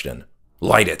first question.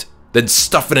 Light it, then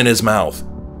stuff it in his mouth.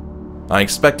 I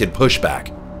expected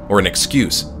pushback, or an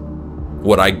excuse.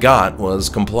 What I got was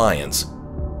compliance.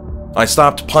 I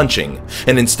stopped punching,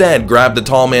 and instead grabbed the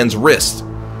tall man's wrist.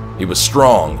 He was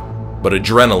strong, but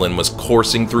adrenaline was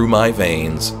coursing through my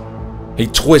veins. He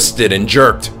twisted and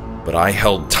jerked, but I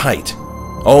held tight.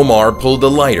 Omar pulled the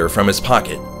lighter from his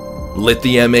pocket, lit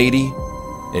the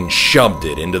M80, and shoved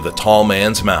it into the tall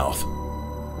man's mouth.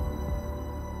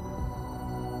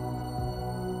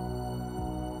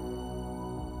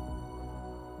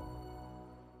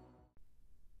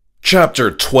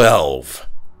 Chapter 12.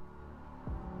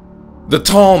 The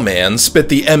tall man spit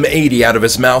the M80 out of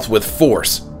his mouth with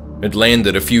force. It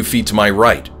landed a few feet to my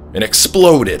right and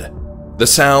exploded. The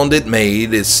sound it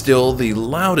made is still the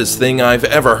loudest thing I've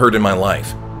ever heard in my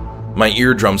life. My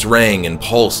eardrums rang and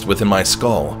pulsed within my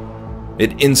skull.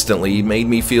 It instantly made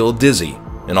me feel dizzy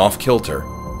and off-kilter,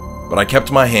 but I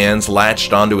kept my hands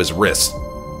latched onto his wrist.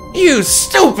 "You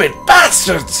stupid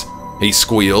bastards!" he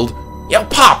squealed. "Your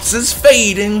pops is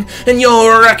fading, and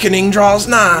your reckoning draws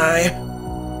nigh."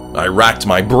 I racked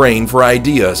my brain for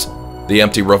ideas. The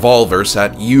empty revolver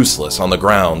sat useless on the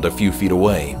ground a few feet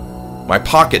away. My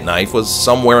pocket knife was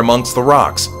somewhere amongst the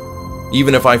rocks.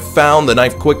 Even if I found the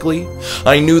knife quickly,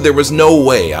 I knew there was no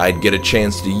way I'd get a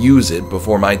chance to use it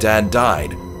before my dad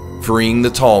died, freeing the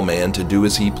tall man to do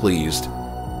as he pleased.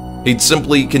 He'd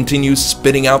simply continue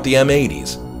spitting out the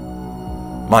M80s.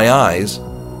 My eyes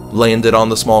landed on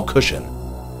the small cushion.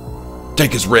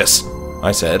 "Take his wrists,"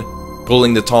 I said,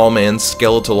 pulling the tall man's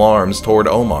skeletal arms toward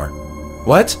Omar.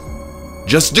 "What?"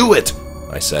 "Just do it,"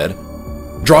 I said.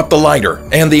 "Drop the lighter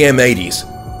and the M80s."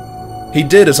 He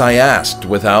did as I asked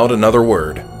without another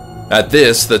word. At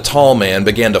this, the tall man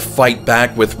began to fight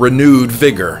back with renewed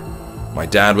vigor. My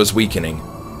dad was weakening,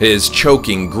 his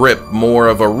choking grip more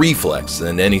of a reflex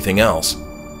than anything else.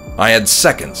 I had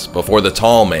seconds before the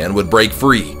tall man would break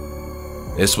free.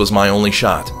 This was my only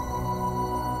shot.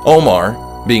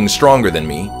 Omar, being stronger than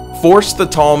me, forced the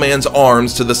tall man's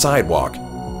arms to the sidewalk.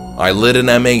 I lit an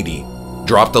M80,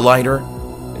 dropped the lighter,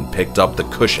 and picked up the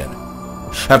cushion.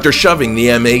 After shoving the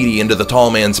M80 into the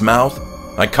tall man's mouth,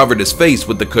 I covered his face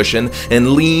with the cushion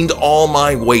and leaned all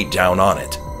my weight down on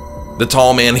it. The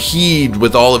tall man heaved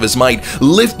with all of his might,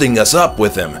 lifting us up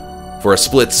with him. For a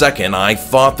split second, I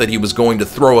thought that he was going to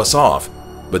throw us off,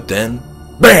 but then,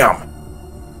 BAM!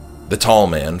 The tall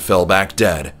man fell back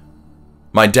dead.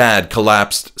 My dad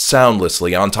collapsed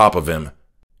soundlessly on top of him.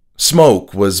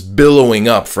 Smoke was billowing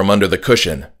up from under the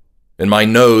cushion, and my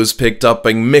nose picked up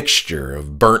a mixture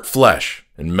of burnt flesh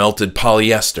and melted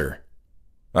polyester.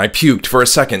 I puked for a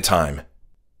second time,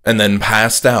 and then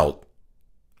passed out,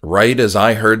 right as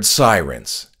I heard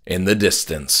sirens in the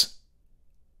distance.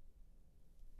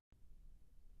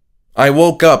 I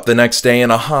woke up the next day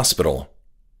in a hospital.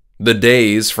 The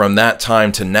days from that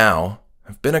time to now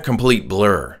have been a complete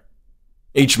blur.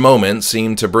 Each moment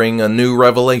seemed to bring a new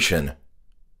revelation.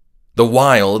 The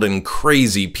wild and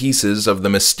crazy pieces of the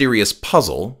mysterious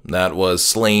puzzle that was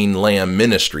Slain Lamb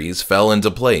Ministries fell into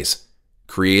place,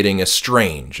 creating a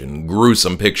strange and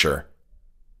gruesome picture.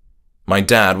 My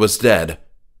dad was dead.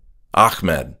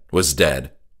 Ahmed was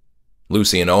dead.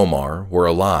 Lucy and Omar were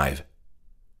alive.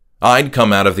 I'd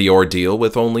come out of the ordeal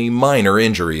with only minor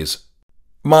injuries.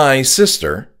 My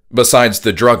sister, besides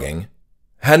the drugging,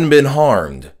 hadn't been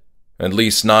harmed, at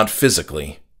least not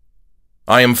physically.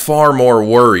 I am far more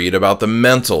worried about the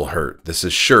mental hurt this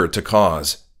is sure to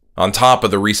cause, on top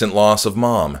of the recent loss of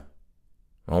Mom.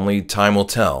 Only time will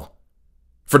tell.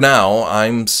 For now,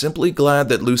 I'm simply glad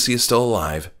that Lucy is still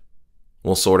alive.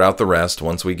 We'll sort out the rest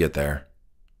once we get there.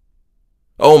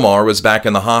 Omar was back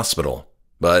in the hospital,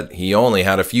 but he only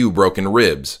had a few broken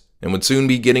ribs and would soon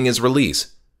be getting his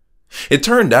release. It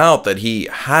turned out that he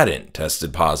hadn't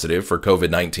tested positive for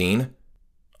COVID-19.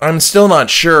 I'm still not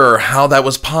sure how that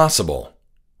was possible,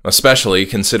 especially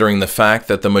considering the fact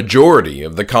that the majority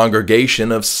of the congregation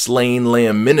of Slain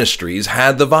Lamb Ministries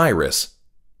had the virus.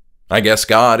 I guess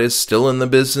God is still in the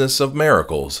business of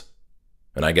miracles,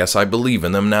 and I guess I believe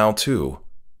in them now too.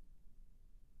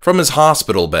 From his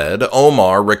hospital bed,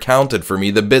 Omar recounted for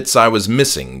me the bits I was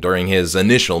missing during his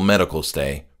initial medical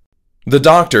stay. The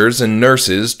doctors and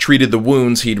nurses treated the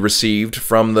wounds he'd received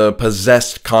from the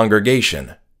possessed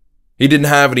congregation. He didn't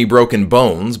have any broken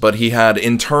bones, but he had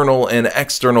internal and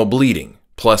external bleeding,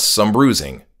 plus some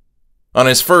bruising. On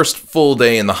his first full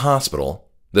day in the hospital,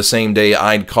 the same day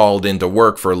I'd called into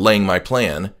work for laying my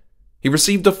plan, he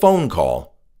received a phone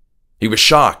call. He was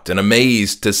shocked and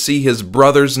amazed to see his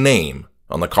brother's name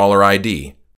on the caller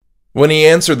ID. When he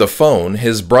answered the phone,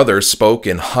 his brother spoke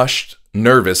in hushed,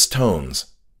 nervous tones.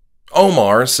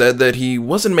 Omar said that he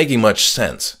wasn't making much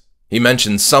sense. He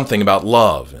mentioned something about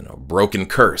love and a broken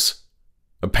curse.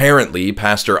 Apparently,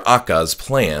 Pastor Aka's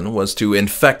plan was to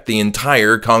infect the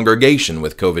entire congregation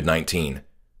with COVID-19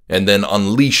 and then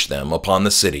unleash them upon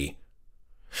the city.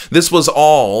 This was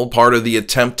all part of the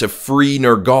attempt to free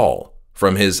Nergal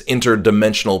from his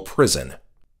interdimensional prison.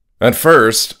 At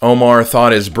first, Omar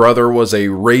thought his brother was a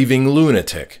raving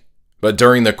lunatic, but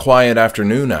during the quiet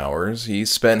afternoon hours, he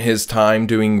spent his time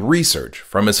doing research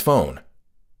from his phone.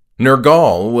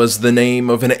 Nergal was the name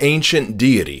of an ancient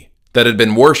deity that had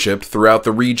been worshipped throughout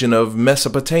the region of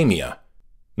Mesopotamia.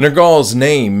 Nergal's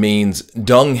name means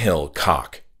dunghill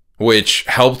cock, which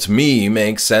helped me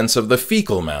make sense of the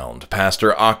fecal mound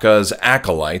Pastor Aka's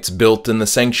acolytes built in the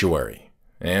sanctuary,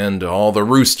 and all the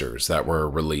roosters that were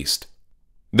released.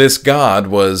 This god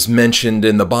was mentioned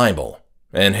in the Bible,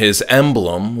 and his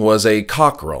emblem was a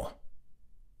cockerel.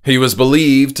 He was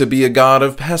believed to be a god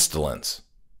of pestilence,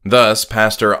 thus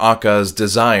Pastor Aka's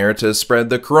desire to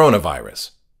spread the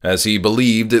coronavirus, as he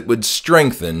believed it would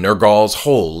strengthen Nergal's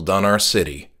hold on our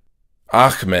city.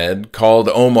 Ahmed called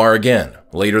Omar again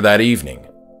later that evening.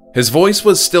 His voice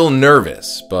was still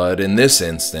nervous, but in this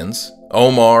instance,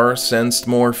 Omar sensed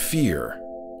more fear.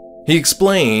 He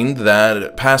explained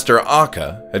that Pastor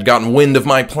Aka had gotten wind of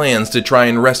my plans to try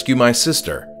and rescue my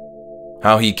sister.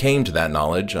 How he came to that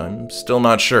knowledge, I'm still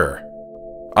not sure.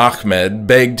 Ahmed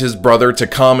begged his brother to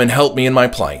come and help me in my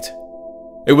plight.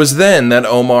 It was then that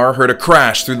Omar heard a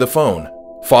crash through the phone,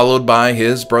 followed by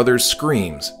his brother's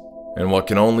screams, and what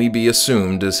can only be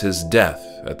assumed is his death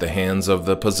at the hands of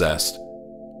the possessed.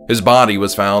 His body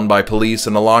was found by police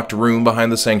in a locked room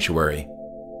behind the sanctuary.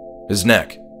 His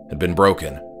neck had been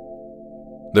broken.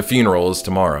 The funeral is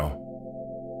tomorrow.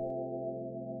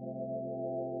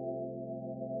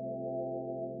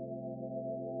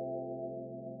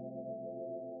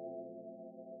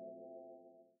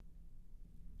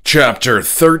 Chapter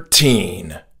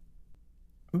 13.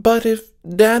 But if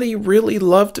Daddy really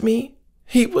loved me,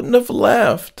 he wouldn't have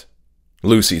left,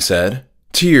 Lucy said,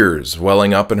 tears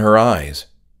welling up in her eyes.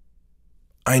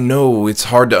 I know it's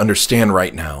hard to understand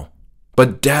right now,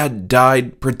 but Dad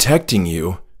died protecting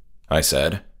you, I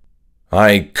said.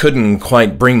 I couldn't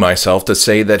quite bring myself to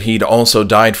say that he'd also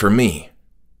died for me.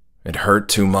 It hurt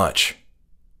too much.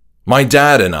 My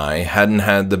dad and I hadn't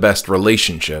had the best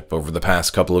relationship over the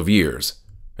past couple of years,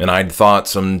 and I'd thought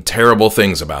some terrible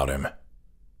things about him.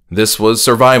 This was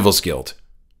survival's guilt,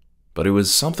 but it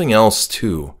was something else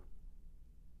too.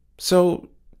 So,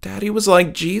 Daddy was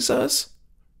like Jesus?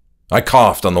 I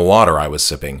coughed on the water I was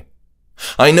sipping.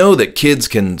 I know that kids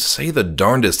can say the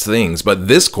darndest things, but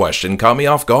this question caught me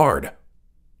off guard.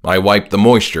 I wiped the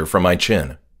moisture from my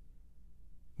chin.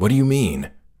 What do you mean?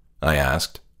 I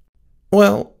asked.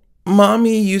 Well,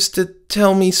 Mommy used to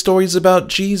tell me stories about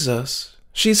Jesus.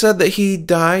 She said that he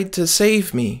died to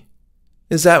save me.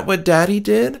 Is that what Daddy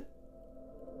did?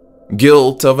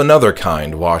 Guilt of another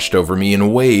kind washed over me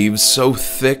in waves so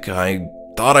thick I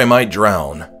thought I might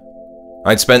drown.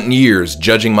 I'd spent years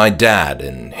judging my dad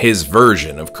and his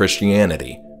version of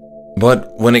Christianity.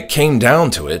 But when it came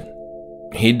down to it,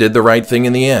 he did the right thing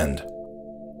in the end.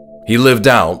 He lived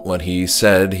out what he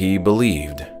said he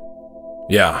believed.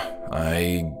 Yeah,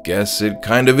 I guess it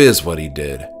kind of is what he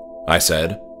did, I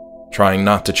said, trying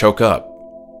not to choke up.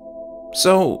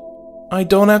 So, I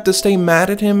don't have to stay mad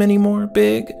at him anymore,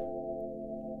 Big?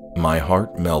 My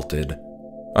heart melted.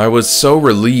 I was so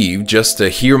relieved just to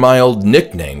hear my old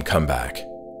nickname come back.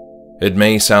 It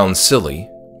may sound silly,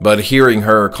 but hearing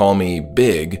her call me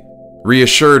Big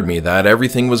reassured me that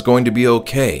everything was going to be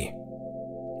okay.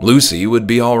 Lucy would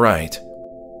be all right.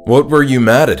 What were you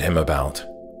mad at him about?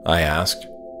 I asked.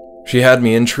 She had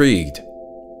me intrigued.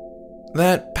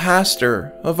 That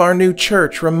pastor of our new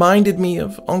church reminded me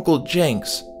of Uncle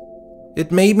Jenks.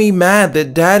 It made me mad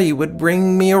that Daddy would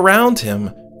bring me around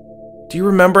him. Do you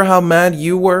remember how mad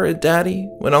you were at Daddy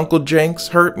when Uncle Jenks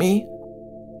hurt me?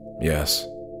 Yes,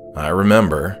 I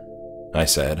remember, I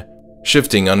said,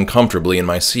 shifting uncomfortably in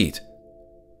my seat.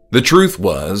 The truth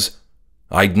was,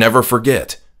 I'd never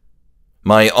forget.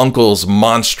 My uncle's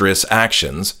monstrous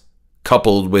actions,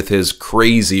 coupled with his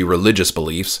crazy religious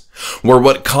beliefs, were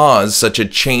what caused such a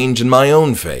change in my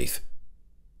own faith.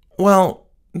 Well,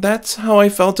 that's how I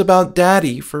felt about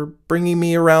Daddy for bringing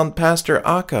me around Pastor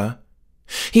Aka.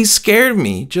 He scared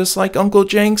me just like Uncle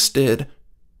Jenks did.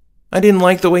 I didn't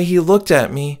like the way he looked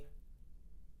at me.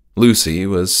 Lucy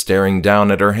was staring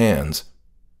down at her hands.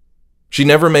 She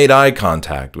never made eye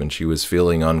contact when she was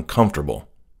feeling uncomfortable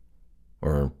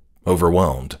or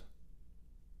overwhelmed.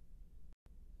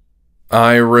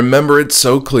 I remember it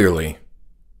so clearly.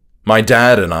 My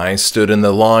dad and I stood in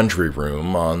the laundry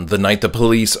room on the night the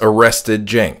police arrested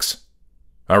Jenks.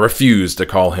 I refused to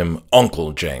call him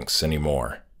Uncle Jenks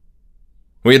anymore.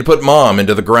 We had put Mom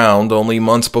into the ground only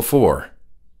months before.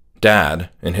 Dad,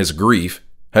 in his grief,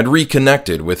 had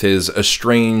reconnected with his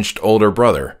estranged older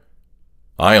brother.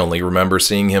 I only remember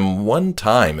seeing him one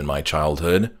time in my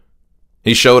childhood.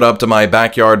 He showed up to my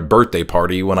backyard birthday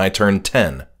party when I turned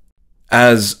 10.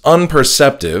 As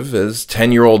unperceptive as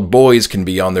 10-year-old boys can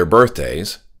be on their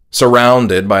birthdays,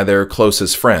 surrounded by their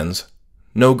closest friends,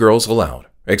 no girls allowed,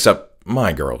 except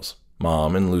my girls,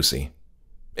 Mom and Lucy.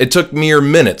 It took mere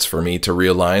minutes for me to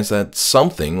realize that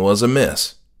something was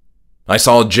amiss. I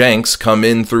saw Jenks come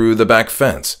in through the back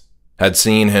fence, had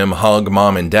seen him hug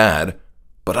Mom and Dad,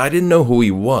 but I didn't know who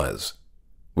he was.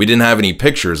 We didn't have any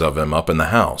pictures of him up in the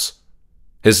house.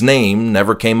 His name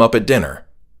never came up at dinner.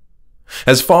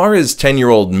 As far as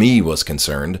 10-year-old me was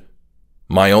concerned,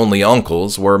 my only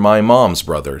uncles were my mom's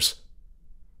brothers.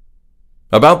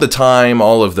 About the time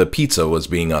all of the pizza was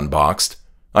being unboxed,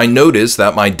 I noticed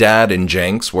that my dad and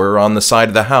Jenks were on the side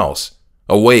of the house,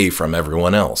 away from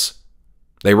everyone else.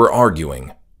 They were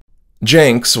arguing.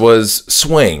 Jenks was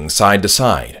swaying side to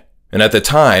side, and at the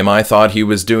time I thought he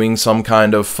was doing some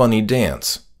kind of funny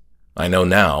dance. I know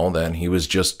now that he was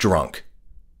just drunk.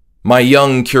 My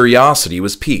young curiosity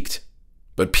was piqued,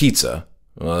 but pizza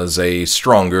was a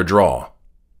stronger draw.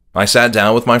 I sat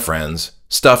down with my friends,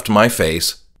 stuffed my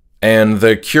face, and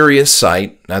the curious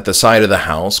sight at the side of the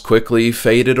house quickly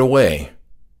faded away.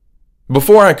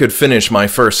 Before I could finish my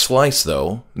first slice,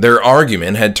 though, their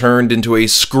argument had turned into a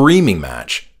screaming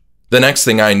match. The next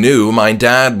thing I knew, my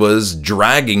dad was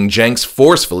dragging Jenks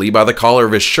forcefully by the collar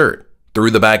of his shirt,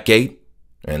 through the back gate,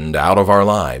 and out of our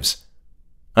lives.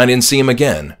 I didn't see him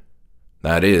again.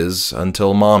 That is,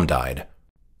 until Mom died.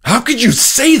 "How could you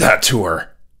say that to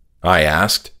her?" I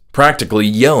asked, practically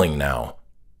yelling now.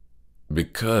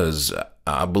 "Because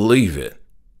I believe it,"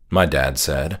 my dad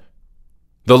said.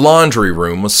 The laundry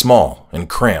room was small and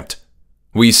cramped.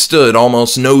 We stood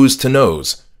almost nose to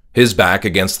nose, his back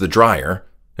against the dryer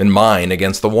and mine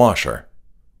against the washer.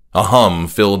 A hum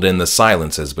filled in the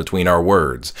silences between our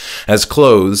words as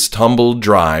clothes tumbled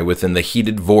dry within the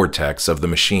heated vortex of the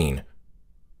machine.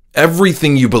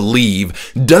 "Everything you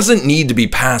believe doesn't need to be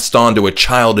passed on to a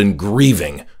child in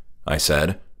grieving," I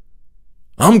said.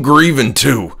 "I'm grieving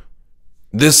too.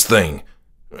 This thing.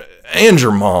 And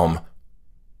your mom."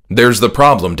 "There's the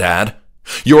problem, Dad.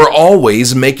 You're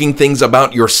always making things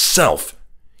about yourself.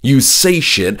 You say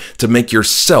shit to make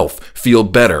yourself feel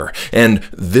better, and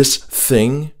this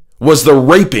thing was the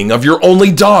raping of your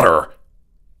only daughter.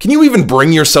 Can you even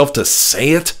bring yourself to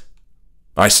say it?"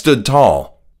 I stood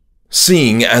tall,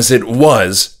 seeing as it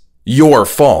was your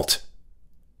fault.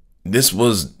 "This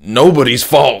was nobody's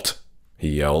fault," he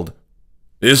yelled.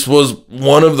 "This was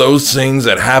one of those things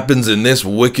that happens in this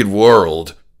wicked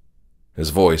world." His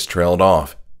voice trailed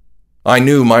off. I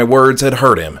knew my words had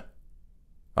hurt him.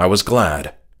 I was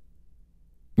glad.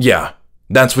 "Yeah,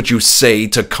 that's what you say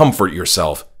to comfort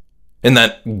yourself, and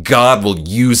that God will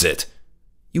use it.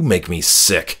 You make me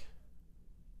sick."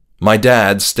 My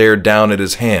dad stared down at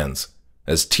his hands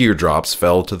as teardrops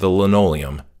fell to the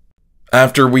linoleum.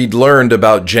 After we'd learned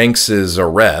about Jenks's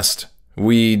arrest,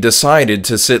 we decided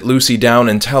to sit Lucy down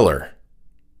and tell her.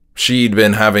 She'd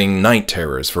been having night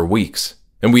terrors for weeks,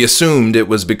 and we assumed it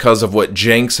was because of what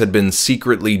Jenks had been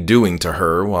secretly doing to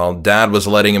her while Dad was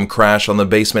letting him crash on the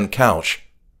basement couch.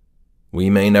 We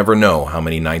may never know how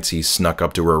many nights he snuck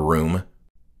up to her room.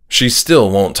 She still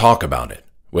won't talk about it,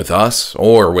 with us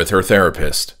or with her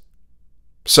therapist.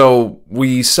 So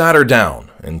we sat her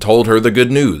down and told her the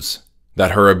good news,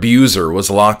 that her abuser was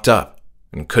locked up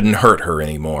and couldn't hurt her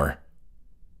anymore.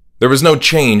 There was no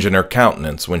change in her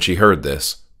countenance when she heard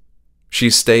this. She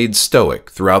stayed stoic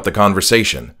throughout the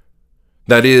conversation.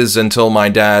 That is, until my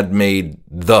dad made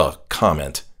the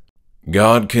comment.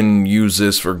 "God can use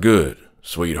this for good,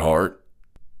 sweetheart."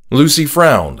 Lucy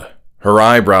frowned, her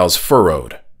eyebrows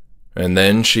furrowed, and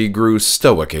then she grew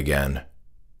stoic again.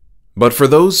 But for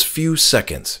those few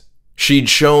seconds, she'd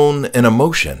shown an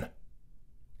emotion.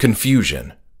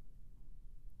 Confusion.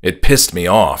 It pissed me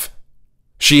off.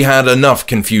 She had enough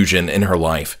confusion in her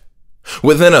life.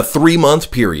 Within a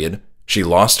 3-month period, she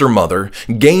lost her mother,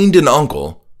 gained an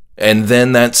uncle, and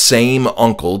then that same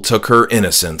uncle took her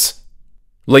innocence.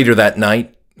 Later that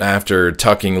night, after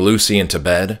tucking Lucy into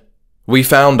bed, we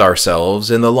found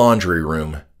ourselves in the laundry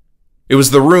room. It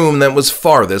was the room that was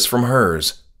farthest from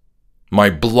hers. My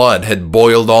blood had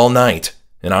boiled all night,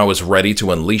 and I was ready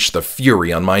to unleash the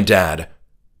fury on my dad.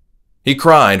 He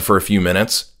cried for a few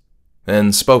minutes,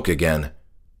 then spoke again,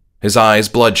 his eyes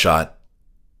bloodshot.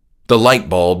 The light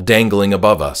bulb dangling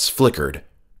above us flickered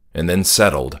and then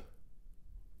settled.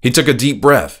 He took a deep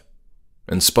breath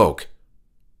and spoke.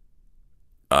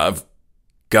 I've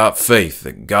got faith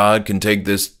that God can take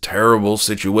this terrible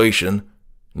situation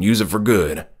and use it for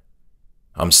good.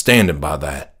 I'm standing by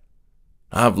that.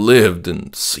 I've lived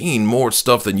and seen more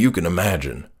stuff than you can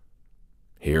imagine.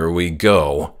 Here we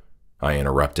go, I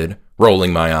interrupted,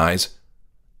 rolling my eyes.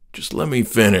 Just let me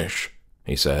finish,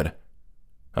 he said.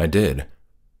 I did.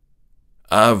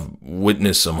 I've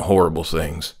witnessed some horrible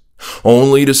things,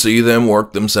 only to see them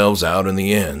work themselves out in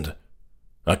the end.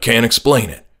 I can't explain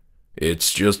it.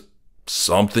 It's just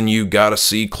something you gotta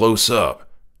see close up.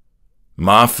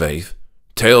 My faith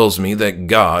tells me that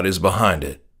God is behind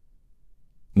it.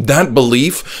 That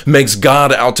belief makes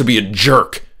God out to be a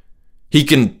jerk. He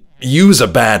can use a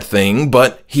bad thing,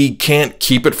 but he can't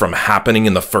keep it from happening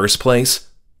in the first place.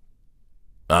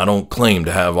 I don't claim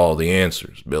to have all the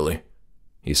answers, Billy,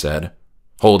 he said,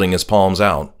 holding his palms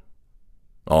out.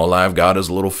 All I've got is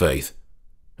a little faith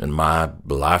and my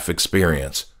life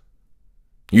experience.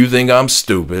 You think I'm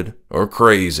stupid or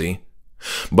crazy,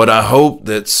 but I hope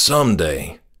that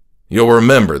someday you'll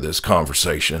remember this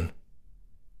conversation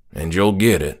and you'll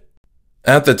get it.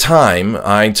 At the time,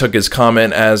 I took his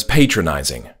comment as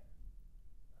patronizing.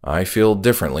 I feel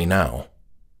differently now.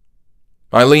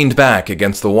 I leaned back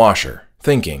against the washer,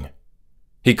 thinking.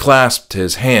 He clasped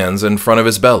his hands in front of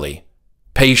his belly,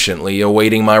 patiently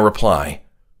awaiting my reply.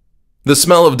 The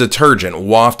smell of detergent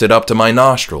wafted up to my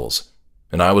nostrils,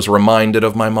 and I was reminded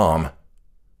of my mom.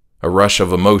 A rush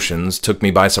of emotions took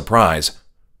me by surprise.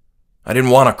 I didn't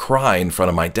want to cry in front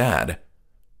of my dad,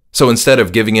 so instead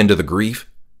of giving in to the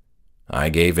grief, I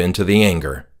gave in to the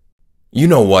anger. You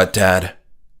know what, Dad?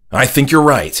 I think you're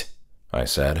right, I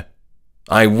said.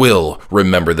 I will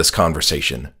remember this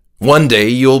conversation. One day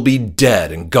you'll be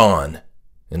dead and gone,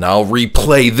 and I'll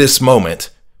replay this moment.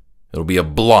 It'll be a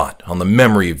blot on the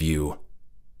memory of you.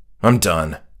 I'm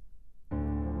done.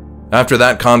 After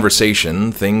that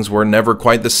conversation, things were never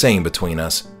quite the same between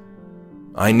us.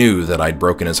 I knew that I'd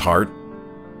broken his heart.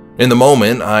 In the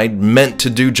moment, I'd meant to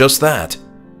do just that.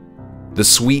 The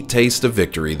sweet taste of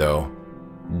victory, though,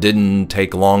 didn't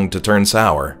take long to turn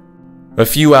sour. A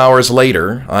few hours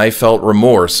later, I felt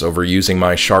remorse over using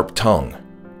my sharp tongue,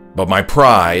 but my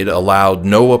pride allowed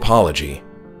no apology.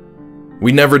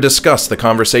 We never discussed the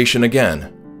conversation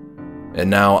again, and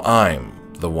now I'm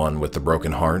the one with the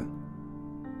broken heart.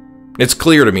 It's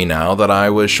clear to me now that I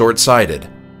was short-sighted.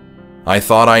 I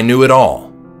thought I knew it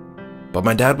all, but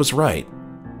my dad was right.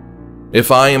 If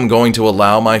I am going to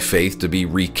allow my faith to be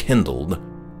rekindled,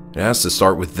 it has to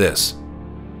start with this.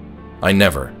 I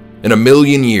never, in a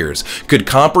million years, could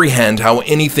comprehend how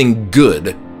anything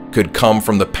good could come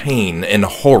from the pain and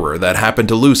horror that happened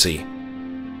to Lucy.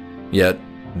 Yet,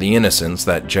 the innocence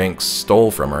that Jenks stole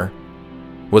from her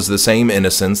was the same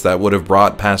innocence that would have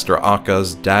brought Pastor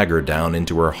Aka's dagger down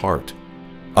into her heart.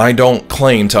 I don't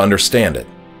claim to understand it.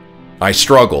 I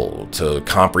struggle to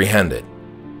comprehend it.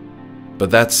 But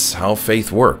that's how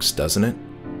faith works, doesn't it?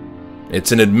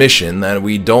 It's an admission that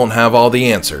we don't have all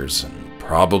the answers, and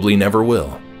probably never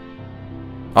will.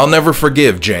 I'll never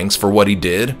forgive Jenks for what he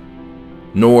did,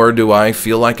 nor do I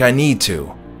feel like I need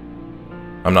to.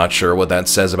 I'm not sure what that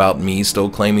says about me still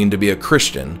claiming to be a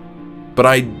Christian, but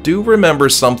I do remember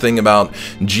something about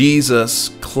Jesus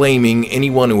claiming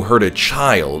anyone who hurt a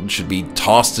child should be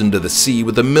tossed into the sea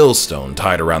with a millstone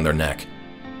tied around their neck.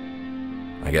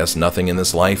 I guess nothing in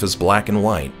this life is black and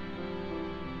white.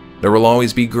 There will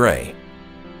always be gray,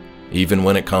 even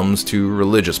when it comes to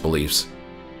religious beliefs.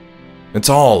 It's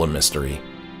all a mystery,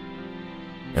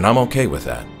 and I'm okay with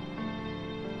that.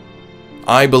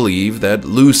 I believe that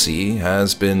Lucy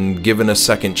has been given a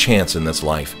second chance in this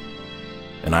life,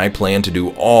 and I plan to do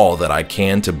all that I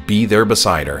can to be there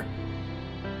beside her,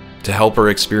 to help her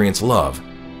experience love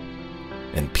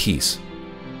and peace.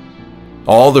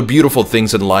 All the beautiful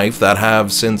things in life that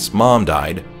have, since Mom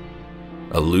died,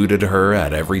 eluded her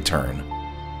at every turn.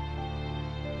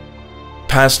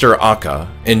 Pastor Aka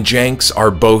and Jenks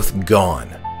are both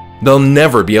gone. They'll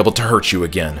never be able to hurt you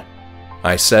again,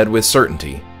 I said with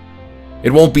certainty.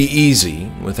 It won't be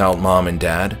easy without Mom and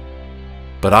Dad,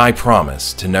 but I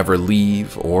promise to never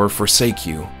leave or forsake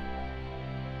you.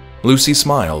 Lucy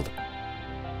smiled.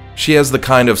 She has the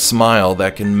kind of smile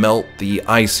that can melt the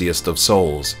iciest of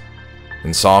souls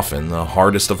and soften the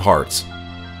hardest of hearts.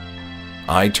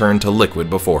 I turned to liquid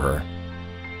before her.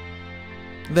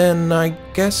 Then I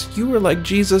guess you were like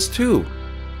Jesus too,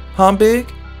 huh,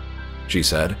 Big? She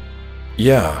said.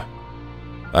 Yeah,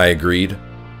 I agreed.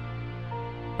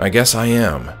 I guess I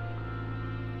am.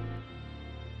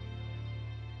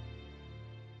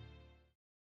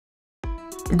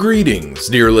 Greetings,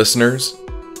 dear listeners.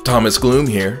 Thomas Gloom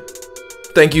here.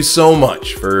 Thank you so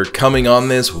much for coming on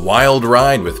this wild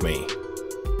ride with me.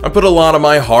 I put a lot of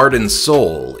my heart and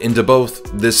soul into both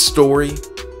this story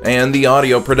and the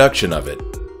audio production of it.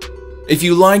 If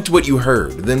you liked what you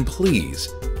heard, then please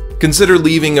consider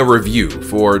leaving a review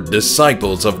for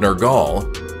Disciples of Nergal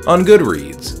on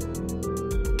Goodreads.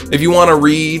 If you want to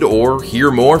read or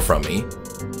hear more from me,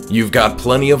 you've got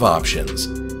plenty of options.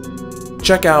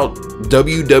 Check out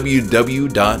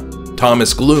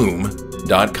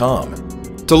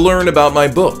www.thomasgloom.com to learn about my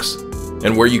books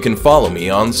and where you can follow me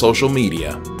on social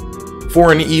media.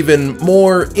 For an even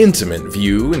more intimate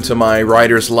view into my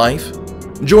writer's life,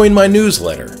 join my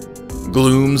newsletter,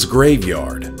 GLOOM'S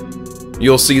Graveyard.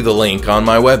 You'll see the link on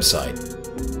my website.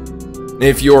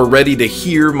 If you're ready to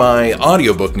hear my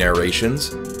audiobook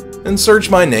narrations, then search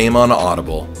my name on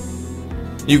Audible.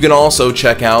 You can also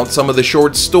check out some of the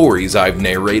short stories I've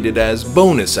narrated as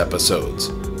bonus episodes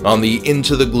on the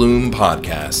Into the Gloom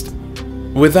podcast.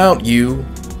 Without you,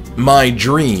 my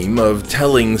dream of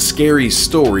telling scary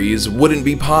stories wouldn't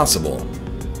be possible.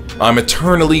 I'm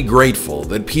eternally grateful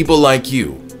that people like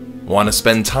you want to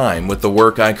spend time with the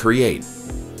work I create.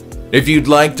 If you'd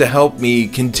like to help me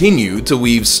continue to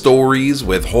weave stories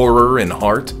with horror and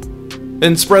heart,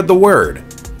 then spread the word.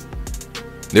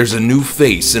 There's a new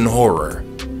face in horror,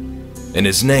 and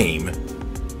his name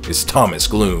is Thomas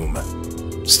Gloom.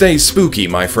 Stay spooky,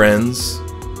 my friends,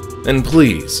 and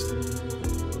please,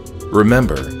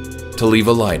 remember to leave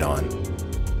a light on.